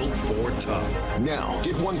of Built Ford Tough. Now,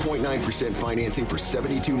 get 1.9% financing for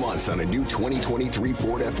 72 months on a new 2023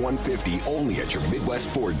 Ford F-150 only at your Midwest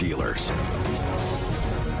Ford dealers.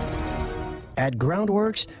 At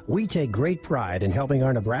Groundworks, we take great pride in helping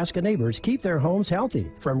our Nebraska neighbors keep their homes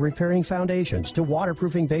healthy. From repairing foundations to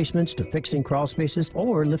waterproofing basements to fixing crawl spaces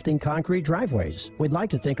or lifting concrete driveways. We'd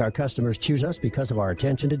like to think our customers choose us because of our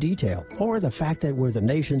attention to detail or the fact that we're the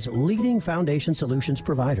nation's leading foundation solutions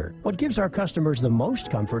provider. What gives our customers the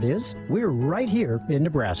most comfort is we're right here in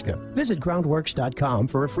Nebraska. Visit groundworks.com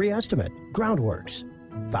for a free estimate. Groundworks,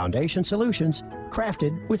 foundation solutions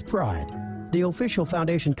crafted with pride. The official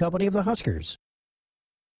foundation company of the Huskers.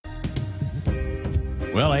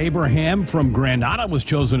 Well, Abraham from Granada was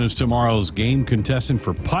chosen as tomorrow's game contestant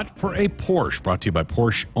for Putt for a Porsche, brought to you by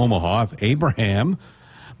Porsche Omaha. If Abraham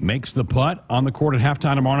makes the putt on the court at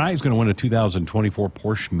halftime tomorrow night, he's going to win a 2024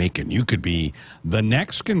 Porsche Macan. You could be the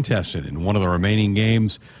next contestant in one of the remaining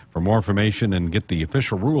games. For more information and get the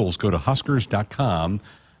official rules, go to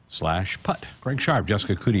huskers.com/putt. Greg Sharpe,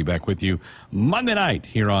 Jessica Coody back with you Monday night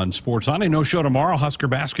here on Sports Sunday. No show tomorrow. Husker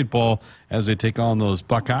basketball as they take on those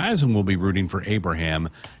Buckeyes, and we'll be rooting for Abraham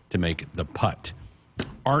to make the putt.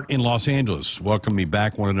 Art in Los Angeles welcome me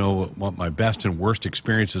back. Want to know what my best and worst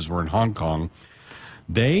experiences were in Hong Kong.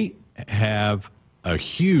 They have a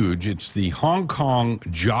huge, it's the Hong Kong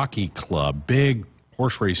Jockey Club, big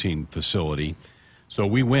horse racing facility. So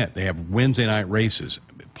we went. They have Wednesday night races.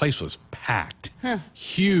 The place was packed.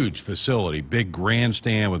 Huge facility, big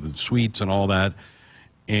grandstand with the suites and all that.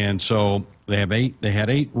 And so they had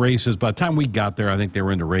 8 races. By the time we got there, I think they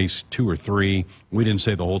were into race 2 or 3. We didn't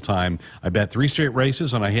stay the whole time. I bet 3 straight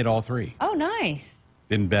races, and I hit all 3. Oh, nice.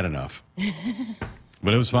 Didn't bet enough.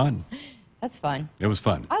 But it was fun. That's fun. It was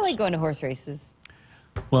fun. I like going to horse races.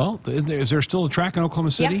 Well, is there still a track in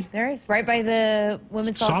Oklahoma City? Yeah, there is. Right by the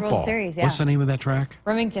Women's Golf World Series. Yeah. What's the name of that track?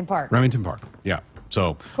 Remington Park. Remington Park, yeah.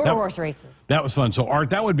 So Quarter horse races. That was fun. So, Art,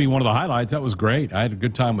 that would be one of the highlights. That was great. I had a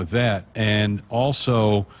good time with that. And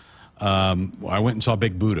also, I went and saw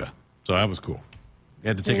Big Buddha. So that was cool. You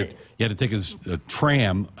had to take a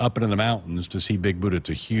tram up into the mountains to see Big Buddha. It's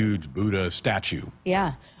a huge Buddha statue.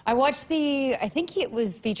 Yeah. I watched I think it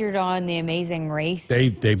was featured on The Amazing Race.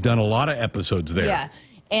 They've done a lot of episodes there. Yeah.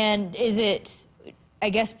 And I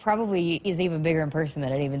guess probably is even bigger in person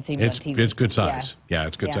than I'd even seen on TV. It's good size. Yeah,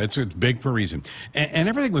 it's good size. It's big for a reason. And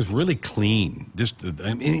everything was really clean.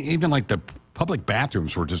 Even like the public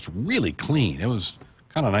bathrooms were just really clean. It was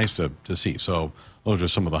kind of nice to see. So those are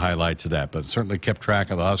some of the highlights of that. But certainly kept track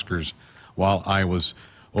of the Huskers while I was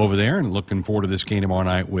over there, and looking forward to this game tomorrow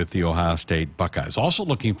night with the Ohio State Buckeyes. Also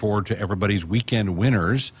looking forward to everybody's weekend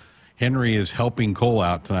winners. Henry is helping Cole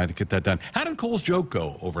out tonight to get that done. How did Cole's joke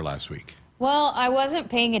go over last week? Well, I wasn't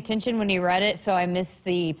paying attention when he read it, so I missed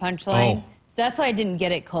the punchline. Oh. So that's why I didn't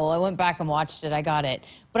get it, Cole. I went back and watched it. I got it.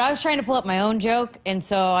 But I was trying to pull up my own joke, and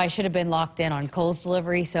so I should have been locked in on Cole's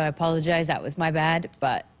delivery, so I apologize. That was my bad.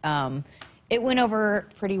 But it went over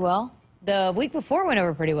pretty well. The week before went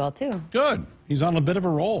over pretty well, too. Good. He's on a bit of a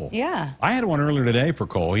roll. Yeah. I had one earlier today for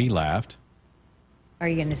Cole. He laughed. Are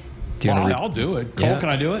you going to... I'll do it. Cole, can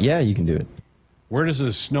I do it? Yeah, you can do it. Where does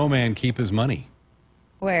a snowman keep his money?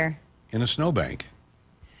 Where? In a snowbank.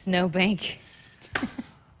 Snowbank.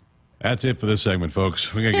 That's it for this segment,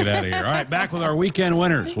 folks. We got to get out of here. All right, back with our weekend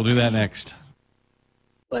winners. We'll do that next.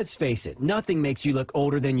 Let's face it, nothing makes you look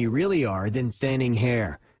older than you really are than thinning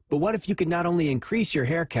hair. But what if you could not only increase your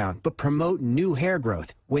hair count, but promote new hair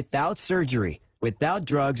growth without surgery, without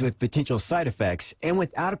drugs with potential side effects, and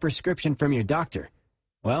without a prescription from your doctor?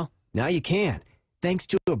 Well, now you can, thanks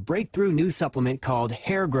to a breakthrough new supplement called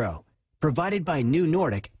Hair Grow, provided by New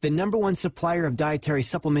Nordic, the #1 supplier of dietary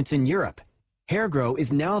supplements in Europe. Hair Grow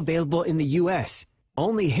is now available in the U.S.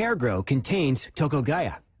 Only Hair Grow contains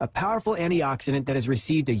tocogaya, a powerful antioxidant that has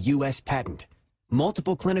received a U.S. patent.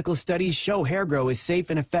 Multiple clinical studies show Hair Grow is safe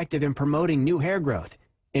and effective in promoting new hair growth.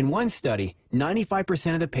 In one study,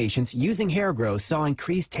 95% of the patients using Hair Grow saw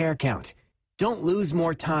increased hair count. Don't lose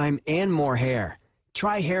more time and more hair.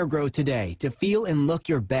 Try Hair Grow today to feel and look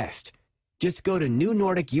your best. Just go to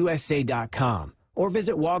newnordicusa.com or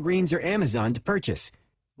visit Walgreens or Amazon to purchase.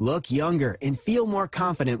 Look younger and feel more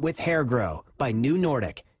confident with Hair Grow by New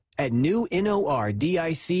Nordic at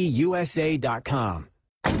newnordicusa.com.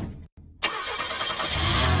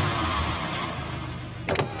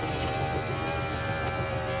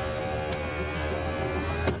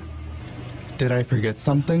 Did I forget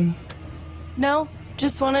something? No,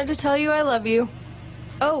 just wanted to tell you I love you.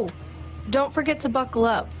 Oh, don't forget to buckle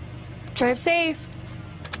up. Drive safe.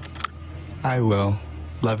 I will.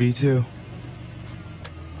 Love you too.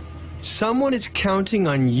 Someone is counting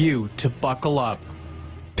on you to buckle up.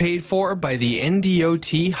 Paid for by the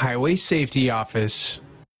NDOT Highway Safety Office.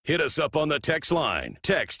 Hit us up on the text line.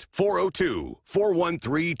 Text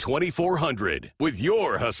 402-413-2400 with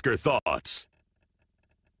your Husker thoughts.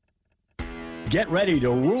 Get ready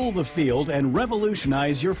to rule the field and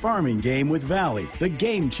revolutionize your farming game with Valley, the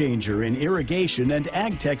game changer in irrigation and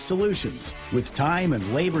ag tech solutions. With time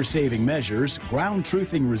and labor-saving measures, ground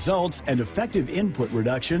truthing results, and effective input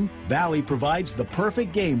reduction, Valley provides the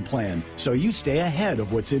perfect game plan so you stay ahead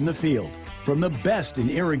of what's in the field. From the best in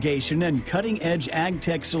irrigation and cutting-edge ag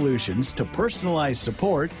tech solutions to personalized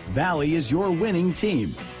support, Valley is your winning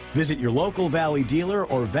team. Visit your local Valley dealer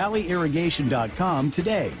or valleyirrigation.com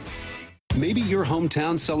today. Maybe your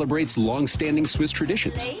hometown celebrates long-standing Swiss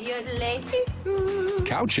traditions.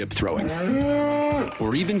 Cow chip throwing.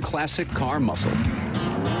 Or even classic car muscle.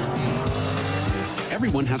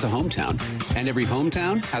 Everyone has a hometown, and every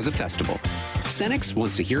hometown has a festival. Cenex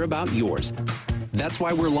wants to hear about yours. That's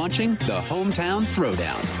why we're launching the Hometown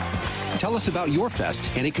Throwdown. Tell us about your fest,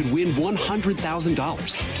 and it could win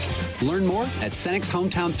 $100,000. Learn more at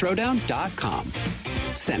CenexHometownThrowdown.com.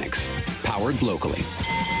 Cenex, powered locally.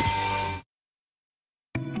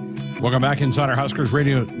 Welcome back inside our Huskers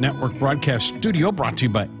Radio Network broadcast studio, brought to you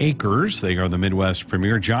by Acres. They are the Midwest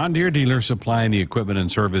premier John Deere dealer, supplying the equipment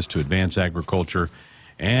and service to advance agriculture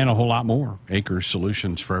and a whole lot more. Acres,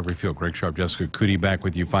 solutions for every field. Greg Sharpe, Jessica Coody back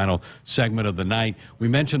with you. Final segment of the night. We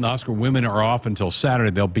mentioned the Husker women are off until Saturday.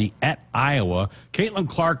 They'll be at Iowa. Kaelin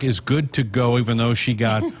Clark is good to go, even though she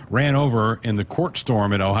got ran over in the court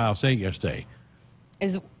storm at Ohio State yesterday.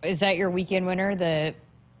 Is that your weekend winner?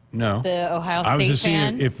 No. The Ohio State I was just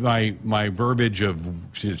fan? seeing if my verbiage of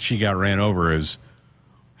she got ran over is,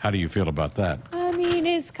 how do you feel about that? I mean,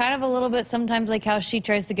 it's kind of a little bit sometimes like how she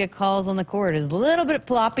tries to get calls on the court. It's a little bit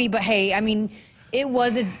floppy, but hey, I mean, it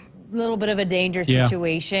was a little bit of a dangerous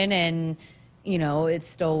situation, and, you know, it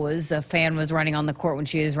still was, a fan was running on the court when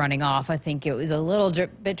she was running off. I think it was a little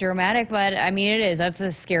bit dramatic, but, I mean, it is. That's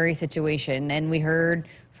a scary situation, and we heard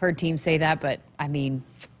her team say that, but, I mean,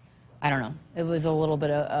 I don't know. It was a little bit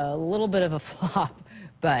of a flop,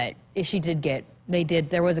 but she did get.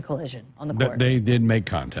 There was a collision on the court. They did make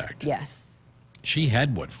contact. Yes. She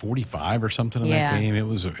had 45 or something in that game. It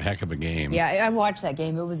was a heck of a game. Yeah, I watched that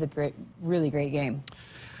game. It was a really great game.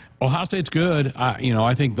 Ohio State's good.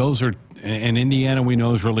 I think those are, and Indiana we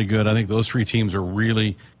know is really good. I think those three teams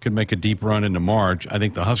could make a deep run into March. I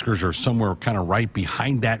think the Huskers are somewhere kind of right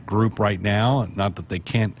behind that group right now. Not that they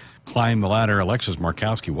can't climb the ladder. Alexis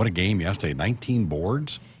Markowski, what a game yesterday. 19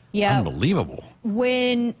 boards. Yeah. Unbelievable.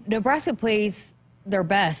 When Nebraska plays their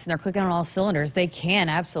best and they're clicking on all cylinders, they can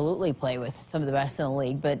absolutely play with some of the best in the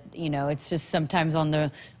league. But, it's just sometimes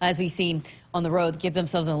as we've seen on the road, get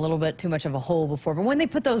themselves in a little bit too much of a hole before. But when they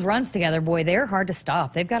put those runs together, boy, they're hard to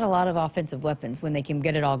stop. They've got a lot of offensive weapons when they can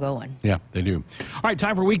get it all going. Yeah, they do. All right,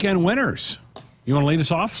 time for weekend winners. You want to lead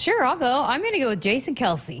us off? Sure, I'll go. I'm going to go with Jason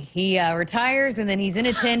Kelsey. He retires, and then he's in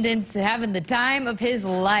attendance, having the time of his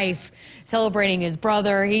life. celebrating his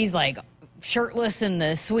brother. He's like shirtless in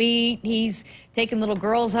the suite. He's taking little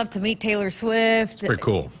girls up to meet Taylor Swift. Pretty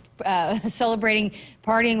cool. Celebrating,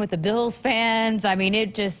 partying with the Bills fans. I mean,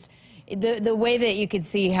 it just, the way that you could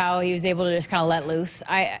see how he was able to just kind of let loose.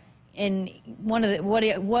 What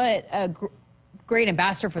a great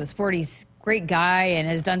ambassador for the sport. He's a great guy and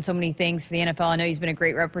has done so many things for the NFL. I know he's been a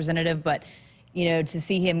great representative, but you know, to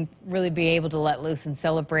see him really be able to let loose and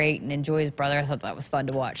celebrate and enjoy his brother, I thought that was fun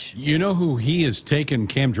to watch. You know who he has taken?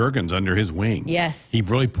 Cam Jurgens under his wing. Yes. He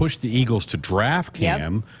really pushed the Eagles to draft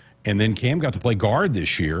Cam. Yep. And then Cam got to play guard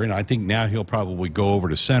this year, and I think now he'll probably go over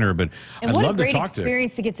to center. But I'd love to talk to him. What a great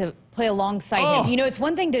experience to get to play alongside him. You know, it's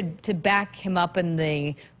one thing to back him up in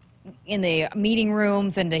the meeting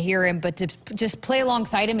rooms and to hear him, but to just play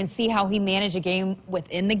alongside him and see how he managed a game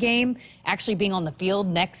within the game, actually being on the field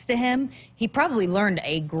next to him, he probably learned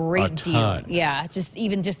a great deal. Yeah, just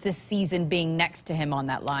this season being next to him on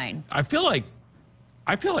that line. I feel like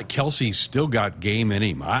Kelsey's still got game in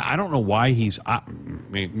him. I don't know why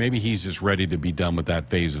maybe he's just ready to be done with that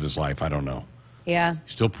phase of his life. I don't know. Yeah.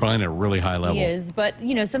 Still playing at a really high level. He is, but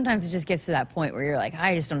you know, sometimes it just gets to that point where you're like,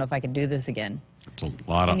 I just don't know if I can do this again. It's a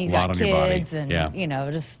lot on your body. And he's got kids and, you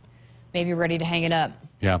know, just maybe ready to hang it up.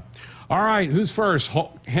 Yeah. All right, who's first,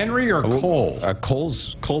 Henry or Cole?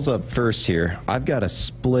 Cole's up first here. I've got a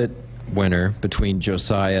split winner between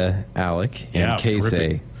Josiah Alec and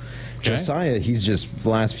Casey. Josiah, he's just the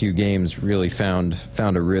last few games really found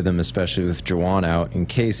a rhythm, especially with Jawan out, and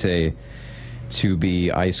Casey to be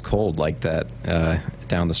ice cold like that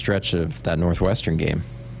down the stretch of that Northwestern game.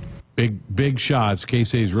 Big shots.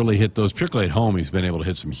 Casey's really hit those, particularly at home. He's been able to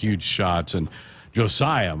hit some huge shots. And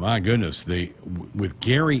Josiah, my goodness, with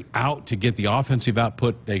Gary out to get the offensive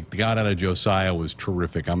output they got out of Josiah was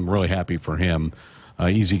terrific. I'm really happy for him.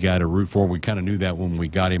 Easy guy to root for. We kind of knew that when we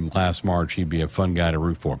got him last March. He'd be a fun guy to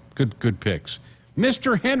root for. Good picks.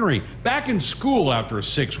 Mr. Henry, back in school after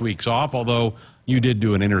 6 weeks off, although you did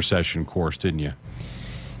do an intercession course, didn't you?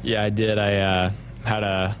 Yeah, I did. I had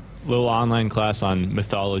a little online class on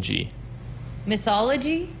mythology.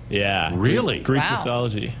 Mythology? Yeah. Really? Greek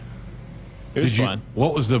mythology. It was fun.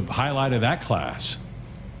 What was the highlight of that class?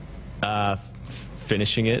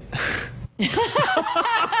 Finishing it.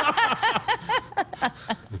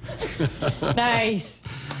 Nice.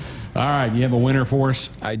 All right, you have a winner for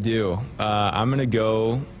us? I do. I'm going to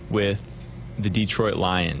go with the Detroit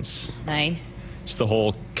Lions. Nice. Just the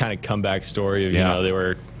whole kind of comeback story of, you know, they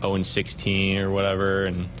were 0-16 or whatever,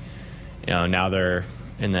 and, you know, now they're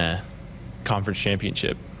in the conference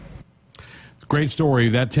championship. Great story.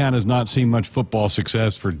 That town has not seen much football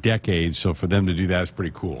success for decades, so for them to do that is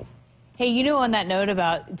pretty cool. Hey, you know, on that note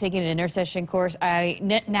about taking an intercession course,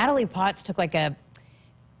 Natalie Potts took like a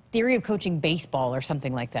theory of coaching baseball or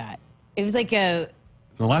something like that. It was like the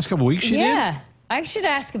last couple of weeks she did? Yeah. I should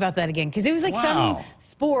ask about that again because it was like some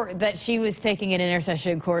sport that she was taking an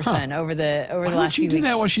intercession course on over the last few weeks. Why would you do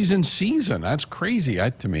that while she's in season? That's crazy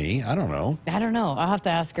to me. I don't know. I'll have to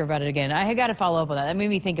ask her about it again. I got to follow up on that. That made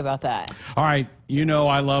me think about that. All right. You know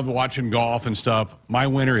I love watching golf and stuff. My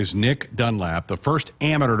winner is Nick Dunlap, the first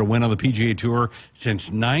amateur to win on the PGA Tour since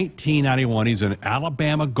 1991. He's an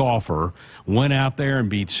Alabama golfer. Went out there and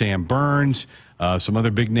beat Sam Burns. Some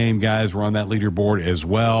other big-name guys were on that leaderboard as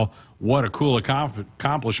well. What a cool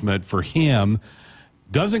accomplishment for him.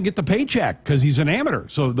 Doesn't get the paycheck because he's an amateur.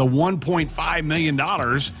 So the $1.5 million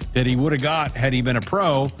that he would have got had he been a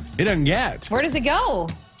pro, he doesn't get. Where does it go?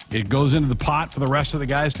 It goes into the pot for the rest of the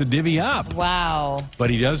guys to divvy up. Wow. But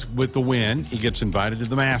he does, with the win, he gets invited to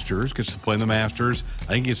the Masters, gets to play in the Masters. I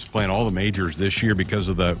think he gets to play in all the majors this year because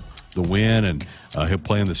of the win, and he'll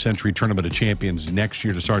play in the Century Tournament of Champions next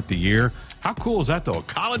year to start the year. How cool is that, though? A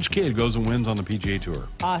college kid goes and wins on the PGA Tour.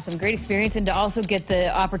 Awesome. Great experience. And to also get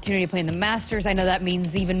the opportunity to play in the Masters, I know that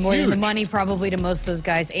means even more than the money probably to most of those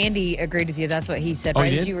guys. Andy agreed with you. That's what he said.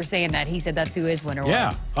 Right as you were saying that, he said that's who his winner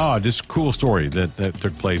was. Oh, just a cool story that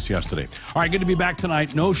took place yesterday. All right, good to be back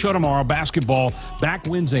tonight. No show tomorrow. Basketball back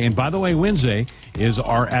Wednesday. And by the way, Wednesday is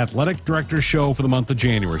our athletic director show for the month of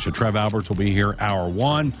January. So Trev Alberts will be here hour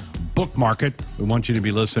 1. Bookmark it. We want you to be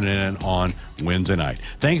listening in on Wednesday night.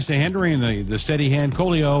 Thanks to Henry and the steady hand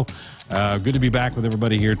Colio. Good to be back with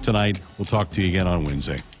everybody here tonight. We'll talk to you again on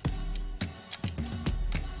Wednesday.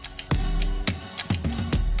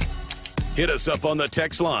 Hit us up on the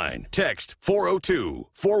text line. Text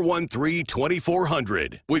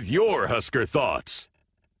 402-413-2400 with your Husker thoughts.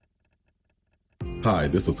 Hi,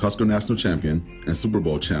 this is Husker National Champion and Super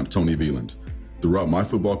Bowl champ Tony Veland. Throughout my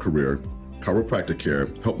football career, chiropractic care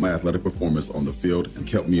helped my athletic performance on the field and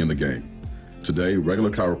kept me in the game. Today, regular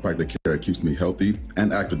chiropractic care keeps me healthy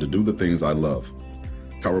and active to do the things I love.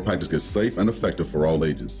 Chiropractic is safe and effective for all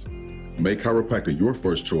ages. Make chiropractic your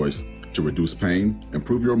first choice to reduce pain,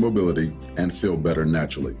 improve your mobility, and feel better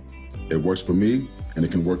naturally. It works for me, and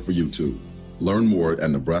it can work for you too. Learn more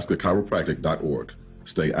at nebraska-chiropractic.org.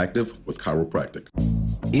 Stay active with chiropractic.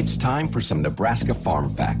 It's time for some Nebraska farm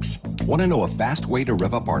facts. Want to know a fast way to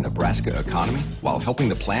rev up our Nebraska economy while helping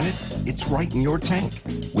the planet? It's right in your tank.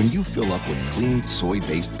 When you fill up with clean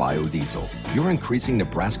soy-based biodiesel, you're increasing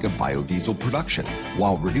Nebraska biodiesel production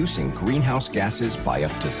while reducing greenhouse gases by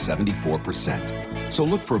up to 74%. So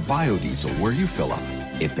look for biodiesel where you fill up.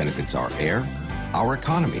 It benefits our air, our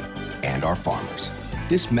economy, and our farmers.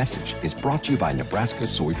 This message is brought to you by Nebraska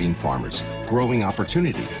soybean farmers, growing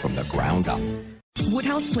opportunity from the ground up.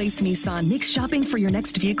 Woodhouse Place Nissan makes shopping for your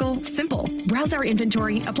next vehicle simple. Browse our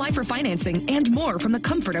inventory, apply for financing, and more from the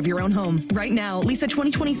comfort of your own home. Right now, lease a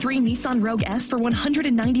 2023 Nissan Rogue S for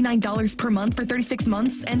 $199 per month for 36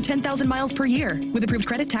 months and 10,000 miles per year. With approved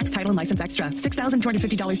credit, tax, title, and license extra.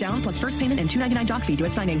 $6,250 down plus first payment and $299 doc fee due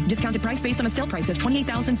at signing. Discounted price based on a sale price of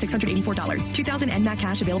 $28,684. $2,000 NMAC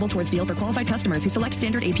cash available towards deal for qualified customers who select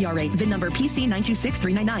standard APR rate. VIN number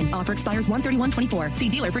PC926399. Offer expires 1/31/24. See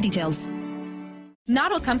dealer for details.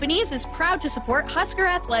 Noddle Companies is proud to support Husker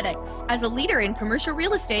Athletics. As a leader in commercial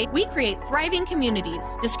real estate, we create thriving communities.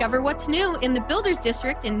 Discover what's new in the Builders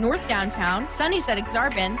District in North Downtown, Sunnyside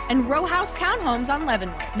Exarban, and Row House Townhomes on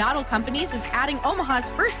Leavenworth. Noddle Companies is adding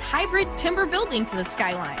Omaha's first hybrid timber building to the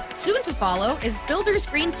skyline. Soon to follow is Builders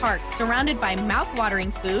Green Park, surrounded by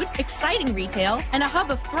mouth-watering food, exciting retail, and a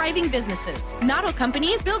hub of thriving businesses. Noddle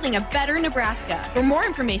Companies, building a better Nebraska. For more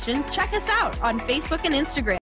information, check us out on Facebook and Instagram.